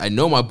 He says, I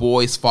know my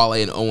boys Fale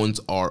and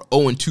Owens are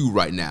 0-2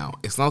 right now.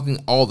 It's not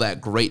looking all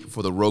that great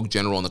for the Rogue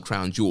General and the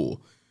Crown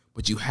Jewel,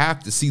 but you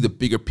have to see the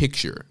bigger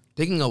picture.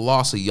 Taking a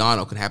loss of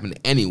Yano can happen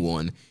to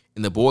anyone,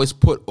 and the boys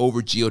put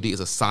over G.O.D. as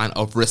a sign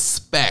of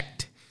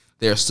respect.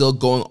 They are still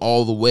going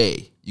all the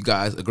way. You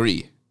guys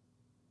agree,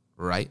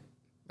 right?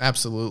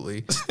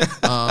 Absolutely.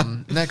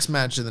 Next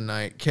match of the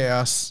night,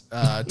 Chaos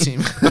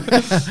team.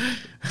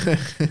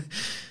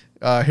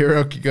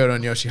 Hiroki Goto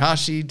and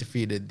Yoshihashi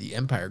defeated the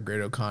Empire,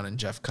 Great O'Khan and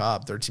Jeff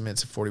Cobb, 13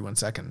 minutes and 41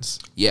 seconds.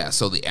 Yeah,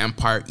 so the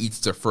Empire eats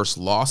their first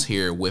loss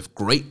here with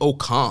Great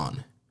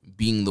O'Khan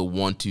being the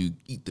one to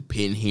eat the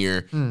pin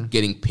here,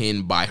 getting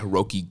pinned by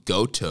Hiroki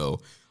Goto.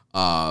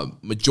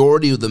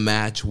 Majority of the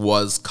match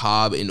was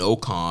Cobb and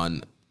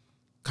O'Khan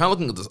kind of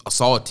looking at a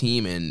solid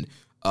team and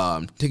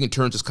taking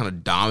turns just kind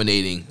of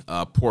dominating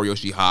poor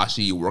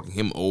Yoshihashi, working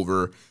him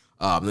over.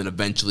 And then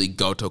eventually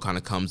Goto kind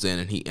of comes in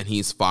and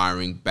he's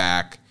firing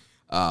back.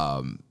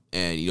 And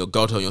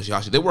Goto and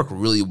Yoshihashi, they work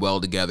really well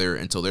together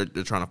until they're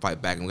trying to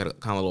fight back, and we got a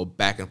kind of little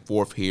back and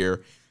forth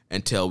here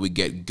until we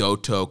get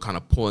Goto kind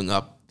of pulling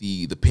up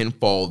the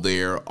pinfall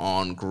there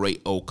on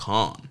Great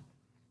O'Khan.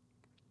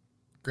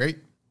 Great.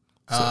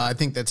 I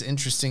think that's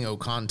interesting.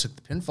 O'Khan took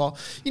the pinfall.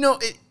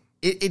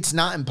 It's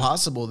not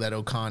impossible that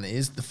O'Khan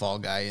is the fall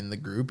guy in the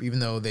group, even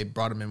though they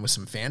brought him in with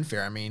some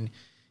fanfare. I mean,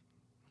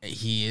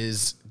 he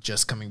is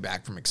just coming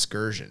back from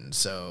excursion,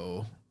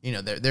 so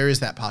there is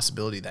that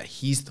possibility that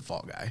he's the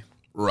fall guy.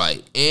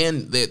 Right,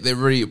 and they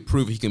already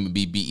proved he can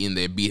be beaten.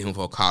 They beat him with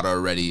Okada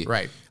already.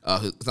 Right.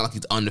 It's not like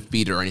he's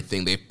undefeated or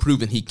anything. They've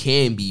proven he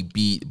can be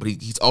beat, but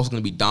he's also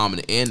going to be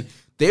dominant. And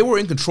they were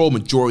in control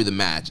majority of the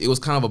match. It was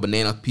kind of a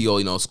banana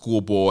peel,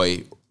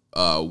 schoolboy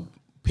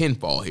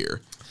pinfall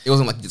here. It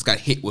wasn't like he just got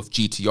hit with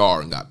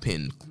GTR and got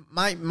pinned.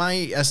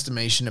 My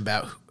estimation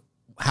about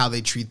how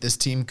they treat this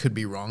team could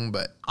be wrong,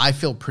 but I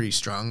feel pretty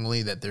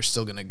strongly that they're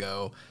still going to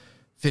go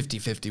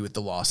 50-50 with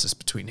the losses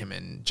between him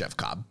and Jeff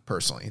Cobb,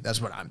 personally.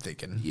 That's what I'm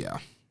thinking. Yeah.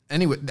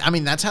 Anyway, I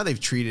mean, that's how they've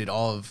treated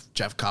all of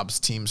Jeff Cobb's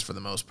teams for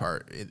the most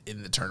part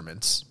in the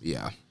tournaments.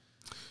 Yeah.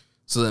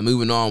 So then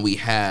moving on, we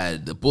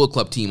had the Bullet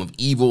Club team of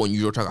Evil and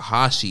Yujiro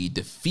Takahashi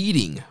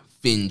defeating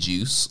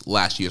FinJuice,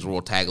 last year's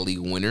World Tag League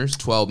winners,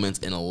 12 minutes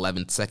and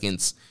 11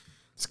 seconds.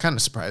 It's kind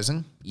of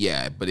surprising.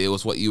 Yeah, but it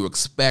was what you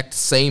expect.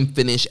 Same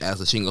finish as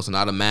the Shingo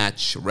Sonata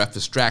match. Ref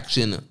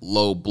distraction,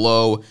 low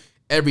blow.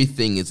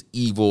 Everything is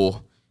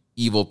Evil.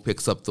 Evil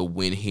picks up the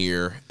win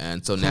here.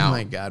 And so now... Oh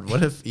my God.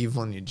 What if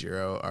Evil and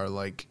Yujiro are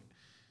like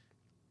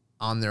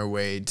on their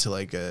way to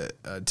like a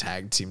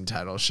tag team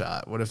title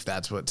shot? What if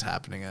that's what's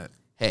happening at...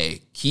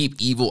 Hey,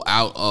 keep Evil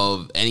out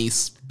of any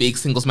big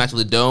singles match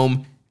with the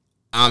Dome.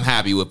 I'm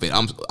happy with it.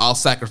 I'll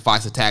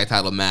sacrifice a tag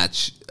title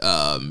match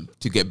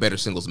to get better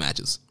singles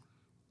matches.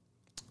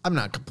 I'm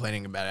not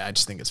complaining about it. I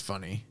just think it's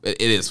funny.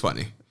 It is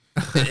funny.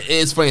 It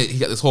is funny. He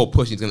got this whole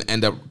push. He's going to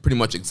end up pretty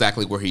much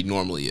exactly where he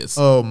normally is.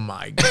 Oh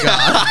my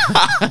God.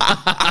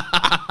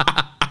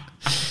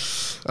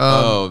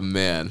 Oh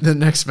man. The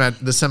next match,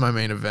 the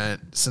semi-main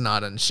event,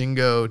 Sonata and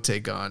Shingo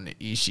take on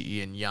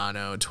Ishii and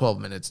Yano. 12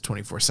 minutes,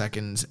 24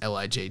 seconds.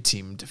 LIJ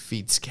team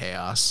defeats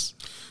Chaos.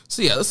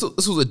 So yeah, this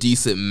was a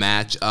decent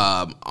match.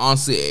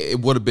 Honestly,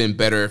 it would have been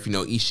better if,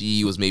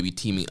 Ishii was maybe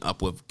teaming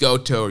up with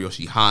Goto or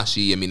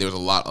Yoshihashi. I mean, there was a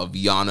lot of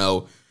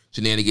Yano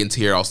shenanigans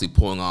here, also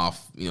pulling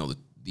off,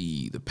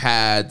 the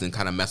pads and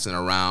kind of messing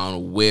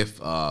around with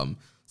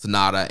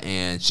Sonata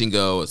and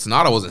Shingo.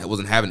 Sonata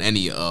wasn't having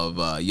any of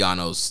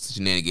Yano's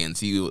shenanigans.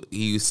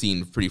 He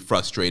seemed pretty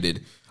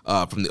frustrated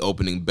from the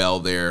opening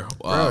bell there.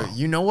 Bro,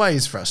 you know why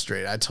he's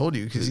frustrated? I told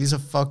you, because he's a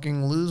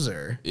fucking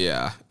loser.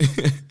 Yeah.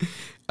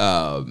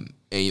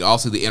 And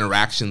also the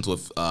interactions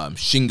with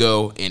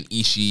Shingo and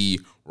Ishii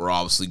were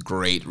obviously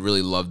great.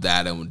 Really loved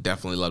that, and would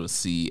definitely love to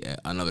see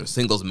another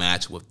singles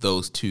match with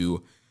those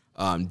two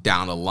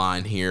down the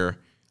line here.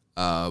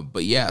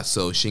 But yeah,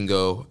 so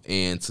Shingo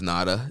and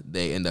Sonata,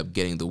 they end up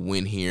getting the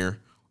win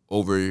here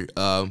over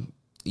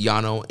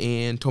Yano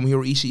and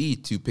Tomohiro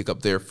Ishii to pick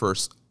up their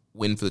first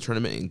win for the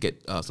tournament and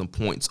get some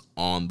points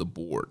on the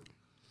board.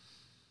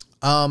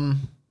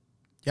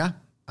 Yeah.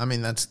 I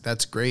mean,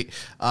 that's great.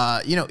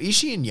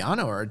 Ishii and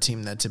Yano are a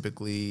team that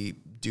typically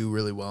do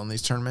really well in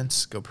these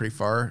tournaments, go pretty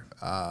far.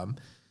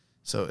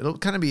 So it'll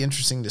kind of be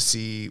interesting to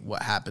see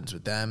what happens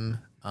with them.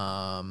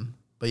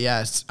 But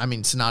yeah,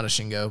 Sonata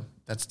Shingo,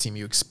 that's a team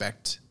you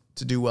expect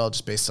to do well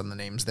just based on the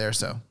names there.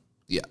 So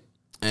yeah.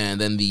 And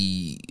then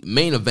the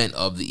main event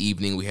of the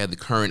evening, we had the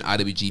current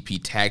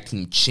IWGP Tag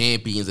Team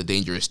Champions, the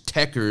Dangerous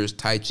Tekkers,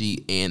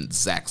 Taichi and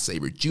Zack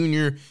Sabre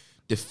Jr.,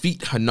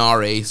 defeat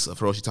Hanare,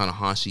 Hiroshi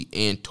Tanahashi,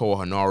 and Toa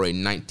Hanare,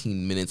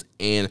 19 minutes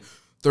and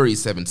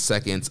 37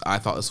 seconds. I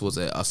thought this was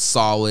a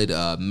solid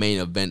main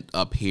event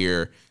up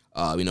here.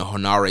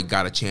 Hanare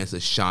got a chance to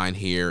shine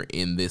here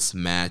in this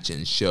match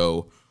and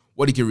show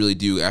what he can really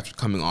do after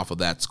coming off of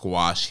that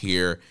squash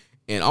here.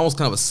 And almost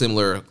kind of a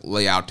similar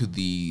layout to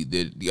the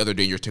other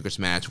Dangerous Tekkers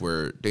match,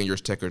 where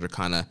Dangerous Tekkers are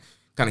kind of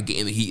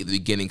getting the heat at the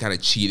beginning, kind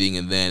of cheating,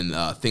 and then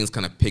things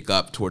kind of pick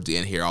up towards the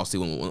end here.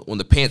 Obviously, when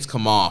the pants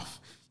come off,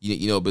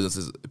 business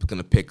is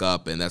going to pick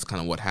up, and that's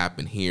kind of what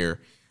happened here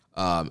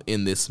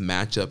in this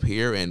matchup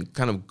here, and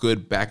kind of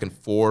good back and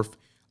forth.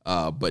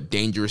 But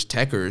Dangerous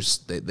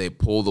Tekkers, they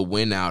pull the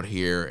win out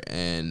here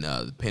and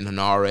pin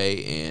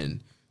Hanare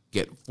and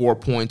get 4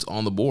 points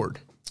on the board.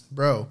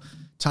 Bro,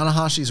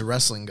 Tanahashi's a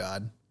wrestling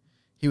god.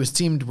 He was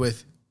teamed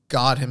with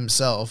God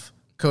himself,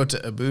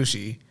 Kota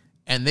Ibushi,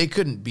 and they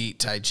couldn't beat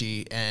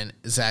Taichi and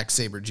Zack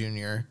Sabre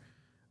Jr.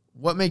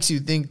 What makes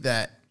you think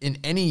that in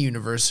any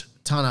universe,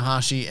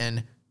 Tanahashi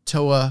and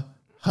Toa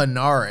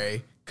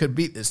Hanare could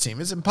beat this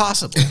team? It's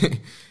impossible.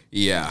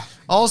 Yeah.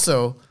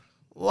 Also,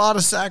 a lot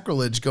of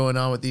sacrilege going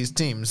on with these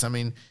teams. I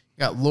mean, you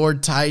got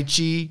Lord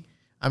Taichi.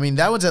 I mean,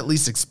 that was at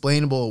least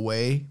explainable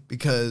away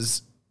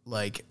because,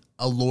 like,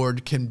 a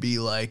lord can be,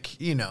 like,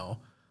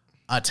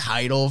 a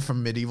title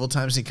from medieval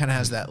times. He kind of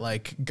has that,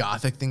 like,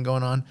 gothic thing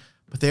going on.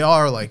 But they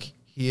are, like,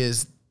 he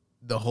is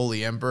the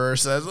Holy Emperor,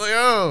 so it's like,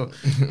 oh.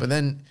 But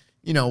then,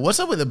 what's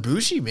up with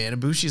Ibushi, man?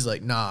 Ibushi's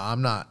like, nah,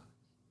 I'm not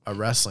a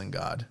wrestling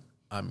god.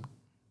 I'm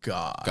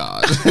God.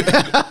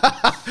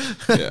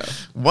 Yeah.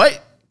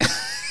 What?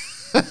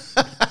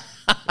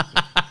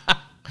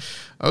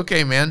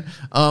 Okay, man.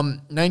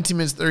 19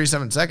 minutes,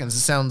 37 seconds. It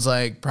sounds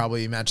like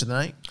probably match of the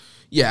night.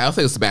 Yeah, I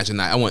think it's the match of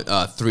the night. I went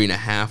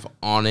 3.5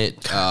 on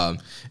it.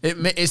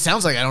 It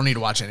sounds like I don't need to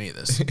watch any of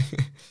this.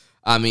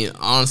 I mean,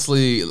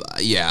 honestly,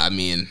 yeah, I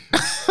mean,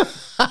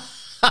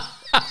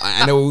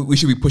 I know we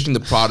should be pushing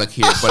the product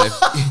here, but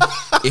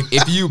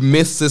if you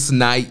miss this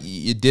night,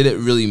 you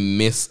didn't really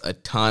miss a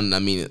ton. I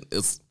mean,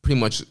 it's pretty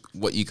much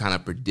what you kind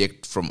of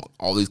predict from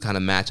all these kind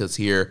of matches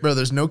here. Bro,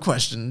 there's no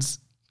questions.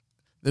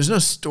 There's no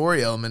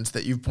story elements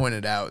that you've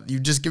pointed out.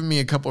 You've just given me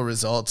a couple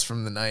results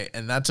from the night,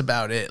 and that's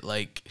about it.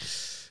 Like,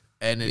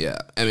 and yeah,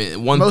 I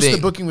mean, most of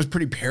the booking was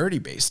pretty parody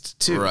based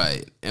too.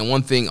 Right. And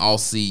one thing I'll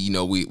see,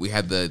 we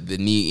had the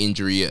knee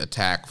injury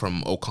attack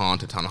from Okan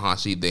to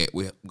Tanahashi.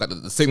 We got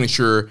the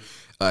signature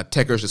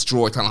Tekker's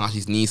destroyed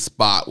Tanahashi's knee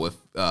spot with,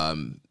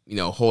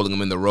 holding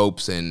him in the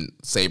ropes, and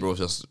Sabre was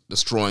just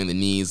destroying the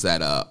knees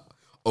that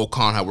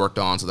Okan had worked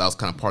on. So that was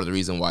kind of part of the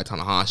reason why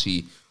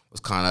Tanahashi was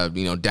kind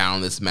of, down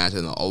in this match,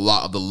 and a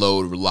lot of the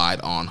load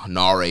relied on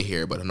Hanare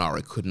here, but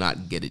Hanare could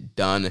not get it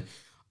done.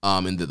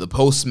 In the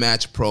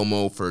post-match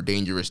promo for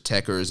Dangerous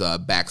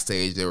Tekkers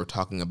backstage, they were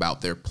talking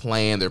about their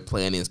plan. Their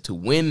plan is to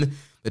win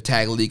the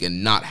Tag League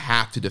and not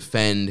have to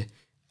defend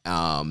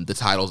the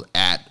titles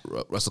at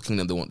Wrestle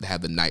Kingdom. They want to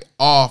have the night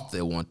off.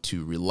 They want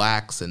to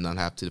relax and not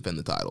have to defend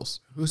the titles.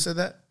 Who said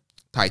that?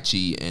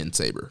 Taichi and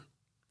Sabre.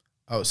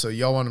 Oh, so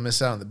y'all want to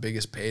miss out on the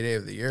biggest payday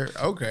of the year?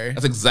 Okay.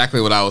 That's exactly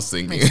what I was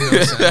thinking. Makes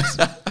no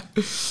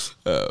sense.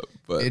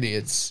 But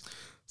Idiots.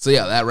 So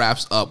yeah, that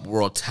wraps up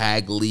World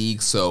Tag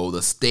League. So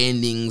the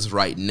standings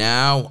right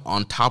now,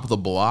 on top of the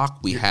block,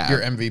 we have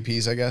your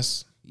MVPs, I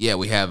guess. Yeah,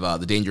 we have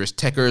the Dangerous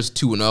Tekkers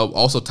 2-0,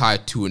 also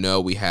tied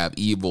 2-0. We have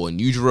Evil and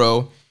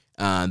Yujiro.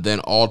 Then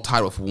all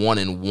tied with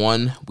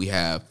 1-1. We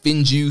have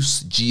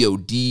Finjuice,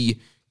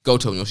 God,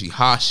 Goto and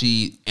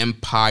Yoshihashi,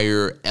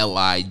 Empire,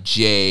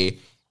 LIJ,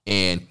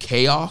 and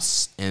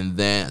Chaos. And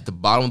then at the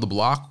bottom of the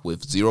block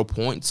with 0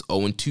 points,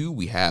 0-2,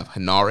 we have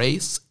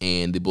Hanares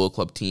and the Bullet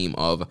Club team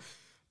of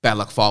Bad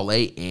Luck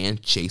Fale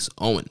and Chase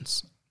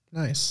Owens.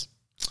 Nice.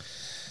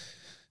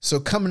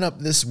 So coming up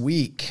this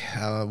week,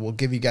 we'll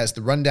give you guys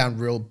the rundown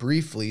real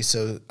briefly.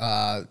 So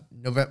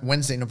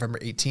Wednesday, November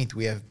 18th,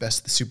 we have Best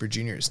of the Super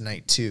Juniors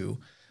Night 2.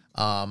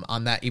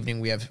 On that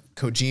evening, we have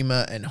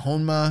Kojima and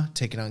Honma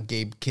taking on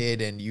Gabe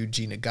Kidd and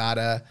Yuji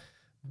Nagata.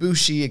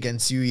 Bushi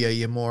against Yuya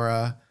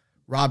Yamura.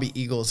 Robbie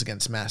Eagles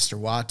against Master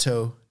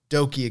Wato.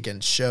 Doki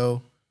against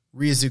Sho.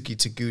 Ryozuki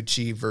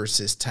Taguchi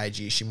versus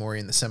Taiji Ishimori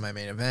in the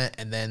semi-main event.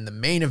 And then the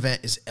main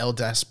event is El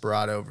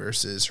Desperado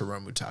versus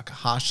Hiromu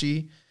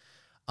Takahashi.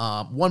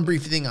 One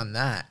brief thing on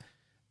that.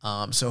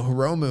 So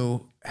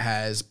Hiromu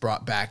has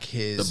brought back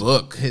his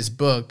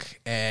book,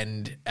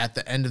 and at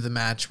the end of the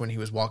match when he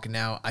was walking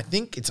out, I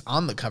think it's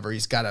on the cover,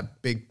 he's got a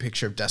big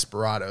picture of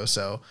Desperado.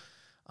 So,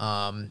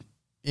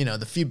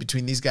 the feud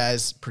between these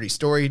guys, pretty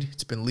storied.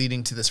 It's been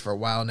leading to this for a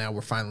while now.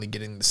 We're finally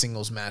getting the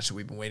singles match that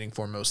we've been waiting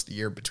for most of the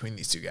year between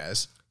these two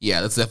guys.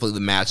 Yeah, that's definitely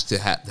the match to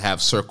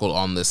have circled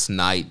on this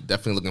night.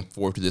 Definitely looking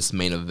forward to this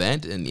main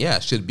event, and yeah,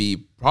 it should be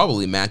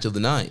probably match of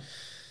the night.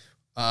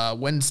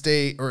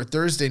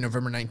 Thursday,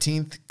 November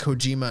 19th,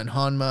 Kojima and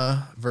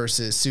Honma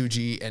versus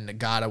Tsuji and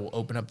Nagata will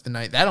open up the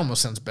night. That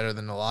almost sounds better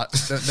than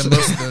most of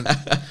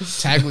the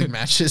tag league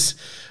matches.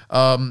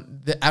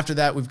 After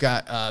that, we've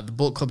got the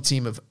Bullet Club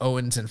team of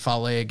Owens and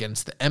Fale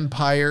against the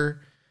Empire.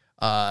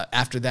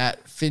 After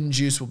that,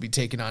 Finjuice will be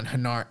taking on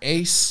Hanar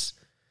Ace.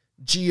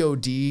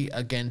 God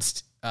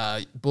against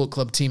Bullet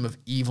Club team of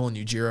Evil and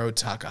Yujiro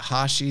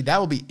Takahashi. That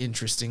will be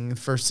interesting.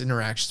 First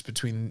interactions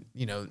between,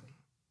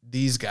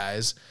 these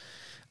guys.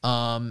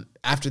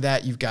 After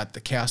that, you've got the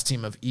Chaos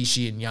team of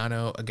Ishii and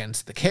Yano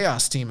against the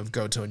Chaos team of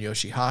Goto and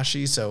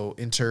Yoshihashi. So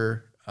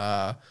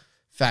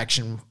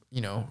faction,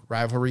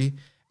 rivalry.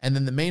 And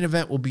then the main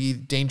event will be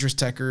Dangerous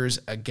Tekkers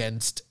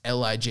against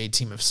LIJ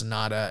team of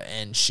Sonata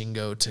and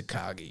Shingo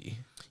Takagi.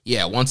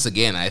 Yeah, once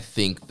again, I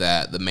think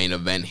that the main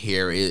event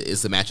here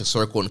is the match of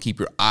circle and keep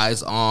your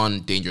eyes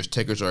on. Dangerous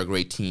Tekkers are a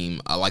great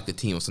team. I like the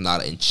team of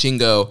Sonata and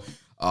Shingo.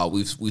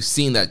 We've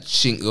seen that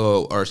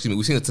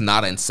we've seen that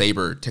Sonata and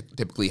Sabre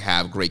typically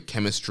have great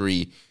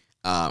chemistry.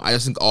 I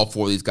just think all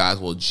four of these guys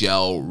will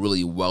gel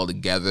really well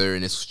together,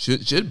 and it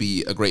should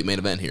be a great main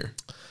event here.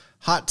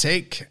 Hot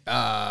take: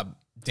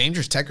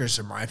 Dangerous Tekkers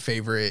are my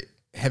favorite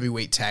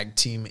heavyweight tag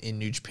team in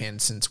New Japan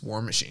since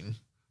War Machine.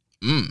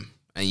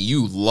 And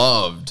you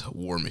loved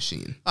War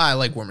Machine. I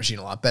like War Machine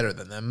a lot better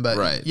than them, but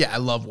right. Yeah, I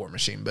love War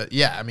Machine. But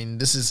yeah, I mean,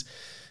 this is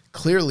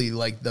clearly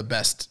like the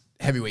best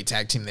heavyweight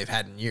tag team they've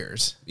had in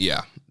years.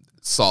 Yeah,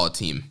 solid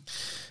team.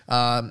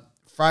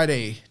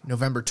 Friday,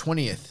 November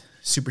 20th,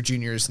 Super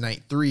Juniors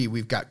Night 3,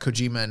 we've got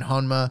Kojima and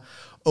Honma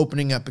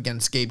opening up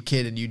against Gabe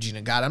Kidd and Yuji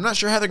Nagata. I'm not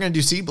sure how they're going to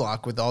do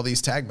C-Block with all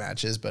these tag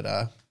matches, but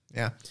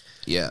yeah.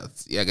 Yeah,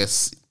 I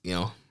guess,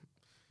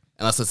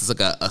 unless it's like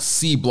a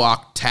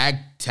C-Block tag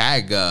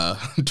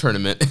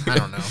tournament. I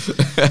don't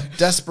know.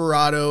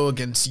 Desperado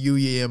against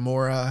Yuya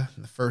Yamura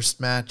in the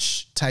first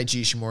match.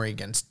 Taiji Ishimori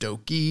against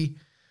Doki.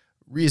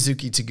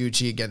 Ryozuki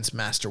Taguchi against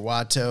Master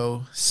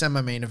Wato.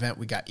 Semi-main event,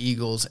 we got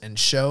Eagles and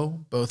Sho,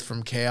 both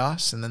from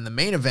Chaos. And then the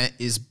main event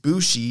is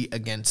Bushi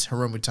against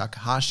Hiromu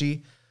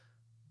Takahashi,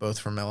 both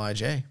from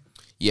LIJ.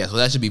 Yeah, so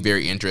that should be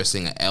very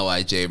interesting.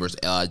 LIJ versus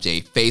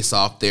LIJ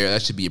face-off there.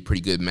 That should be a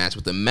pretty good match.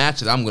 But the match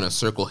that I'm going to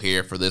circle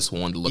here for this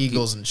one to look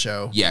Eagles and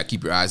Sho. Yeah,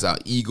 keep your eyes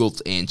out.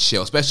 Eagles and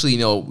Sho. Especially,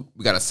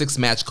 we got a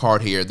 6-match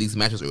card here. These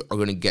matches are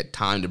going to get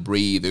time to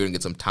breathe. They're going to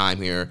get some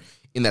time here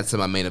in that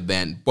semi-main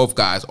event. Both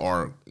guys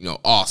are,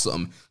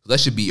 awesome. So that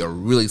should be a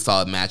really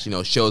solid match.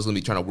 Sho's going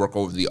to be trying to work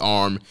over the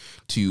arm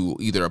to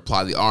either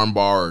apply the arm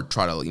bar or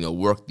try to,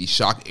 work the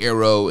shock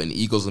arrow. And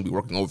Eagles going to be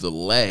working over the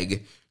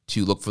leg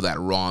to look for that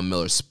Ron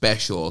Miller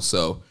special.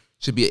 So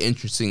should be an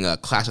interesting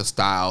clash of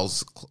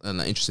styles and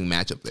an interesting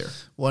matchup there.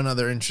 One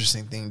other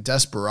interesting thing,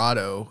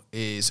 Desperado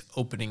is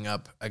opening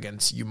up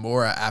against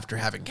Yumura after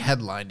having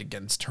headlined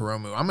against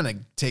Hiromu. I'm going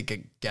to take a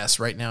guess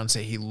right now and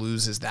say he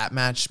loses that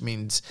match,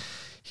 means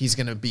he's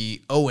going to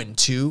be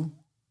 0-2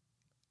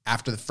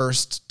 after the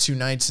first 2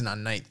 nights, and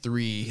on night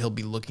 3, he'll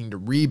be looking to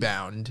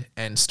rebound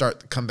and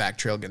start the comeback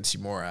trail against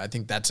Yumura. I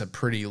think that's a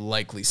pretty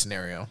likely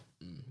scenario.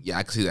 Yeah,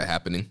 I can see that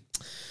happening.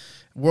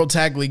 World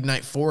Tag League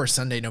Night 4,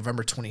 Sunday,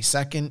 November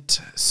 22nd.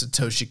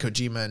 Satoshi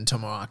Kojima and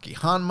Tomoaki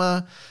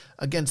Hanma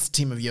against the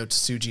team of Yota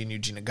Tsuji and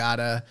Yuji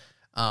Nagata.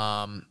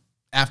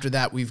 After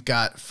that, we've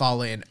got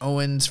Fale and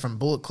Owens from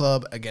Bullet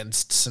Club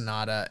against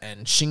Sonata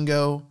and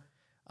Shingo.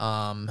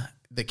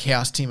 The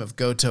Chaos team of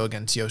Goto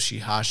against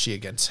Yoshihashi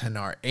against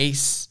Hanar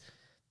Ace.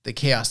 The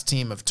Chaos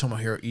team of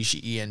Tomohiro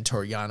Ishii and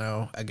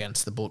Toriano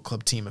against the Bullet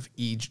Club team of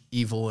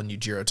Evil and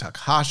Yujiro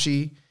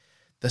Takahashi.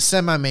 The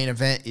semi-main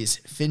event is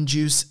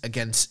Finjuice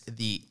against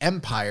the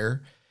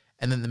Empire.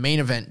 And then the main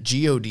event,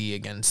 GOD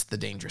against the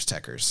Dangerous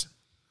Tekkers.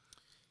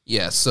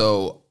 Yeah,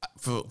 so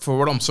for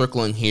what I'm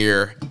circling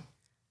here,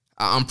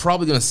 I'm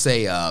probably going to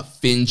say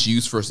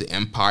Finjuice versus the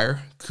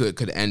Empire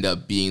could end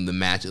up being the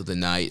match of the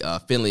night.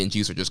 Finlay and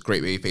Juice are just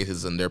great baby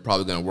faces, and they're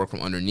probably going to work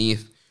from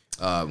underneath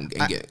and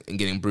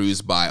getting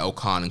bruised by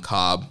Okan and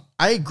Cobb.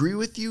 I agree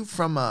with you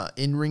from an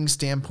in-ring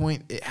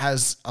standpoint. It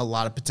has a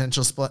lot of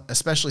potential,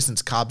 especially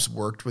since Cobb's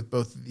worked with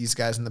both of these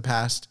guys in the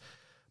past.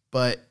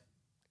 But,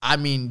 I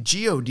mean,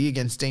 GOD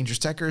against Dangerous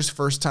Tekkers,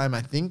 first time,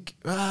 I think.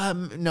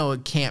 No,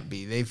 it can't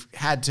be. They've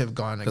had to have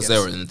gone against...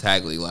 Because they were in the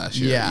tag league last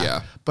year.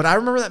 Yeah. But I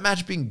remember that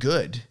match being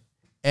good.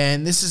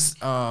 And this is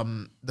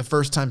the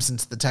first time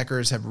since the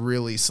Tekkers have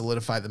really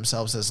solidified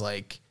themselves as,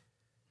 like,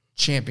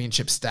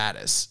 championship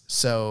status.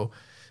 So...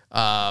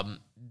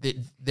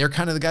 they're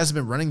kind of the guys who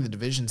have been running the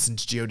division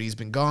since GOD's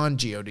been gone.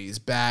 GOD's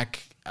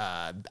back.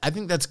 I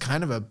think that's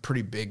kind of a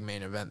pretty big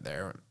main event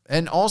there.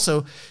 And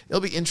also,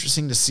 it'll be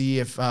interesting to see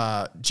if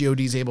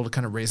GOD's able to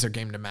kind of raise their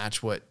game to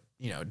match what,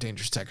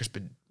 Dangerous Tekker's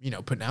been,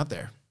 putting out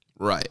there.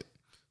 Right.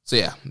 So,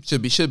 yeah,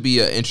 should be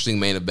an interesting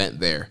main event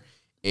there.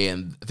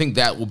 And I think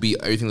that will be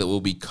everything that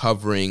we'll be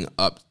covering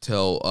up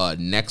till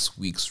next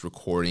week's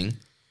recording.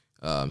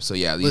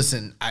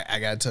 Listen, I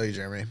got to tell you,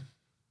 Jeremy.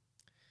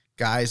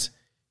 Guys,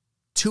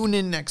 tune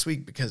in next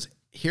week because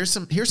here's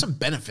some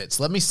benefits.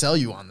 Let me sell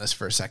you on this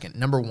for a second.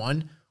 Number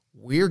one,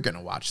 we're going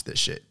to watch this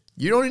shit.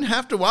 You don't even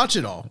have to watch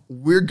it all.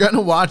 We're going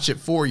to watch it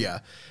for you.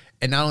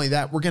 And not only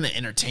that, we're going to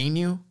entertain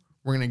you.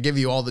 We're going to give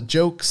you all the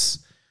jokes.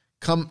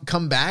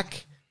 Come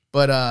back.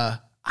 But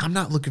I'm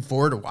not looking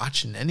forward to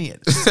watching any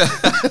of this.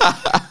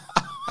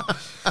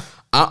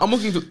 I'm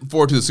looking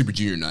forward to the Super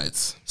Junior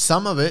nights.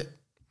 Some of it,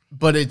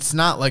 but it's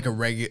not like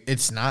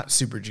it's not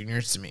Super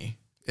Juniors to me.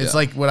 It's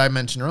like what I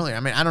mentioned earlier. I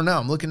mean, I don't know.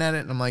 I'm looking at it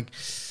and I'm like,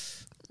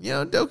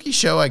 Doki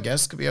Show, I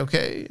guess, could be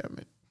okay.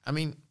 I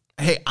mean,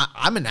 hey,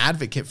 I'm an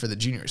advocate for the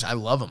juniors. I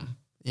love them,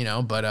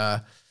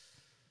 but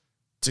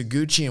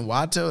Taguchi and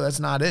Wato, that's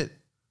not it.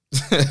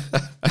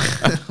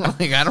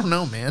 I don't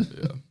know, man.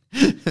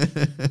 Yeah.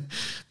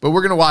 But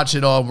we're going to watch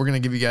it all. We're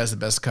going to give you guys the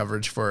best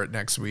coverage for it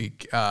next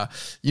week. I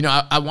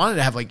wanted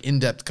to have like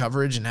in-depth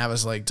coverage and have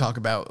us like talk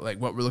about like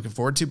what we're looking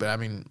forward to. But I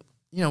mean,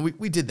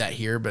 we did that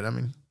here, but I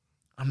mean,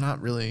 I'm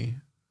not really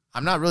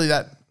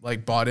that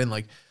like bought in.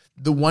 Like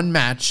the one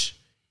match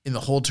in the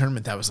whole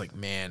tournament that was like,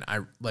 man,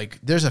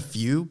 there's a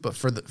few, but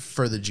for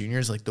the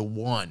juniors, like the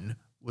one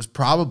was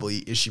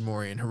probably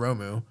Ishimori and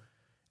Hiromu,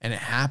 and it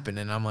happened.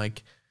 And I'm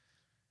like,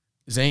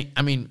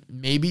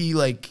 maybe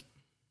like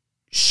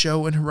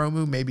Sho and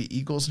Hiromu, maybe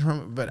Eagles and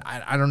Hiromu, but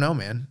I don't know,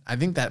 man. I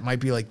think that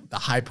might be like the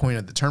high point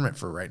of the tournament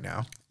for right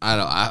now. I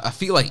don't know. I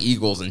feel like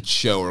Eagles and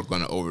Sho are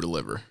going to over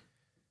deliver.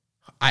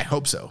 I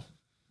hope so.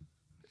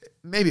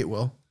 Maybe it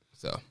will.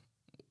 So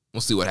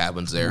we'll see what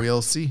happens there.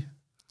 We'll see.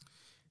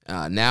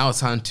 Now it's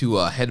time to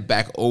head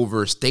back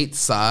over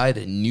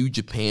stateside. New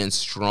Japan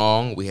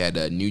Strong. We had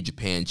a New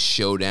Japan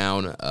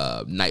Showdown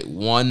night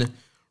 1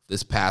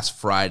 this past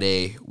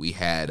Friday. We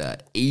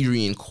had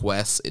Adrian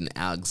Quest and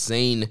Alex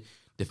Zane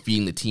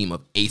defeating the team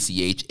of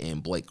ACH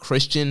and Blake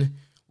Christian.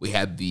 We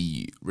had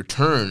the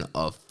return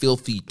of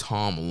Filthy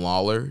Tom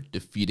Lawler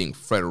defeating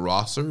Fred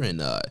Rosser,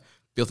 and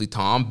Filthy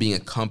Tom being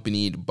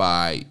accompanied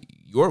by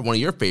one of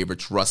your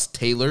favorites, Russ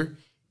Taylor,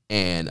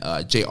 and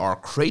J.R.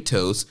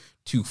 Kratos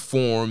to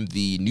form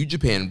the New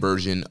Japan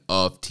version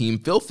of Team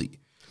Filthy.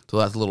 So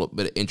that's a little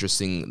bit of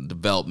interesting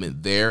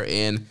development there.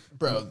 And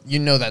bro,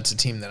 that's a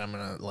team that I'm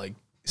going to like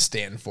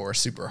stand for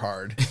super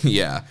hard.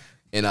 Yeah.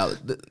 And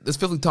this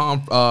Filthy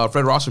Tom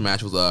Fred Rosser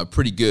match was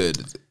pretty good.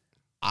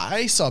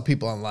 I saw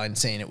people online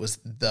saying it was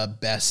the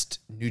best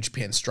New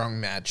Japan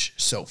Strong match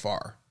so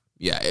far.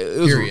 Yeah,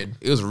 it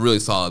was a really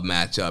solid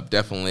matchup.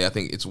 Definitely, I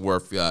think it's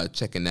worth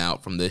checking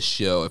out from this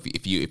show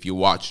if you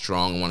watch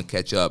Strong and want to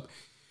catch up.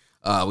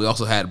 We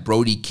also had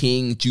Brody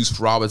King, Juice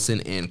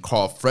Robinson, and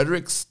Carl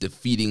Fredericks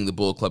defeating the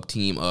Bullet Club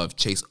team of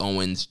Chase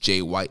Owens,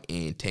 Jay White,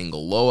 and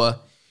Tangaloa.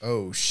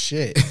 Oh,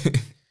 shit.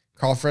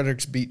 Carl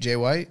Fredericks beat Jay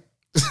White?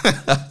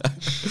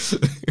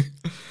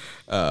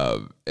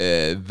 And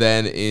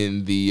Then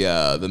in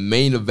the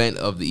main event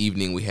of the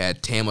evening, we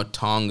had Tama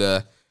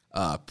Tonga,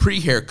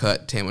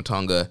 pre-haircut Tama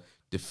Tonga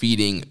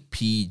defeating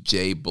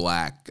PJ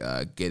Black,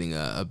 getting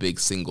a big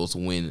singles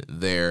win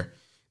there.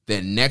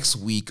 Then next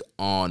week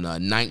on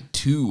night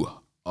 2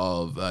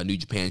 of New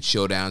Japan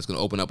Showdown, it's going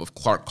to open up with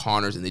Clark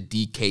Connors and the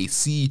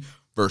DKC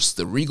versus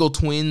the Regal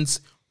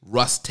Twins.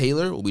 Russ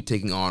Taylor will be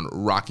taking on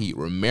Rocky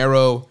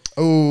Romero.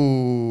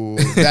 Oh,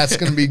 that's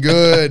going to be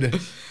good.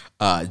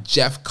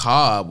 Jeff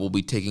Cobb will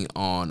be taking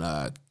on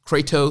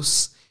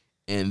Kratos.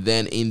 And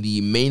then in the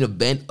main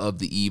event of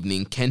the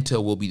evening,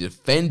 Kenta will be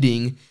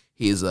defending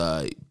his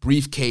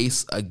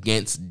briefcase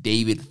against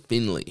David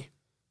Finlay.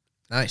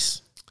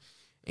 Nice.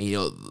 And,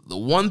 the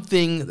one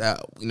thing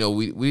that,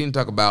 we didn't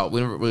talk about, we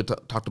never really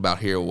talked about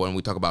here when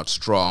we talk about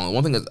Strong.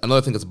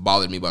 Another thing that's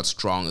bothered me about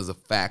Strong is the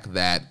fact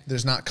that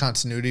there's not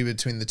continuity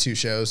between the two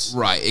shows.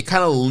 Right. It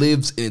kind of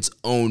lives in its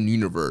own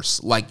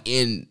universe. Like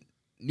in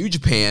New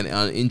Japan,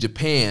 in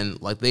Japan,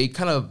 like they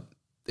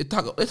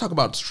talk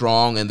about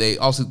Strong, and they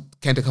also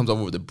Kenta comes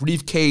over with a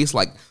briefcase,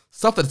 like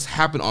stuff that's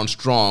happened on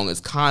Strong is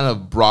kind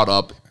of brought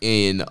up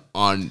in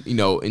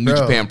New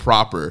Japan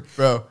proper.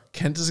 Bro,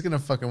 Kenta's gonna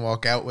fucking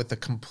walk out with a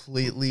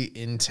completely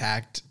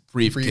intact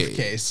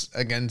briefcase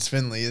against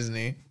Finlay, isn't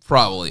he?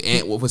 Probably,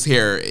 and with his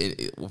hair,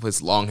 with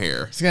his long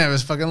hair. He's gonna have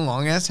his fucking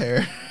long ass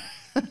hair.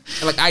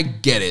 And I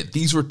get it.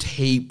 These were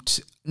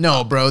taped.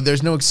 No, bro,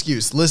 there's no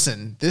excuse.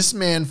 Listen, this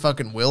man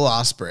fucking Will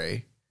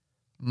Ospreay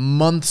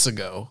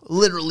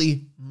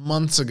literally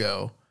months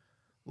ago,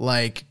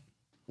 like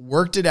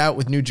worked it out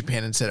with New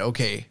Japan and said,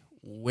 okay,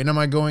 when am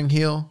I going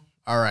heel?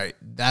 All right,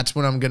 that's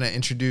when I'm going to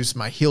introduce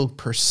my heel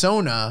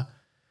persona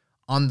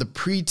on the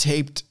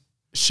pre-taped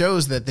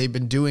shows that they've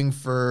been doing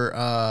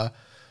for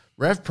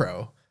Rev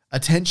Pro.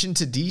 Attention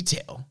to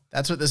detail.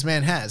 That's what this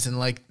man has. And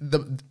like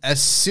as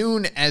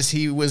soon as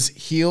he was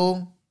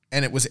heel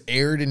and it was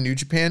aired in New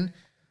Japan,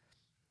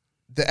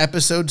 the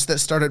episodes that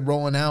started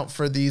rolling out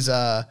for these,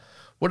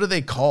 what are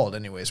they called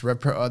anyways? Rev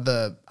Pro,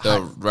 the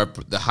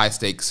high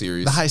stakes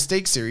series. The high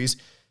stakes series.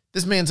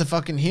 This man's a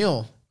fucking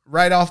heel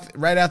right out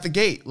the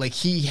gate. Like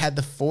he had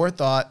the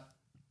forethought.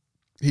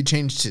 He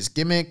changed his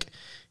gimmick.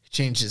 He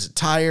changed his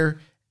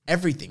attire.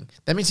 Everything.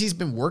 That means he's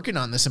been working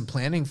on this and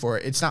planning for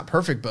it. It's not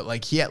perfect, but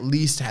like he at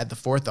least had the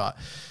forethought.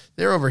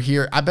 They're over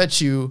here. I bet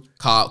you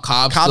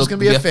Cobb's gonna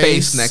be a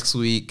face next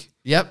week.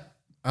 Yep.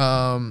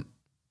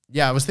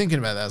 Yeah, I was thinking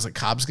about that. I was like,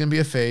 Cobb's gonna be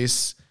a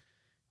face.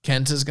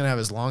 Kenta's gonna have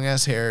his long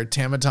ass hair.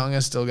 Tama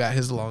Tonga still got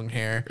his long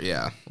hair.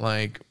 Yeah.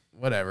 Like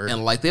whatever.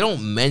 And like they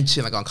don't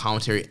mention like on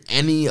commentary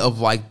any of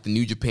like the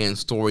New Japan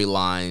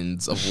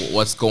storylines of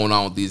what's going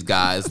on with these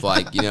guys.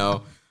 Like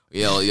Tama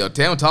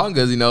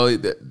Tonga's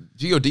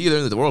GOD, they're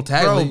in the World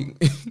Tag League.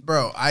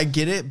 Bro, I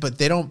get it, but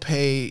they don't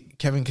pay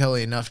Kevin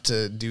Kelly enough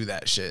to do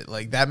that shit.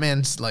 Like that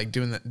man's like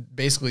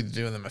basically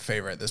doing them a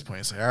favor at this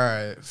point. It's like, all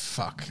right,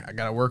 fuck, I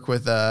gotta work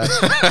with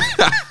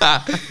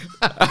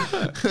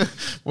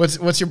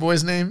what's your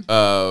boy's name?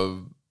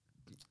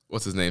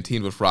 What's his name?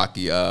 Teamed with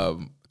Rocky.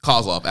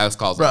 Kozlov, Alex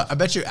Kozlov. Bro, I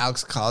bet you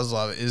Alex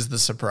Kozlov is the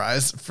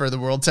surprise for the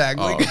World Tag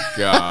League. Oh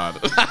God.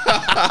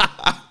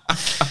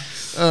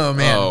 Oh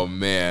man. Oh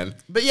man.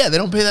 But yeah, they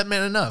don't pay that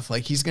man enough.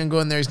 Like he's gonna go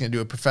in there, he's gonna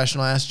do a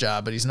professional ass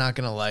job, but he's not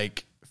gonna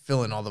like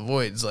fill in all the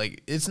voids.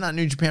 Like it's not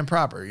New Japan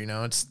proper,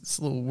 it's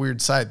a little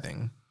weird side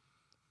thing.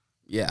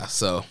 Yeah,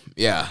 so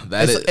yeah,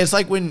 it's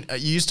like when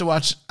you used to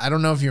watch, I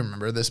don't know if you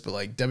remember this, but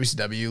like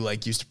WCW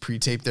like used to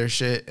pre-tape their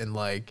shit, and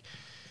like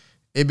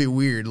it'd be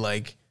weird,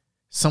 like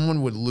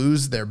someone would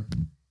lose their,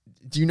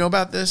 do you know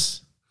about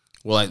this?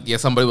 Well, like, yeah,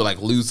 somebody would like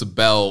lose the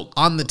belt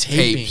on the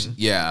taping. Tapes.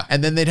 Yeah.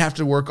 And then they'd have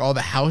to work all the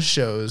house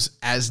shows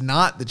as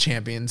not the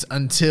champions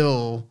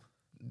until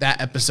that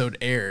episode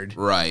aired.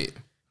 Right.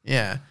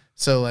 Yeah.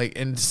 So like,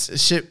 and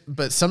shit,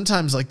 but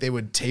sometimes like they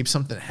would tape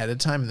something ahead of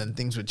time and then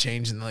things would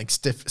change and like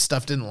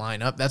stuff didn't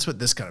line up. That's what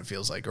this kind of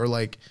feels like. Or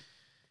like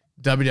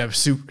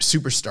WWF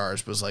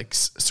Superstars was like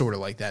sort of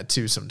like that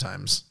too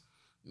sometimes.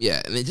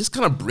 Yeah. And it just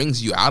kind of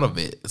brings you out of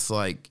it. It's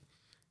like,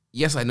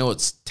 yes, I know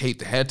it's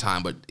taped ahead of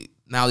time, but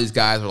now these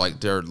guys are like,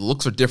 their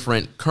looks are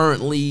different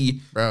currently.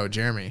 Bro,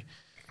 Jeremy,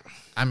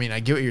 I mean, I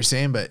get what you're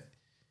saying, but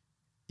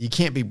you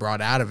can't be brought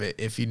out of it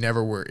if you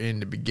never were in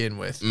to begin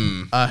with.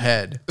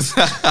 Ahead.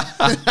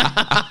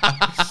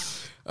 I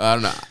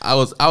don't know. I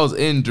was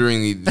in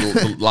during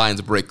the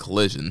Lions Break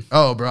Collision.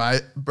 Oh,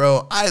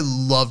 bro, I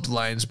loved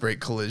Lions Break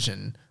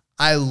Collision.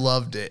 I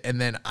loved it. And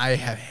then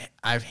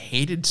I've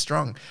hated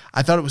Strong.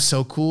 I thought it was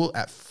so cool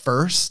at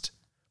first,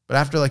 but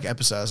after like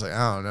episode, I was like,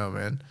 I don't know,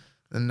 man.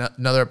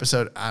 Another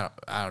episode, I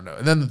don't know.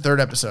 And then the third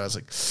episode, I was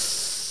like,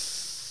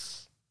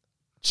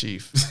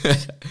 Chief.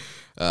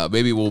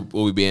 Maybe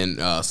we'll be in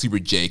Super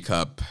J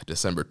Cup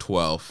December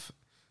 12th.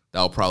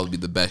 That'll probably be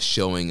the best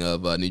showing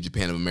of New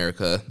Japan of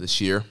America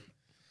this year.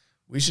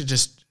 We should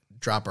just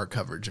drop our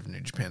coverage of New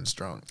Japan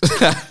Strong.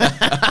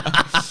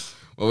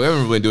 Well, we haven't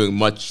really been doing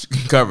much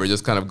coverage,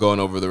 just kind of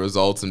going over the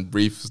results and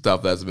brief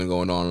stuff that's been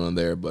going on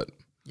there. But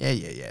yeah.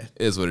 It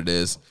is what it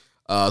is.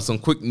 Some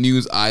quick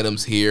news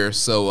items here.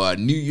 So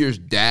New Year's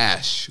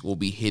Dash will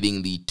be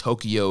hitting the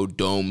Tokyo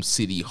Dome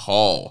City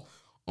Hall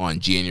on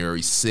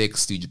January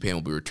 6th. New Japan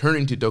will be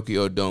returning to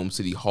Tokyo Dome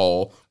City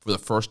Hall for the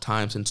first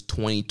time since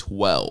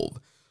 2012.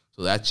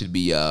 So that should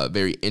be a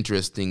very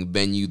interesting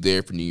venue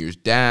there for New Year's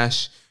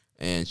Dash,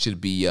 and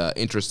should be an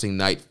interesting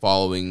night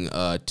following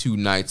 2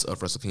 nights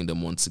of Wrestle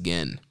Kingdom once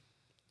again.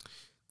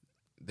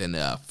 Then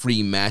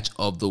free match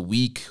of the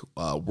week,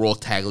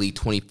 World Tag League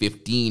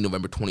 2015,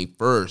 November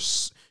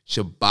 21st.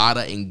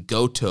 Shibata and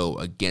Goto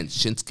against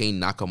Shinsuke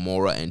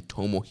Nakamura and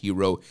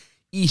Tomohiro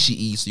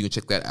Ishii. So you can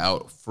check that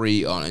out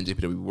free on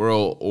NJPW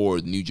World or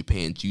New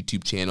Japan's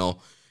YouTube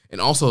channel. And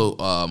also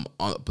on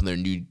their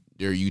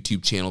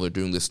YouTube channel, they're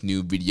doing this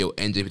new video,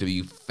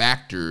 NJPW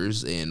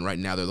Factors. And right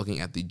now they're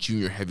looking at the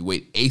junior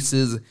heavyweight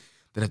aces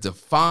that have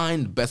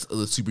defined Best of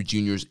the Super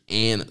Juniors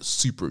and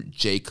Super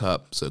J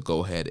Cup. So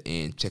go ahead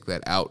and check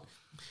that out.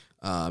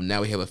 Now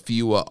we have a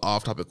few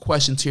off-topic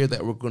questions here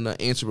that we're going to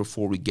answer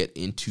before we get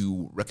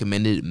into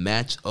recommended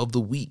match of the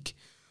week.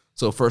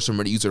 So first, from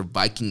Reddit user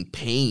Viking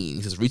Pain.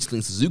 He says,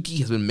 recently Suzuki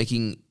has been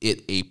making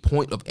it a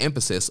point of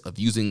emphasis of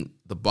using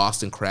the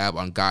Boston Crab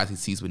on guys he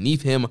sees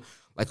beneath him,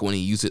 like when he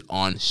used it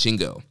on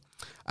Shingo.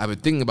 I've been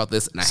thinking about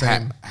this, and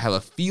I have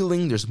a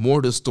feeling there's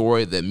more to the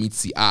story than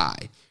meets the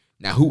eye.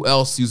 Now, who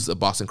else uses a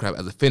Boston Crab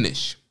as a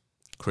finish?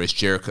 Chris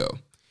Jericho.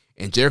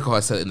 And Jericho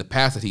has said in the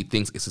past that he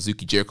thinks a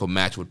Suzuki-Jericho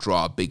match would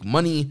draw big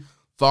money.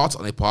 Thoughts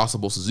on a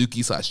possible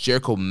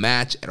Suzuki/Jericho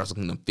match at Wrestle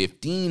Kingdom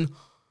 15?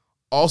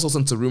 Also,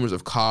 since the rumors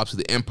of Cobbs to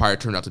the Empire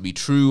turned out to be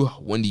true,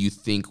 when do you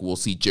think we'll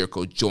see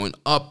Jericho join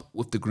up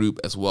with the group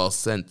as well,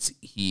 since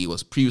he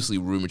was previously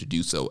rumored to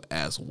do so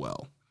as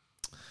well?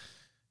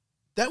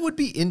 That would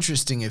be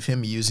interesting if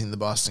him using the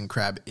Boston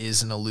Crab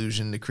is an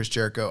allusion to Chris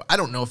Jericho. I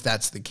don't know if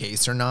that's the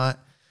case or not.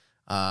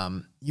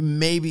 You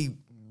may be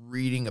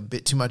reading a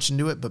bit too much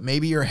into it, but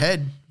maybe you're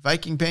ahead.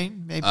 Viking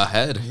Pain, maybe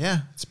ahead.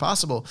 Yeah, it's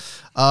possible.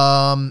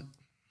 I'm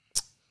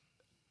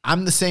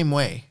the same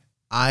way.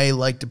 I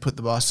like to put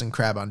the Boston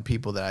Crab on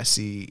people that I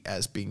see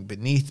as being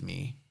beneath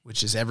me,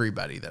 which is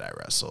everybody that I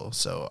wrestle.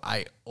 So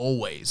I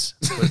always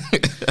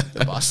put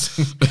the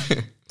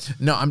Boston.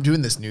 No, I'm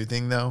doing this new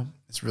thing though.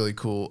 It's really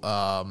cool.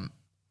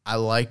 I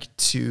like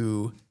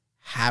to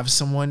have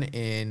someone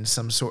in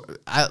some sort.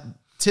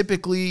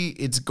 Typically,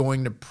 it's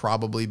going to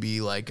probably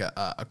be like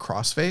a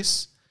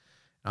crossface.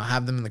 I'll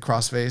have them in the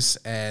crossface,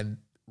 and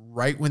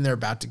right when they're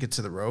about to get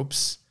to the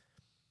ropes,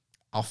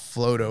 I'll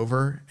float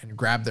over and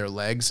grab their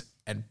legs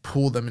and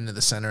pull them into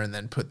the center, and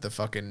then put the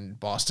fucking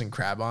Boston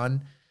Crab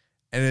on,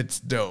 and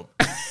it's dope.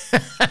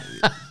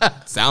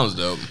 Sounds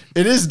dope.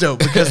 It is dope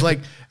because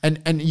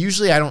and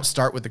usually I don't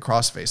start with the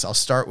crossface. I'll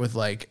start with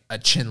like a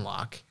chin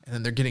lock, and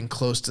then they're getting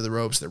close to the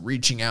ropes. They're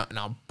reaching out, and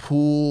I'll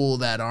pull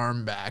that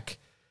arm back.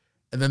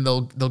 And then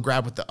they'll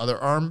grab with the other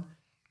arm,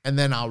 and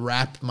then I'll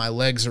wrap my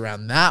legs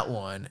around that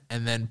one,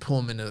 and then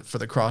pull them in for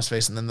the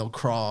crossface, and then they'll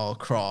crawl,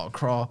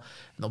 and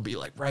they'll be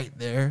like right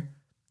there.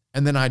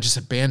 And then I just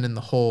abandon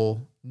the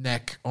whole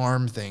neck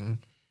arm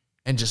thing,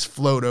 and just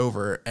float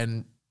over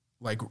and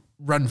like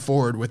run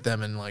forward with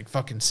them, and like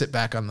fucking sit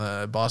back on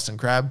the Boston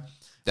Crab.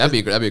 That'd be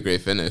a great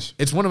finish.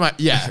 It's one of my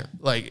yeah.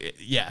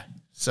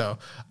 So,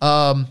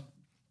 but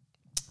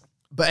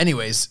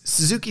anyways,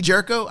 Suzuki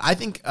Jericho, I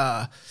think.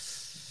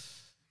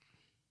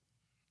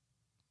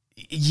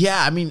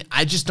 Yeah, I mean,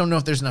 I just don't know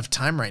if there's enough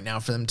time right now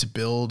for them to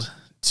build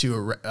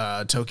to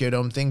a Tokyo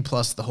Dome thing,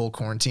 plus the whole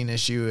quarantine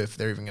issue, if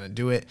they're even going to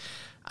do it.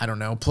 I don't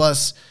know.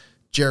 Plus,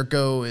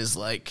 Jericho is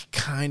like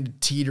kind of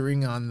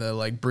teetering on the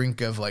like brink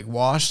of like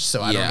washed,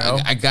 so I don't know.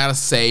 I gotta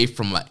say,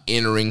 from an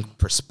in-ring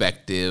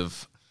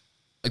perspective,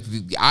 like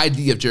the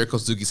idea of Jericho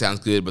Suzuki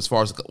sounds good, but as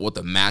far as what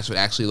the match would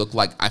actually look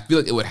like, I feel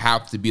like it would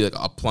have to be like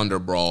a plunder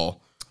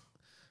brawl.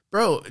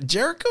 Bro,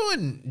 Jericho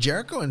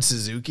and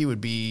Suzuki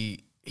would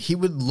be... He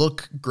would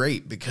look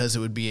great because it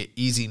would be an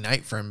easy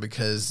night for him,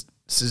 because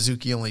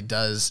Suzuki only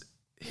does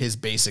his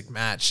basic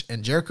match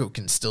and Jericho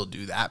can still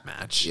do that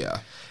match. Yeah.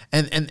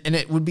 And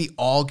it would be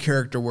all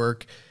character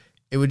work.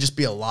 It would just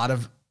be a lot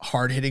of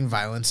hard hitting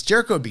violence.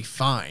 Jericho would be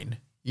fine,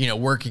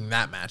 working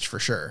that match for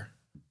sure.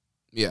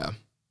 Yeah.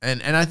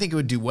 And I think it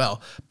would do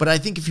well, but I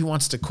think if he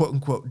wants to quote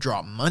unquote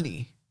drop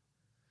money,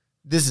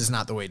 this is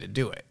not the way to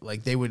do it.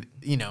 Like they would,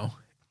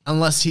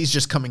 unless he's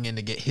just coming in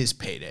to get his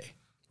payday.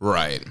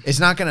 Right.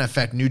 It's not going to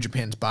affect New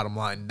Japan's bottom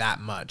line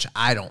that much,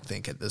 I don't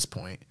think, at this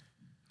point.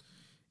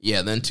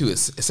 Yeah, then too, a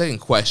second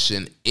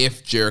question,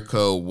 if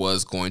Jericho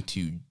was going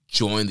to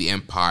join the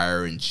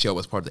Empire and show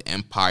as part of the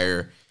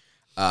Empire,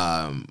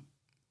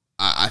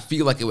 I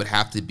feel like it would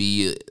have to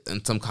be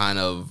in some kind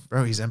of...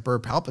 Bro, he's Emperor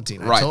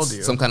Palpatine, right, I told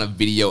you. Some kind of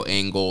video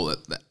angle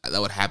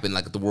that would happen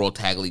like at the World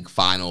Tag League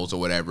Finals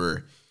or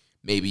whatever.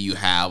 Maybe you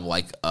have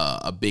like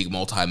a big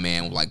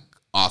multi-man with like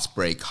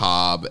Ospreay,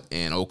 Cobb,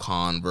 and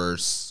Okan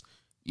versus...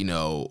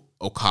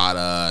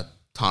 Okada,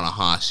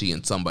 Tanahashi,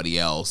 and somebody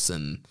else,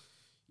 and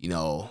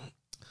they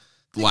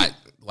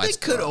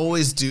could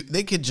always do.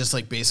 They could just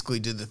like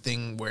basically do the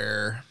thing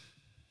where,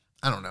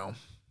 I don't know.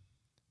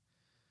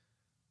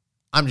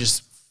 I'm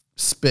just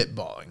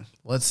spitballing.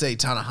 Let's say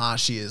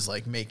Tanahashi is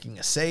like making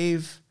a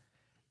save,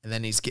 and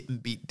then he's getting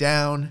beat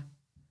down,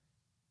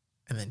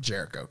 and then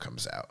Jericho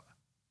comes out.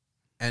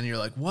 And you're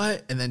like,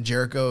 what? And then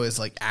Jericho is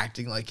like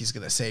acting like he's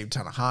going to save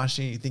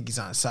Tanahashi. You think he's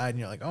on his side, and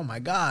you're like, oh my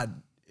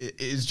God,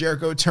 is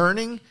Jericho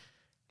turning?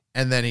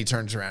 And then he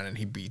turns around and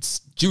he beats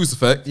Juice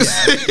Effect.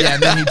 Yeah,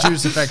 and then he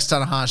Juice Effects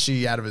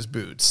Tanahashi out of his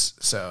boots.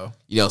 So,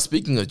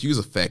 Speaking of Juice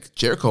Effect,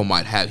 Jericho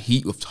might have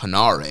heat with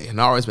Hanare.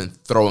 Hanare's been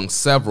throwing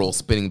several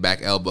spinning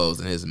back elbows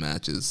in his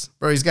matches.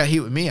 Bro, he's got heat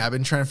with me. I've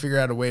been trying to figure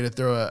out a way to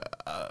throw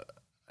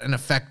an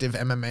effective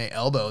MMA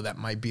elbow that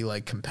might be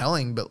like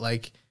compelling, but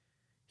like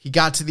he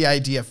got to the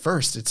idea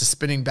first. It's a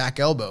spinning back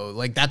elbow.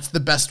 Like that's the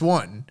best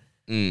one.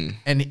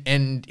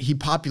 And he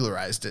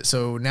popularized it.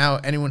 So now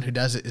anyone who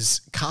does it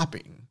is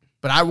copying.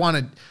 But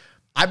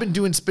I've been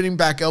doing spinning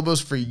back elbows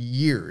for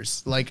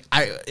years. Like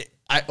I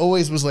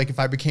always was like, if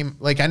I became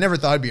like, I never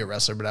thought I'd be a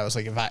wrestler, but I was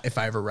like, if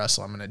I ever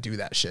wrestle, I'm going to do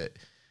that shit.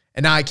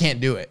 And now I can't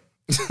do it.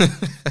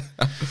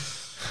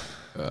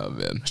 Oh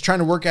man. I was trying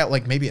to work out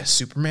like maybe a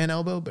Superman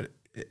elbow, but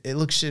it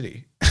looks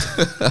shitty.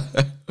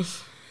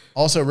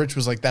 Also, Rich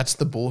was like, that's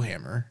the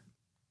bullhammer.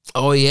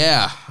 Oh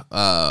yeah.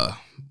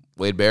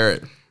 Wade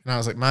Barrett. And I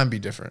was like, mine be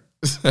different.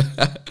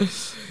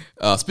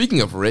 Speaking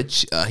of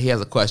Rich, he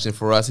has a question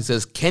for us. He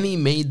says, Kenny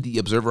made the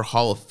Observer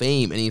Hall of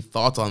Fame. Any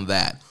thoughts on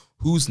that?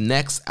 Who's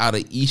next out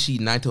of Ishii,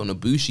 Naito, and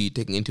Ibushi,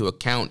 taking into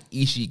account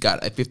Ishii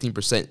got a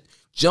 15%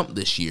 jump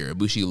this year?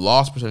 Ibushi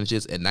lost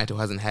percentages, and Naito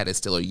hasn't had a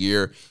stellar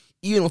year.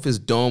 Even with his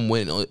dome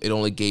win, it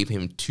only gave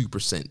him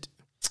 2%.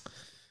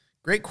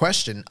 Great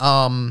question.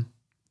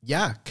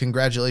 Yeah,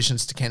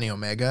 congratulations to Kenny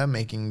Omega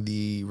making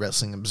the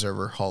Wrestling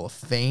Observer Hall of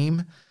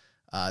Fame.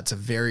 It's a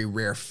very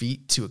rare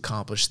feat to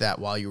accomplish that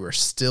while you are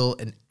still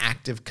an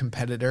active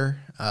competitor.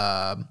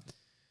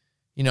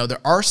 There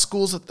are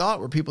schools of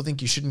thought where people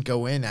think you shouldn't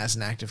go in as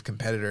an active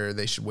competitor.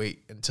 They should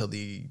wait until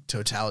the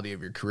totality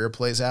of your career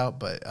plays out.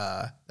 But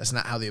that's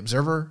not how the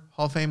Observer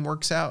Hall of Fame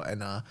works out.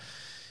 And,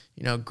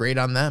 great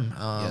on them.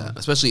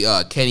 Especially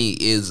Kenny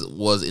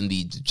was in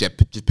the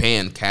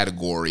Japan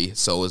category.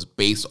 So it's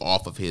based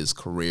off of his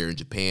career in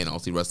Japan,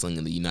 also wrestling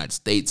in the United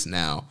States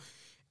now.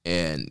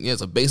 And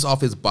so based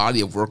off his body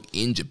of work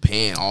in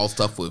Japan, all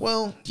stuff with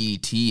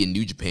DDT and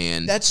New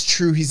Japan. That's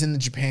true. He's in the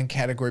Japan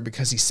category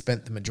because he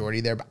spent the majority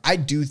there. But I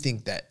do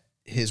think that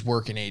his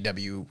work in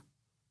AEW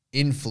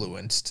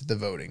influenced the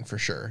voting for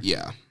sure.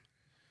 Yeah.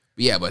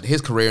 But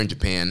his career in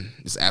Japan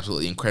is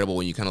absolutely incredible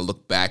when you kind of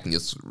look back and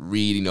just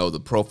read, the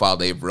profile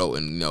they've wrote.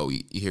 And,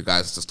 you hear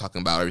guys just talking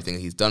about everything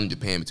he's done in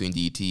Japan between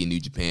DDT and New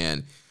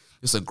Japan.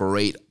 Just a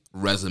great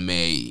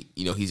resume.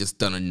 He's just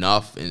done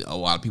enough in a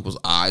lot of people's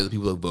eyes, the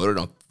people who voted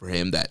on for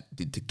him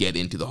to get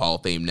into the Hall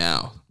of Fame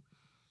now.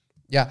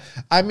 Yeah.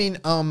 I mean,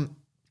 I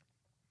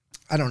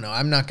don't know.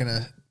 I'm not going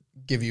to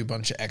give you a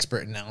bunch of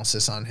expert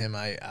analysis on him.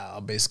 I'll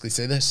basically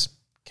say this.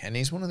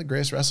 Kenny's one of the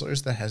greatest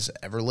wrestlers that has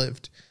ever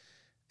lived.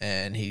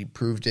 And he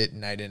proved it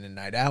night in and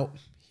night out.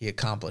 He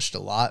accomplished a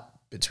lot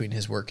between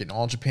his work in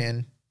All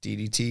Japan,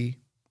 DDT,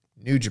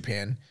 New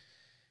Japan.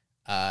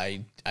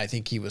 I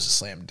think he was a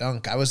slam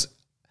dunk.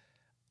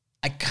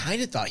 I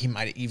kind of thought he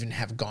might even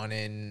have gone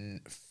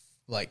in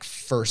like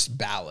first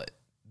ballot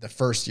the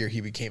first year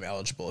he became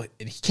eligible.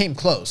 And he came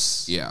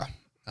close. Yeah.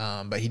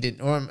 But he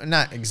didn't, or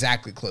not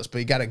exactly close, but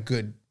he got a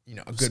good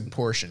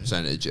portion.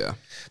 Percentage, yeah.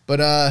 But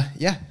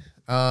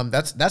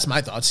that's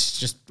my thoughts. It's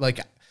just like,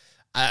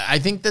 I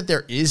think that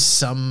there is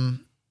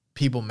some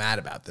people mad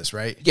about this,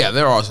 right? Yeah,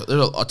 there's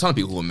a ton of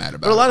people who are mad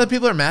about it. But a lot of the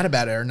people who are mad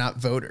about it are not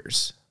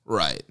voters.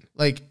 Right.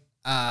 Like,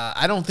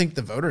 I don't think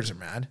the voters are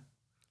mad.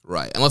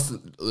 Right. Unless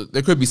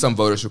there could be some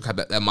voters who have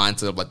that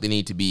mindset of like they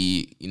need to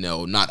be,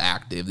 not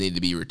active. They need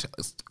to be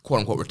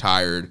quote unquote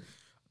retired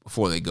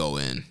before they go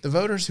in. The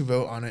voters who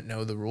vote on it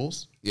know the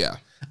rules. Yeah.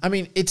 I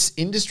mean, it's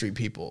industry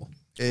people.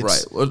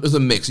 Right. Well, there's a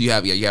mix. You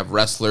have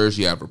wrestlers,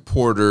 you have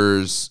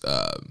reporters.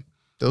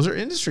 Those are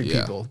industry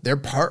people. They're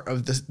part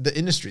of the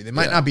industry. They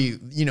might not be,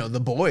 the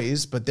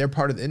boys, but they're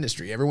part of the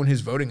industry. Everyone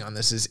who's voting on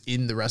this is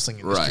in the wrestling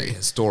industry. Right.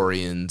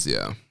 Historians,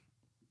 yeah.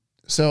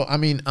 So, I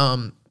mean,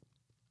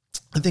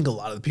 I think a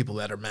lot of the people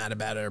that are mad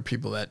about it are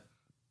people that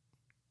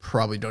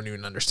probably don't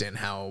even understand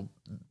how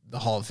the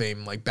Hall of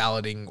Fame, like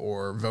balloting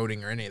or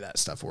voting or any of that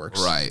stuff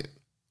works. Right.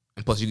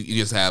 And plus, you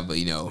just have,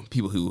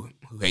 people who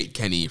hate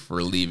Kenny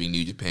for leaving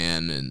New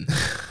Japan and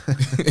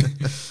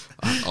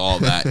all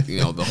that,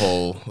 the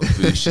whole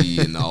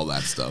Ibushi and all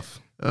that stuff.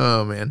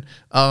 Oh, man.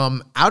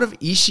 Out of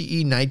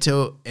Ishii,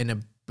 Naito,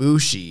 and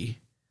Ibushi,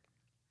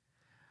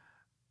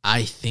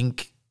 I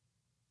think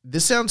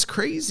this sounds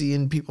crazy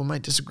and people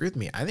might disagree with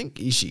me. I think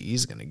Ishii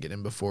is going to get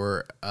in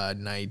before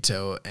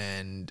Naito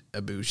and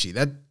Ibushi.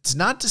 That's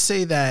not to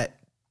say that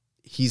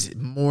he's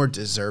more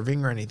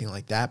deserving or anything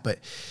like that, but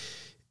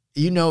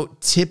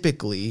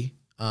typically,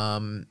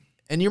 and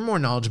you're more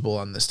knowledgeable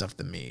on this stuff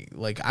than me.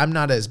 Like, I'm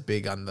not as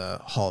big on the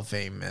Hall of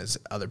Fame as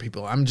other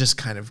people. I'm just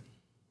kind of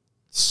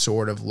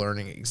sort of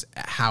learning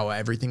how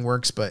everything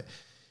works. But,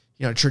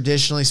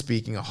 traditionally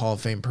speaking, a Hall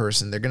of Fame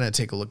person, they're going to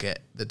take a look at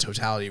the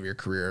totality of your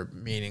career,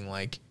 meaning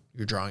like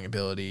your drawing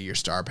ability, your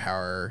star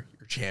power,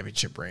 your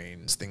championship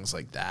reigns, things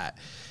like that.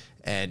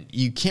 And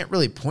you can't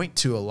really point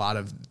to a lot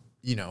of,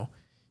 you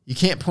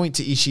can't point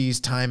to Ishii's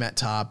time at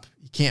top.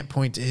 You can't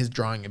point to his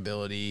drawing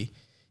ability.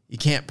 You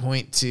can't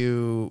point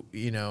to,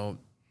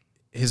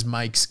 his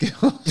mic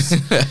skills.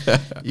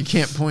 You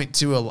can't point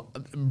to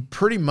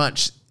pretty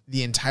much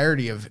the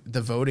entirety of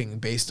the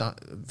voting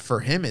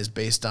for him is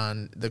based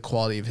on the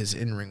quality of his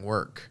in-ring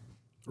work.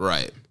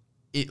 Right.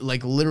 It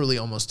like literally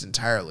almost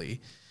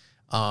entirely.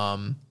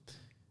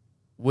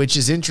 Which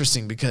is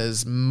interesting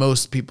because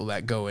most people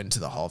that go into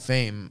the Hall of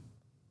Fame,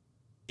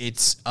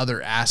 it's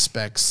other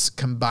aspects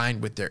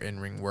combined with their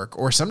in-ring work,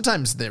 or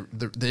sometimes the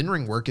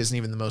in-ring work isn't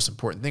even the most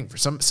important thing. For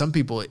some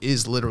people, it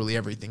is literally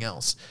everything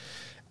else.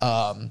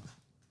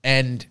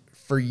 And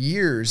for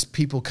years,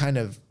 people kind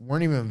of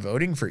weren't even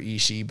voting for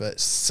Ishii, but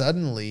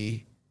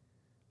suddenly,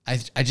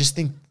 I just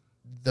think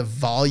the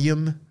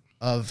volume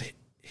of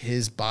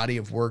his body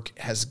of work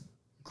has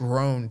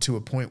grown to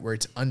a point where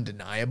it's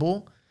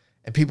undeniable,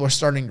 and people are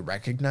starting to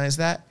recognize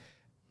that.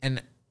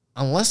 And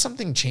unless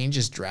something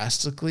changes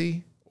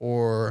drastically,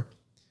 or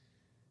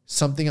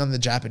something on the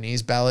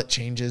Japanese ballot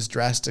changes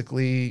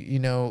drastically,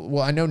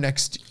 well, I know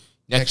next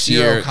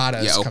year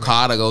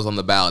Okada goes on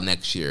the ballot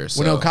next year.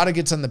 So. When Okada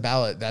gets on the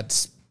ballot,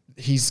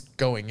 he's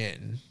going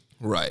in.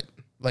 Right.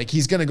 Like,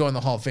 he's going to go in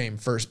the Hall of Fame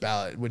first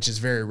ballot, which is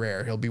very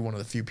rare. He'll be one of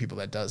the few people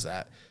that does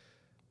that.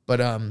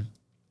 But and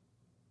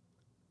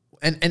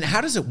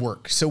how does it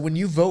work? So when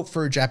you vote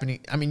for a Japanese,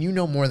 I mean, you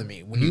know more than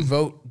me. When you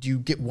vote, do you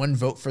get one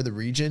vote for the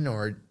region,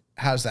 or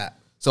how's that?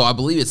 So I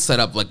believe it's set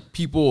up like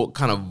people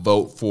kind of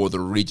vote for the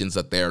regions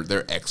that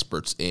they're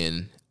experts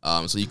in.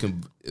 So you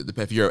can,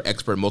 if you're an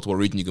expert in multiple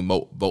regions, you can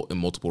vote in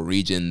multiple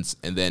regions,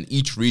 and then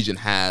each region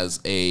has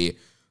a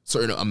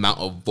certain amount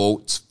of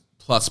votes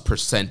plus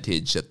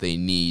percentage that they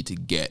need to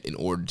get in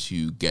order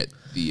to get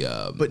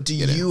the. But do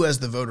you, as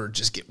the voter,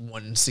 just get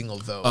one single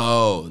vote?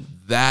 Oh,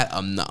 that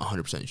I'm not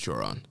 100%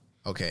 sure on.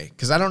 Okay,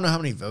 because I don't know how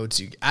many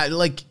votes I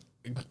like.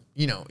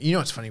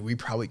 It's funny. We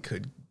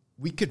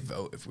could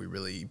vote if we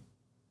really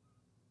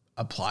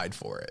applied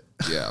for it.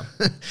 Yeah.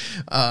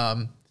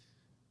 I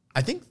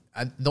think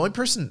the only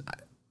person,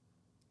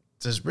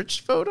 does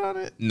Rich vote on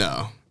it?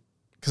 No.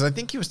 Because I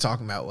think he was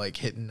talking about like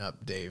hitting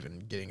up Dave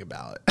and getting a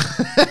ballot.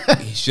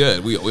 He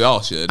should. We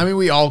all should. I mean,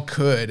 we all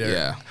could.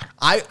 Yeah.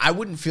 I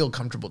wouldn't feel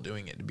comfortable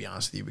doing it, to be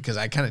honest with you, because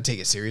I kind of take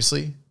it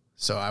seriously.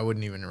 So I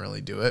wouldn't even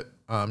really do it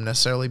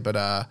necessarily.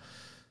 But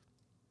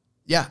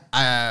yeah,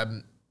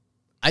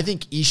 I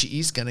think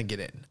Ishii's going to get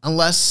in.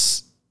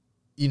 Unless,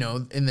 in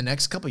the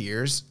next couple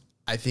years,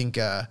 I think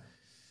it'll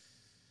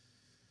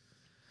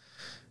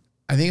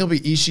be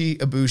Ishii,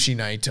 Ibushi,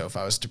 Naito if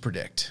I was to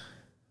predict.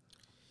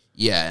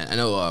 Yeah, I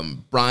know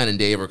Brian and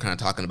Dave were kind of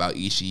talking about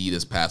Ishii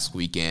this past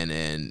weekend,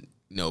 and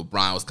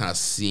Brian was kind of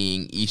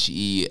seeing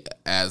Ishii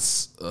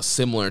as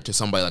similar to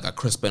somebody like a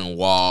Chris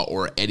Benoit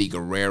or Eddie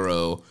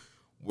Guerrero,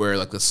 where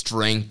like the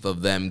strength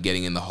of them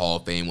getting in the Hall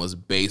of Fame was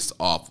based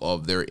off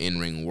of their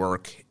in-ring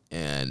work,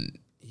 and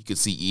you could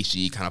see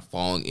Ishii kind of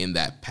falling in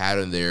that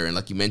pattern there. And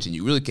like you mentioned,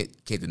 you really can't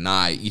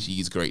deny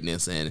Ishii's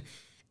greatness, and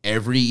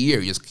every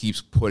year he just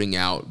keeps putting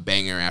out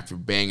banger after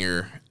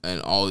banger in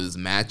all his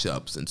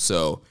matchups. And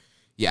so,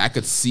 yeah, I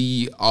could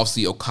see,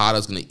 obviously,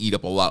 Okada's going to eat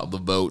up a lot of the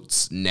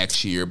votes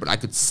next year, but I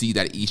could see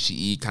that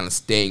Ishii kind of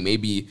staying.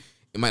 Maybe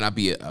it might not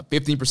be a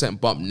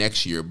 15% bump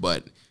next year,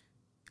 but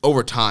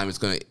over time it's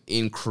going to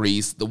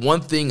increase. The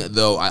one thing,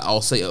 though,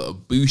 I'll say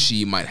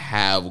Ibushi might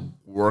have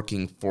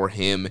working for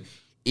him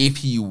if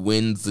he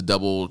wins the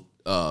double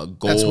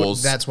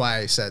goals. That's why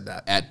I said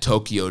that. At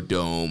Tokyo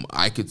Dome,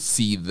 I could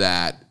see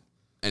that,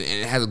 and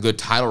it has a good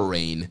title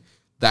reign,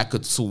 that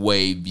could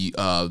sway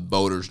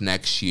voters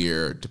next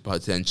year to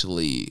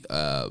potentially,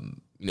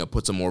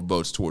 put some more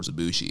votes towards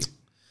Ibushi.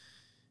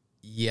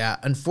 Yeah,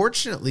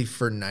 unfortunately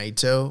for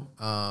Naito,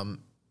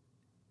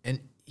 and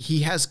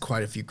he has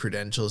quite a few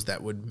credentials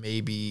that would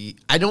maybe,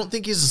 I don't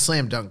think he's a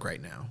slam dunk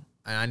right now.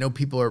 And I know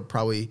people are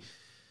probably,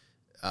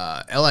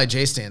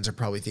 LIJ stands are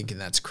probably thinking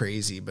that's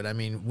crazy. But I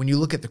mean, when you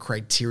look at the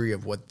criteria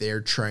of what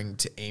they're trying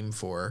to aim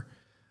for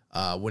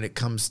when it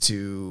comes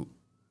to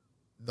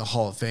the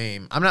Hall of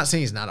Fame, I'm not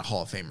saying he's not a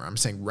Hall of Famer. I'm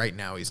saying right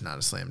now he's not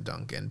a slam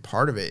dunk. And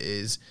part of it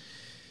is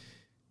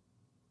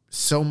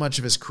so much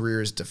of his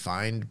career is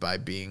defined by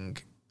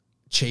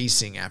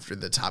chasing after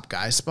the top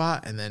guy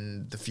spot. And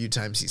then the few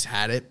times he's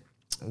had it,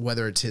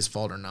 whether it's his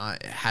fault or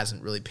not, it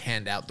hasn't really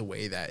panned out the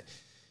way that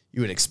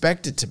you would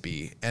expect it to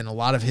be. And a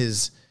lot of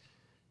his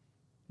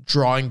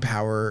drawing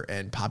power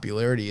and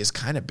popularity is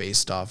kind of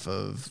based off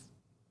of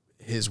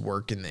his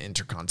work in the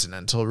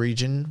Intercontinental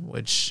region,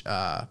 which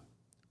I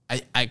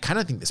kind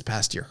of think this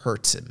past year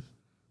hurts him.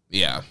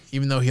 Yeah.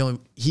 Even though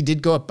he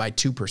did go up by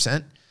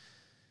 2%.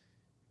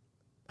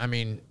 I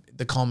mean,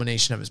 the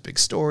culmination of his big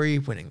story,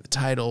 winning the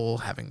title,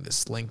 having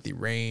this lengthy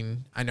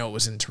reign. I know it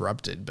was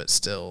interrupted, but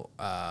still,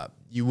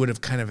 you would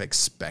have kind of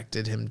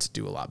expected him to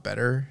do a lot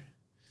better.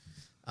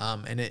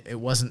 And it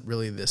wasn't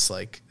really this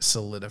like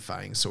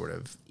solidifying sort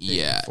of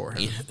thing for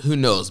him. Who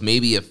knows?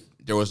 Maybe if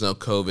there was no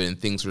COVID and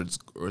things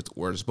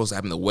were supposed to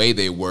happen the way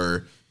they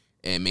were,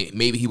 and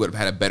maybe he would have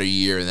had a better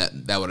year,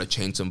 and that would have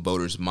changed some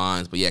voters'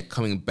 minds. But yeah,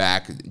 coming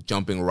back,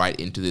 jumping right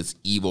into this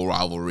evil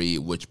rivalry,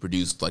 which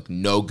produced like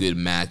no good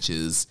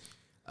matches,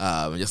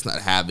 and just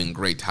not having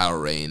great title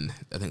reign,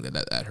 I think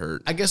that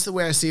hurt. I guess the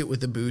way I see it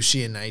with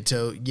Ibushi and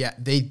Naito, yeah,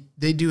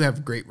 they do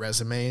have great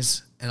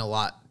resumes and a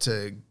lot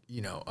to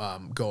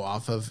go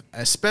off of,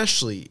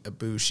 especially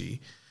Ibushi,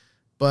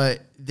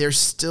 but they're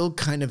still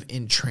kind of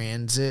in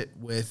transit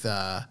with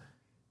their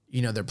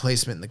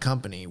placement in the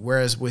company.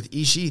 Whereas with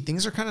Ishii,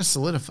 things are kind of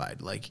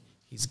solidified. Like,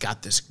 he's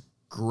got this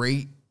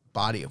great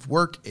body of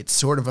work. It's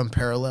sort of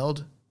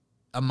unparalleled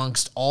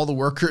amongst all the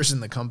workers in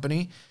the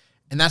company.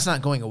 And that's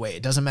not going away.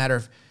 It doesn't matter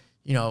if,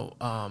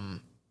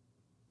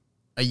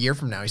 a year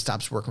from now he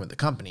stops working with the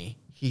company.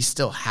 He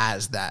still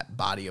has that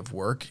body of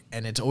work,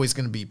 and it's always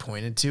going to be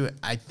pointed to.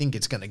 I think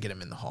it's going to get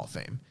him in the Hall of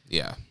Fame.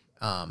 Yeah.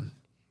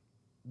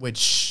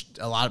 Which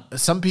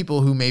some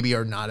people who maybe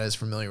are not as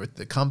familiar with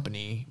the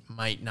company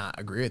might not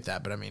agree with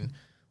that. But I mean,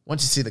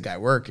 once you see the guy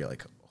work, you're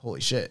like,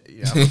 holy shit.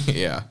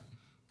 Yeah.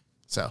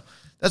 So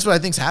that's what I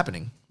think's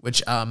happening,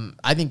 which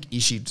I think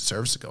Ishii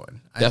deserves to go in.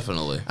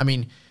 Definitely. I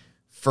mean,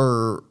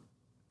 for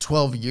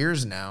 12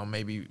 years now,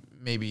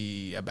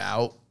 maybe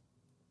about,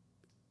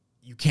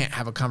 you can't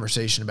have a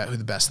conversation about who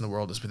the best in the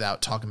world is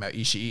without talking about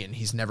Ishii, and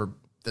he's never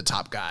the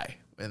top guy.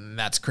 And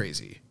that's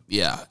crazy.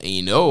 Yeah,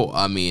 and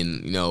I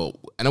know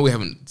we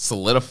haven't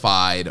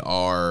solidified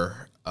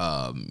our,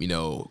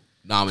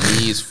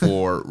 nominees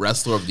for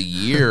Wrestler of the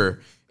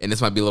Year, and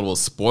this might be a little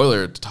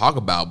spoiler to talk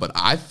about, but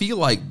I feel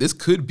like this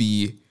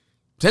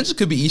potentially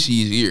could be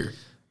Ishii's year.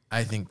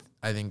 I think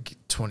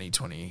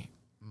 2020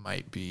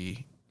 might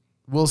be,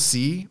 we'll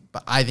see,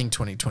 but I think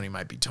 2020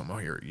 might be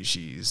Tomohiro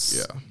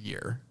Ishii's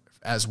year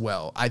as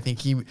well. I think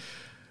he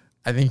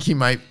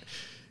might.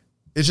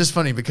 It's just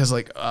funny because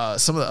like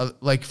some of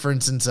the for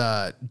instance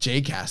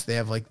JCast, they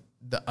have like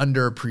the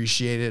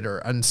underappreciated or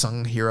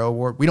unsung hero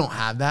award. We don't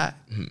have that,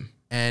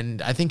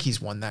 and I think he's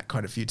won that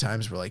quite a few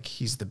times. Where like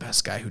he's the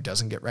best guy who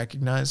doesn't get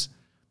recognized,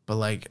 but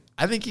like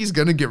I think he's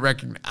gonna get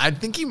recognized. I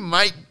think he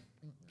might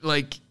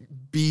like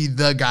be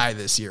the guy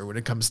this year when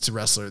it comes to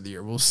Wrestler of the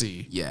Year. We'll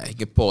see. Yeah, he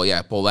could pull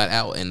that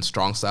out in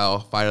Strong Style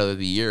Fighter of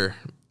the Year.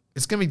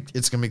 It's gonna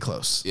be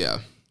close. Yeah,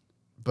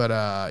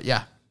 but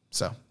yeah.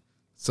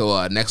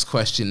 So next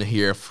question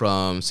here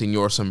from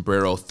Senor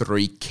Sombrero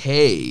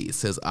 3K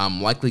says,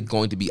 I'm likely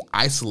going to be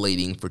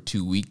isolating for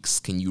 2 weeks.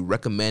 Can you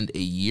recommend a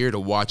year to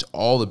watch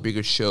all the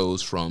bigger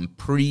shows from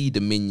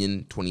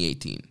pre-Dominion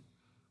 2018?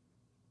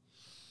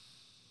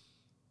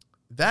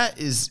 That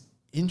is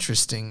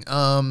interesting.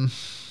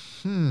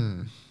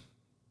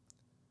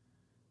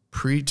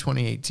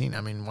 Pre-2018.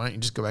 I mean, why don't you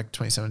just go back to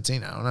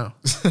 2017? I don't know.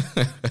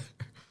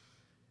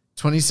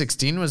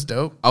 2016 was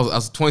dope.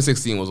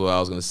 2016 was what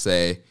I was going to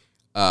say.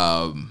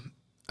 I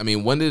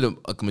mean, when did a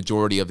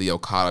majority of the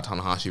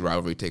Okada-Tanahashi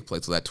rivalry take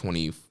place? Was that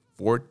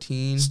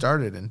 2014?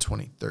 Started in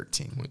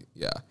 2013.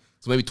 Yeah.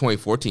 So maybe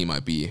 2014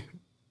 might be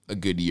a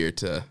good year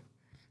to...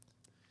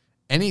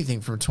 Anything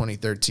from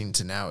 2013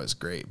 to now is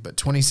great, but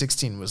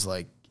 2016 was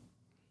like,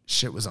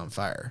 shit was on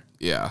fire.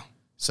 Yeah.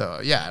 So,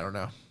 yeah, I don't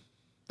know.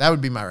 That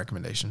would be my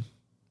recommendation.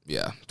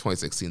 Yeah,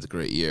 2016 is a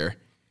great year.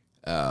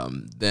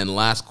 Then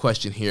last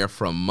question here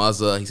from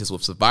Muzza. He says,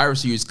 with Survivor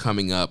Series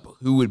coming up,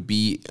 who would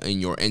be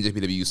in your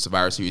NJPW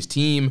Survivor Series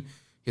team?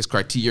 His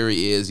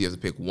criteria is you have to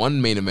pick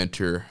one main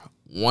eventer,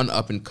 one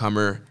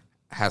up-and-comer,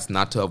 has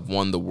not to have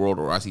won the world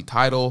or IC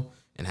title,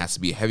 and has to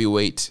be a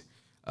heavyweight,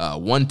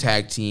 one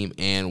tag team,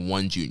 and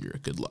one junior.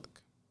 Good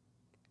luck.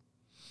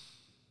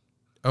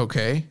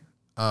 Okay.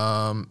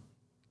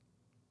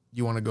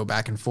 You want to go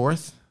back and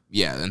forth?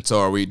 Yeah, and so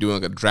are we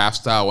doing like a draft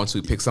style? Once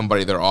we pick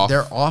somebody, they're off?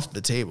 They're off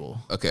the table.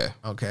 Okay.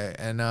 Okay,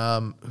 and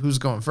who's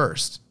going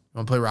first? You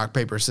want to play rock,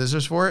 paper,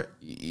 scissors for it?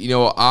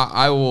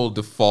 I will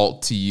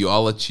default to you.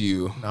 I'll let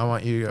you. I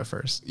want you to go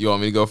first. You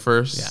want me to go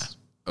first? Yeah.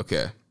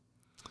 Okay.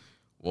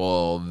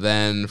 Well,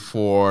 then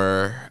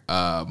for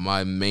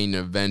my main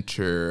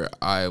eventer,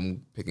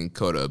 I'm picking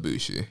Kota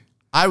Ibushi.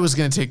 I was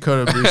going to take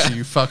Kota Ibushi,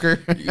 you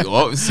fucker.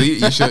 Well, see,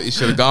 you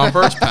should have gone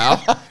first,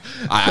 pal.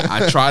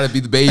 I try to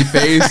be the baby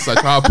face. I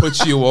try to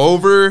put you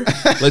over,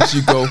 let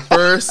you go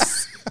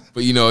first.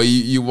 But,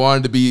 you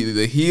wanted to be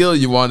the heel.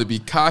 You wanted to be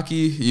cocky.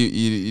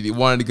 You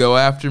wanted to go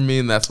after me,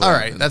 and that's what all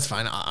right, that's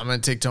fine. I'm going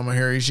to take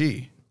Tomohiro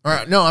Ishii. All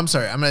right, no, I'm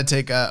sorry. I'm going to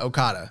take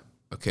Okada.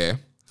 Okay.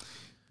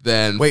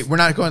 Then wait, we're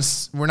not going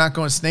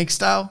snake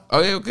style?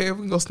 Oh, yeah, okay. We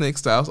can go snake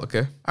styles.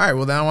 Okay. All right,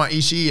 well, then I want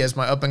Ishii as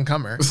my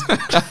up-and-comer.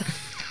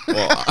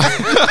 Well,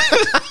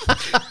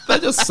 that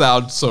just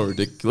sounds so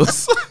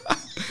ridiculous.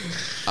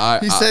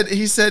 He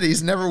said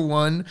he's never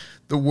won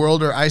the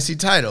world or IC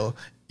title.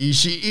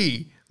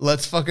 Ishii,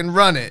 let's fucking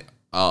run it.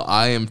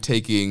 I am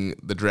taking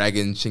the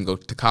Dragon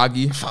Shingo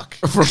Takagi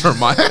for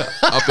my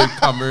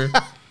up-and-comer.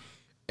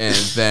 And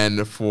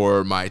then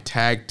for my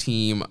tag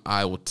team,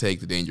 I will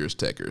take the Dangerous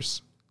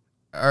Tekkers.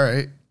 All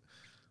right.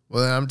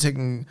 Well, then I'm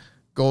taking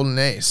Golden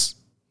Ace.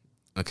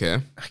 Okay.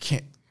 I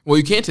can't. Well,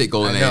 you can't take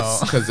Golden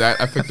Ace because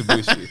I picked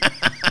Ibushi.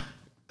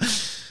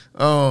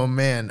 Oh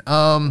man.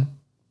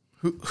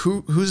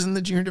 Who's in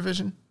the junior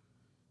division?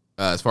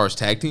 As far as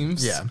tag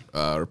teams, Yeah.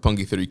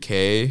 Roppongi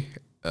 30K,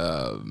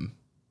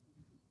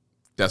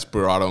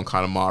 Desperado and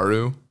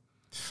Kanemaru,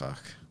 Fuck.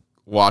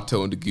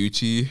 Wato and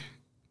Deguchi.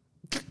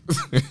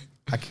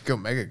 I could go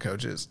mega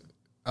coaches.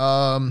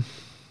 And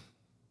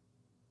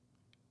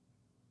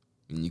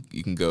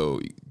you can go,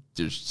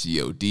 there's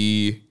GOD,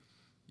 you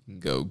can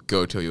go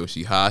Goto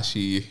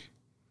Yoshihashi.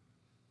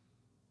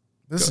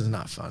 This is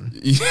not fun.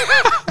 You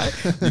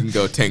can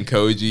go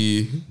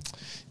Tenkoji.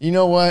 You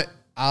know what?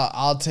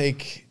 I'll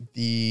take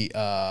the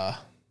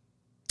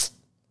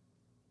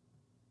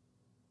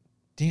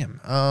damn.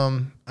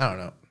 I don't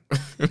know.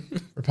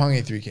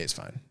 Roppongi 3K is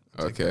fine.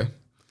 Okay.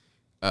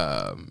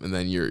 And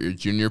then your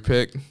junior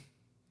pick.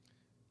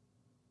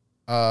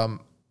 I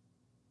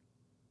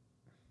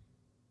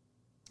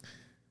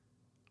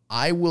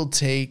will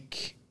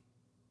take.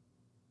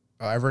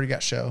 Oh, I've already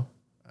got Show.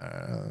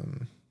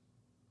 I'm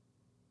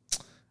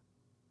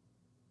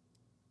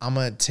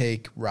gonna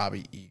take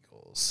Robbie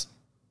Eagles.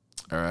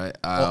 All right.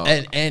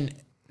 And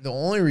the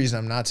only reason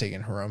I'm not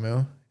taking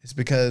Hiromu is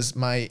because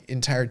my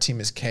entire team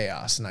is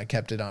Chaos, and I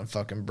kept it on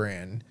fucking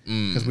brand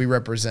because we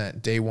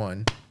represent day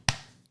one.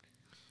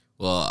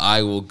 Well,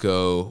 I will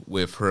go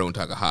with Hiromu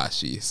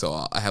Takahashi.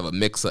 So I have a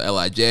mix of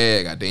LIJ.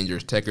 I got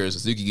Dangerous Tekkers,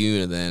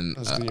 Suzuki-gun, and then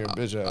and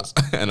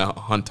a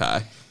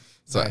Hontai.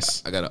 So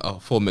Nice. I got a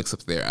full mix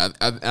up there.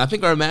 I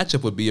think our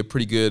matchup would be a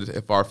pretty good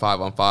if our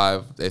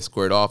 5-on-5 they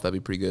squared off. That'd be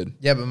pretty good.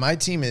 Yeah, but my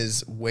team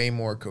is way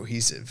more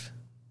cohesive.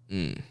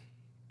 You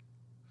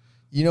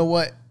know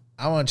what?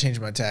 I want to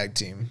change my tag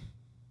team.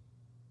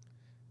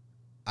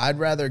 I'd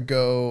rather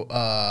go.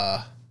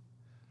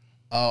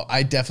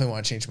 I definitely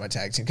want to change my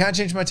tag team. Can I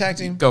change my tag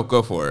team?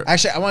 Go for it.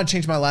 Actually, I want to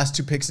change my last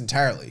two picks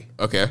entirely.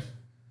 Okay.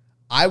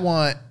 I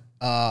want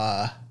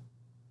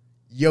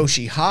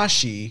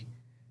Yoshihashi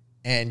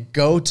and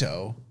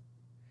Goto,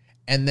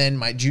 and then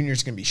my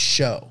junior's going to be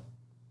Sho.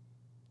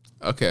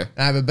 Okay. And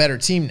I have a better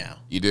team now.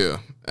 You do.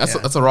 That's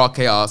Yeah. that's a raw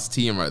chaos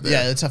team right there.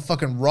 Yeah, it's a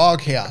fucking raw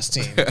chaos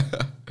team.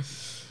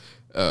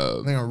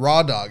 I'm going to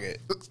raw dog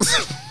it.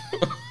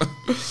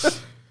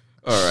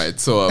 All right.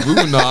 So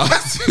moving on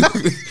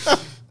to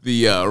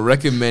the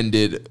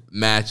recommended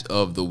match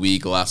of the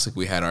week. Last week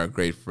we had our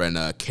great friend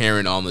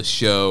Karen on the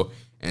show,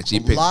 and she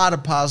A picked. lot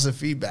of positive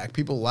feedback.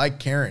 People like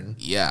Karen.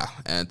 Yeah,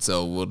 and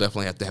so we'll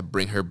definitely have to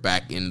bring her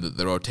back in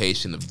the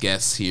rotation of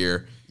guests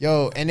here.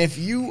 Yo, and if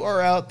you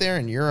are out there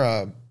and you're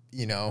a,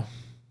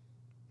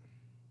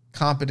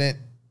 competent,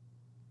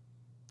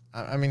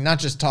 I mean, not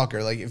just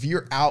talker, like if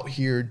you're out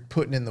here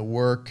putting in the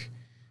work,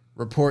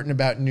 reporting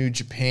about New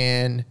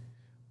Japan,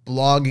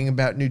 blogging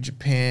about New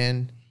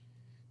Japan,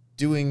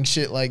 doing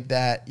shit like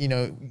that, we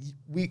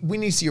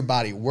need to see your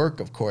body work,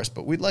 of course,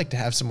 but we'd like to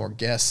have some more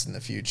guests in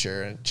the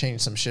future and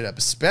change some shit up,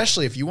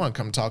 especially if you want to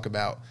come talk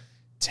about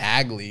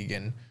Tag League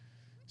and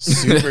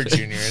Super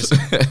Juniors,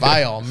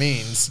 by all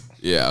means.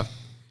 Yeah.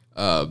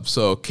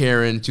 So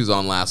Karen, she was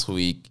on last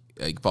week.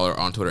 You can follow her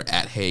on Twitter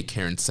at Hey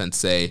Karen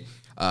Sensei.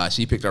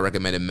 She picked our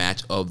recommended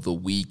match of the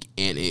week,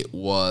 and it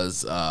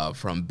was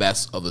from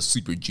Best of the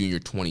Super Junior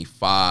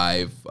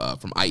 25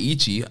 from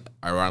Aichi,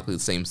 ironically the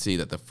same city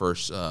that the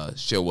first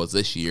show was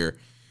this year.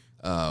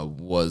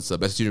 Was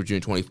Best of Super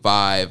Junior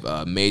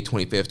 25, May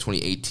 25th,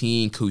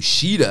 2018.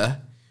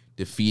 Kushida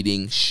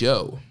defeating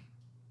Sho. What do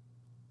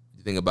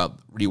you think about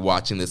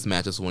rewatching this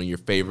match as one of your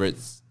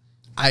favorites?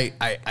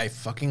 I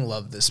fucking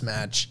love this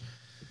match.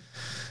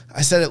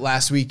 I said it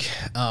last week.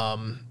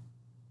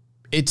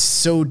 It's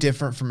so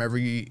different from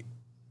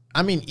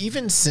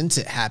even since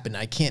it happened,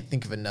 I can't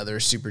think of another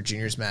Super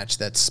Juniors match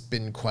that's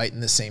been quite in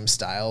the same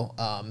style.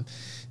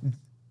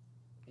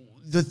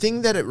 The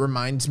thing that it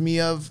reminds me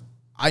of,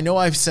 I know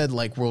I've said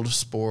like World of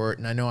Sport,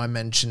 and I know I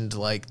mentioned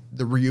like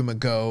the Ryuma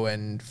Go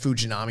and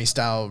Fujinami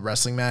style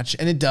wrestling match,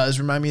 and it does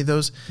remind me of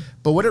those.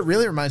 But what it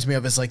really reminds me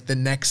of is like the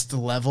next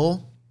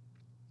level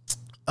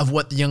of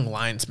what the Young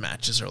Lions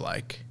matches are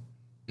like.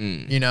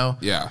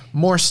 Yeah.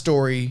 More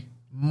story,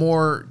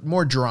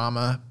 more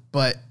drama,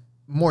 but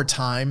more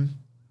time.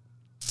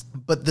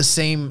 But the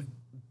same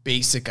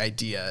basic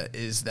idea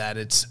is that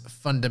it's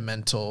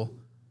fundamental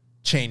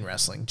chain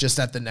wrestling, just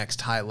at the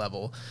next high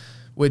level,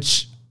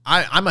 which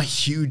I'm a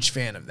huge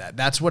fan of that.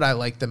 That's what I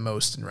like the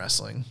most in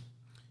wrestling.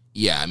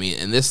 Yeah, I mean,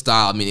 in this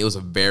style, it was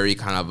a very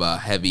kind of a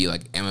heavy,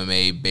 like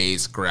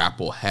MMA-based,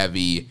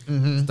 grapple-heavy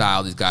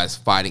style. These guys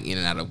fighting in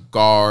and out of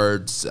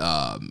guards,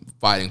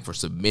 fighting for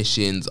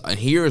submissions. And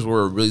here's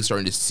where we're really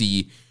starting to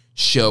see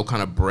Sho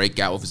kind of break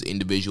out with his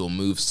individual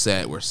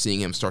moveset. We're seeing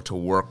him start to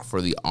work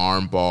for the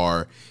arm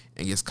bar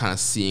and just kind of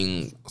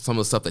seeing some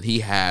of the stuff that he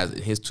has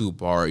in his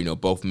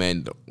toolbar. Both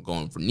men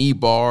going for knee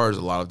bars,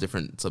 a lot of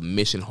different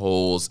submission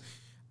holds,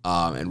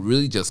 and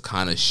really just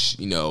kind of,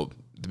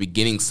 the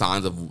beginning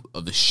signs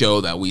of the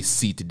show that we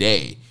see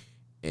today.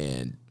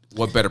 And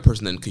what better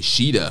person than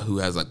Kushida, who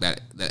has like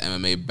that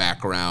MMA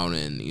background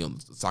and the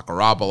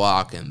Sakuraba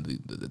lock and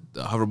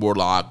the hoverboard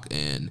lock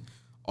and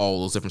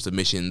all those different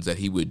submissions that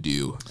he would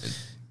do.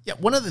 Yeah,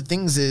 one of the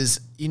things is,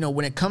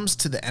 when it comes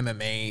to the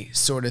MMA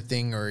sort of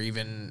thing, or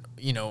even,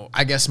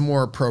 I guess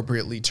more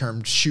appropriately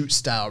termed shoot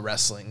style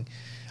wrestling,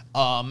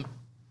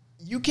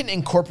 you can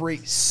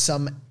incorporate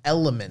some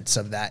elements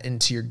of that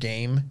into your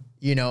game,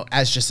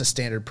 as just a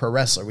standard pro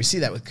wrestler. We see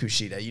that with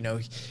Kushida.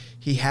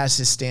 He has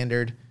his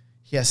standard,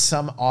 he has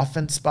some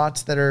offense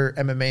spots that are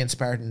MMA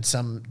inspired and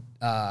some,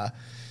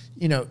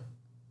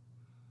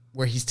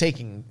 where he's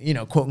taking,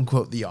 quote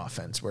unquote, the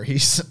offense, where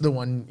he's the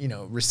one,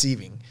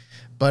 receiving.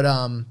 But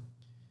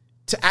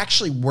to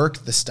actually work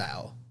the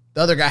style,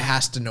 the other guy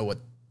has to know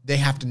they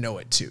have to know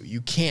it too.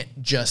 You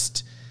can't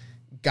just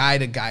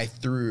guide a guy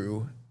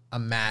through a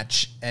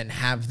match and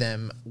have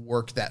them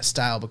work that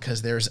style,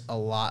 because there's a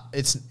lot.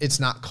 It's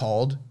not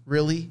called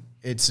really.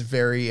 It's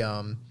very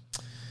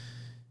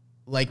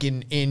like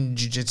in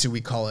jiu-jitsu we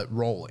call it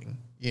rolling.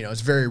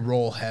 It's very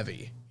roll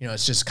heavy.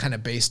 It's just kind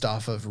of based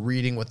off of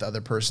reading what the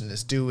other person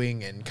is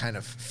doing and kind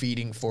of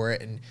feeding for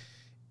it. And,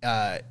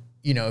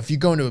 if you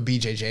go into a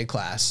BJJ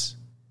class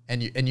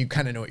and you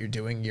kind of know what you're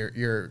doing,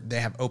 they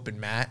have open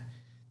mat,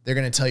 they're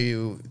going to tell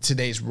you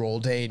today's roll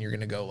day and you're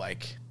going to go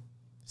like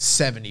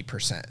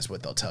 70% is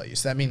what they'll tell you.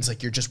 So that means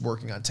like you're just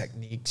working on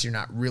techniques. You're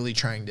not really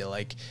trying to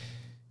like,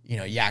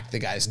 yak the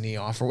guy's knee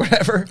off or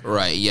whatever.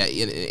 Right, yeah.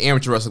 In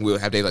amateur wrestling, we'll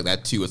have days like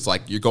that too. It's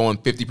like you're going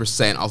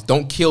 50%.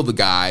 Don't kill the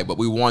guy, but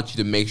we want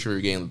you to make sure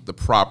you're getting the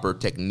proper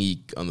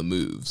technique on the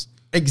moves.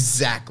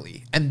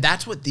 Exactly. And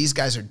that's what these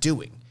guys are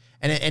doing.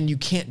 And you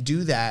can't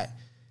do that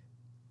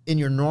in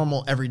your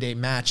normal everyday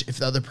match if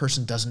the other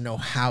person doesn't know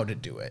how to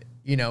do it,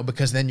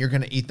 because then you're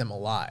going to eat them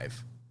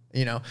alive.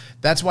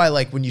 That's why,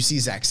 like, when you see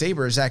Zack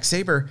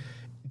Sabre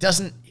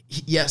doesn't,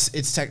 yes,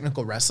 it's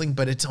technical wrestling,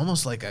 but it's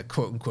almost like a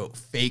quote unquote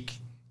fake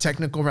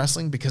technical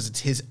wrestling, because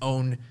it's his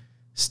own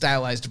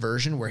stylized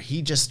version where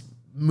he just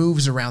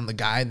moves around the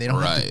guy and they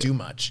don't have to do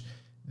much.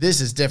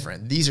 This is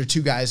different. These are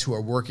two guys who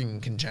are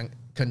working in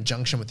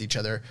conjunction with each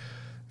other,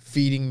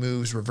 feeding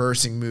moves,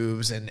 reversing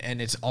moves,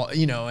 and it's all,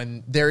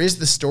 and there is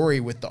the story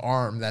with the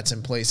arm that's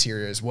in place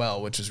here as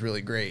well, which is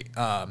really great.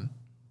 Yeah,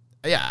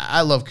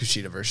 I love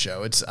Kushida versus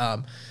Show. It's,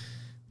 I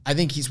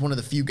think he's one of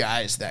the few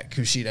guys that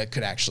Kushida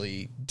could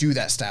actually do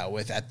that style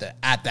with at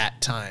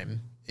that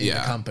time in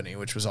the company,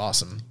 which was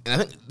awesome. And I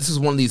think this is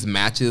one of these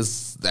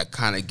matches that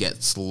kind of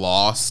gets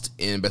lost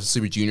in Best of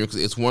Super Junior, because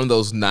it's one of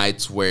those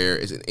nights where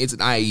it's an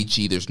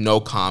Aichi, there's no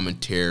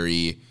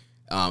commentary.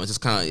 It's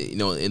just kind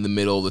of, in the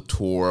middle of the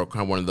tour,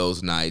 kind of one of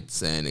those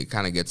nights, and it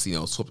kind of gets,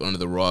 swept under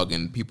the rug,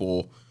 and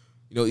people,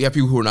 you have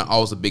people who are not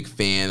always a big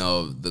fan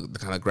of the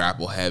kind of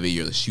grapple heavy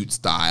or the shoot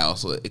style,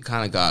 so it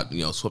kind of got,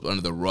 swept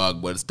under the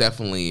rug, but it's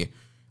definitely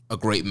a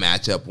great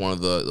matchup, one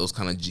of those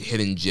kind of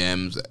hidden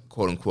gems,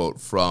 quote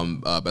unquote, from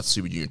Best of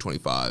Super Junior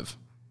 25.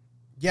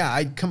 Yeah,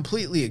 I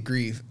completely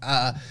agree.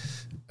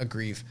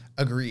 Agree.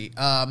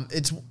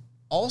 It's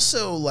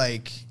also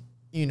like,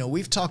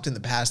 we've talked in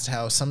the past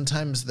how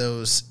sometimes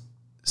those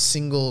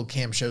single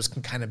cam shows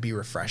can kind of be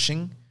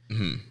refreshing,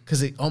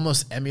 because it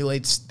almost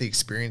emulates the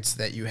experience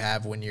that you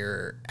have when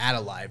you're at a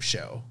live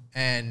show.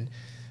 And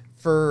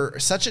for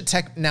such a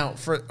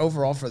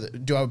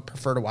do I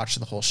prefer to watch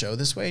the whole show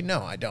this way?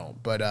 No, I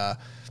don't. But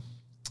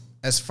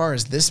as far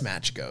as this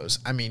match goes,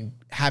 I mean,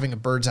 having a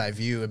bird's eye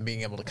view and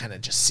being able to kind of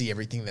just see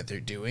everything that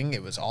they're doing,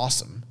 it was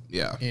awesome.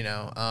 Yeah.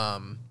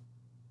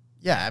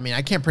 Yeah, I mean,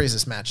 I can't praise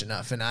this match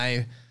enough. And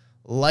I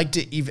liked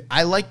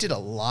it a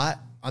lot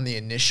on the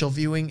initial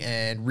viewing,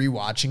 and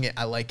rewatching it,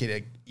 I like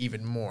it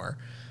even more.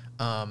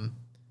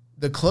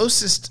 The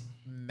closest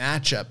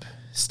matchup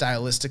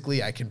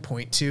stylistically I can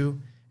point to,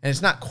 and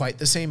it's not quite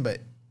the same,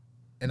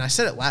 and I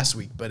said it last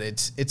week, but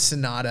it's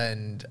Sonata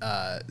and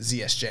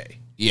ZSJ.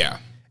 Yeah.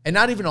 And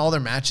not even all their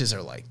matches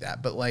are like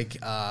that, but like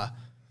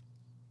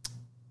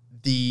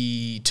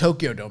the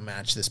Tokyo Dome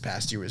match this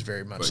past year was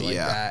very much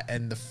that.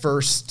 And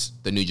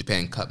the New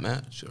Japan Cup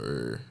match,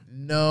 or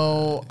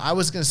no, I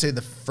was going to say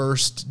the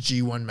first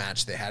G1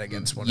 match they had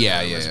against one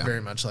another was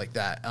very much like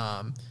that.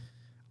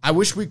 I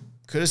wish we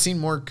could have seen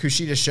more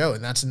Kushida Show,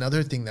 and that's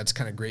another thing that's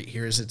kind of great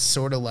here, is it's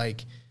sort of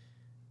like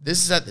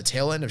this is at the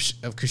tail end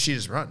of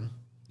Kushida's run.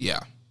 Yeah.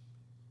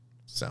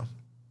 So,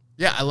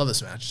 yeah, I love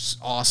this match. It's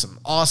awesome.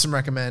 Awesome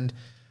recommend.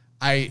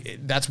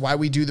 That's why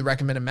we do the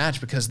recommended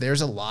match, because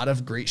there's a lot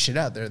of great shit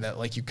out there that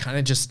like you kind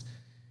of just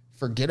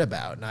forget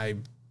about.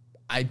 And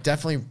I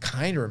definitely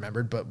kind of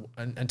remembered, but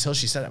until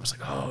she said it, I was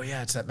like, oh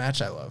yeah, it's that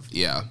match I love.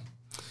 Yeah.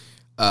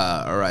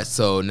 All right,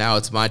 so now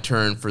it's my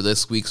turn for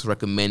this week's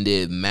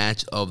recommended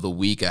match of the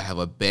week. I have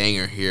a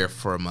banger here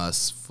from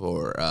us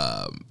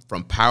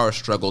from Power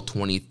Struggle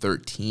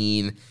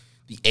 2013.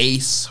 The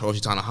Ace, Hiroshi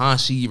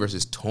Tanahashi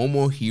versus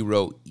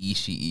Tomohiro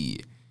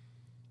Ishii.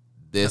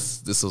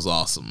 This was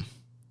awesome.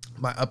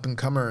 My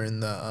up-and-comer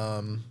in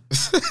the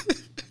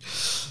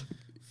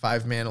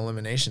 5-man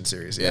elimination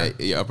series.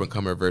 Yeah,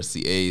 up-and-comer versus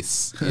the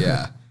Ace.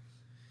 Yeah.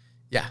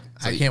 Yeah,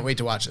 so I can't wait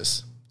to watch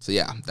this. So,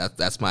 yeah,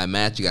 that's my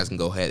match. You guys can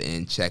go ahead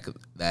and check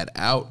that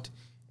out.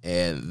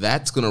 And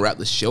that's going to wrap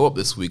the show up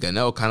this week. I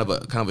know kind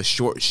of a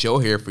short show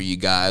here for you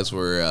guys.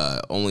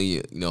 We're only,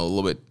 a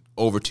little bit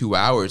over 2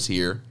 hours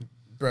here.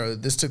 bro,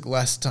 this took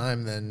less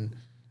time than,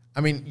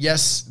 I mean,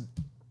 yes,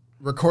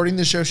 recording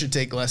the show should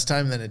take less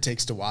time than it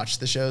takes to watch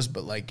the shows,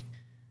 but like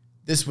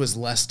this was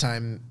less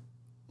time,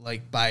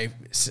 like by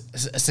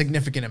a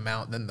significant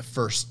amount than the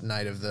first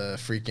night of the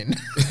freaking.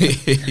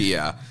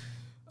 Yeah.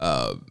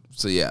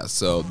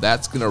 So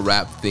that's going to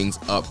wrap things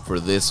up for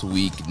this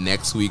week.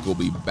 Next week, we'll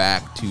be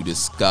back to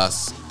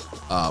discuss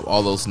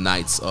all those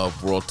nights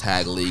of World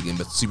Tag League and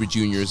the Super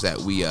Juniors that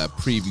we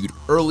previewed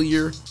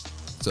earlier.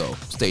 So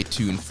stay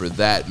tuned for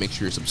that. Make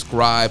sure you're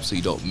subscribed so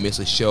you don't miss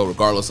a show,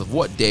 regardless of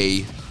what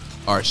day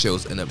our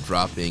shows end up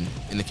dropping.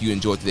 And if you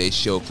enjoyed today's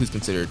show, please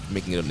consider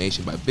making a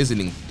donation by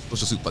visiting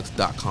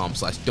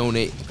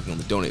socialsuplex.com/donate and clicking on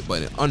the donate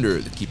button under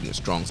the Keeping It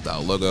Strong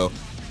Style logo.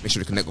 Make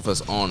sure to connect with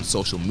us on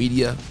social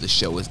media. The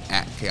show is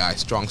at KI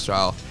Strong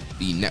Style.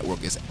 The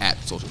network is at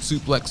Social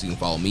Suplex. You can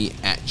follow me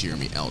at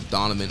Jeremy L.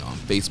 Donovan on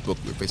Facebook.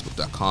 We're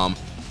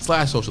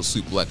facebook.com/Social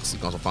Suplex. You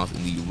can also find us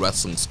in the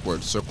Wrestling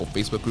Squared Circle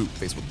Facebook group,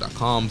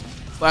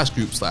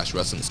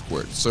 facebook.com/group/Wrestling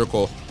Squared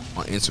Circle.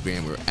 On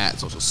Instagram, we're at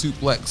Social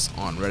Suplex.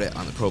 On Reddit,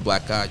 I'm the Pro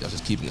Black Guy.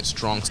 Just Keeping It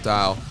Strong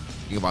Style.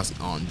 You can find us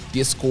on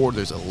Discord.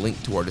 There's a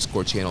link to our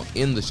Discord channel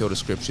in the show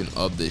description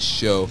of this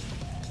show.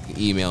 You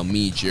can email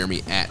me,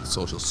 Jeremy, at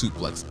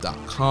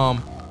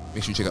socialsuplex.com.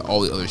 Make sure you check out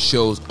all the other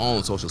shows on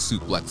the Social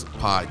Suplex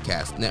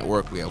Podcast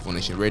Network. We have One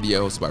Nation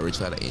Radio, hosted by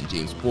Rich Latta and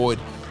James Boyd.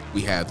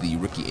 We have the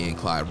Ricky and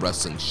Clyde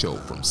Wrestling Show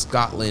from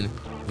Scotland.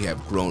 We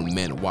have Grown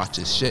Men Watch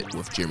This Shit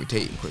with Jeremy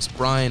Tate and Chris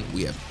Bryan.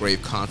 We have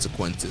Grave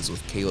Consequences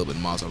with Caleb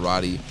and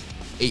Maserati.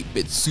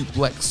 8-Bit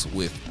Suplex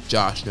with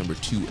Josh No.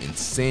 2 and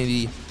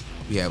Sandy.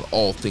 We have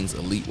All Things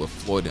Elite with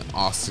Floyd and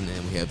Austin.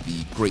 And we have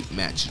the Great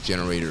Match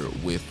Generator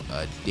with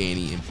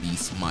Danny and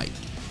Beast Mike.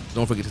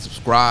 Don't forget to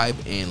subscribe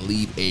and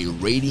leave a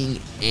rating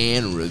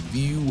and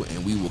review.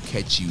 And we will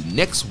catch you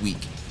next week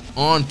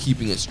on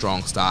Keeping It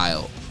Strong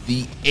Style,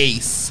 the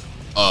ace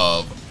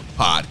of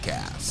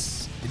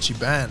podcasts. Itchy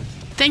Ben.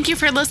 Thank you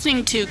for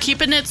listening to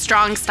Keeping It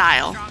Strong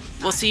Style.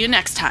 We'll see you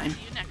next time.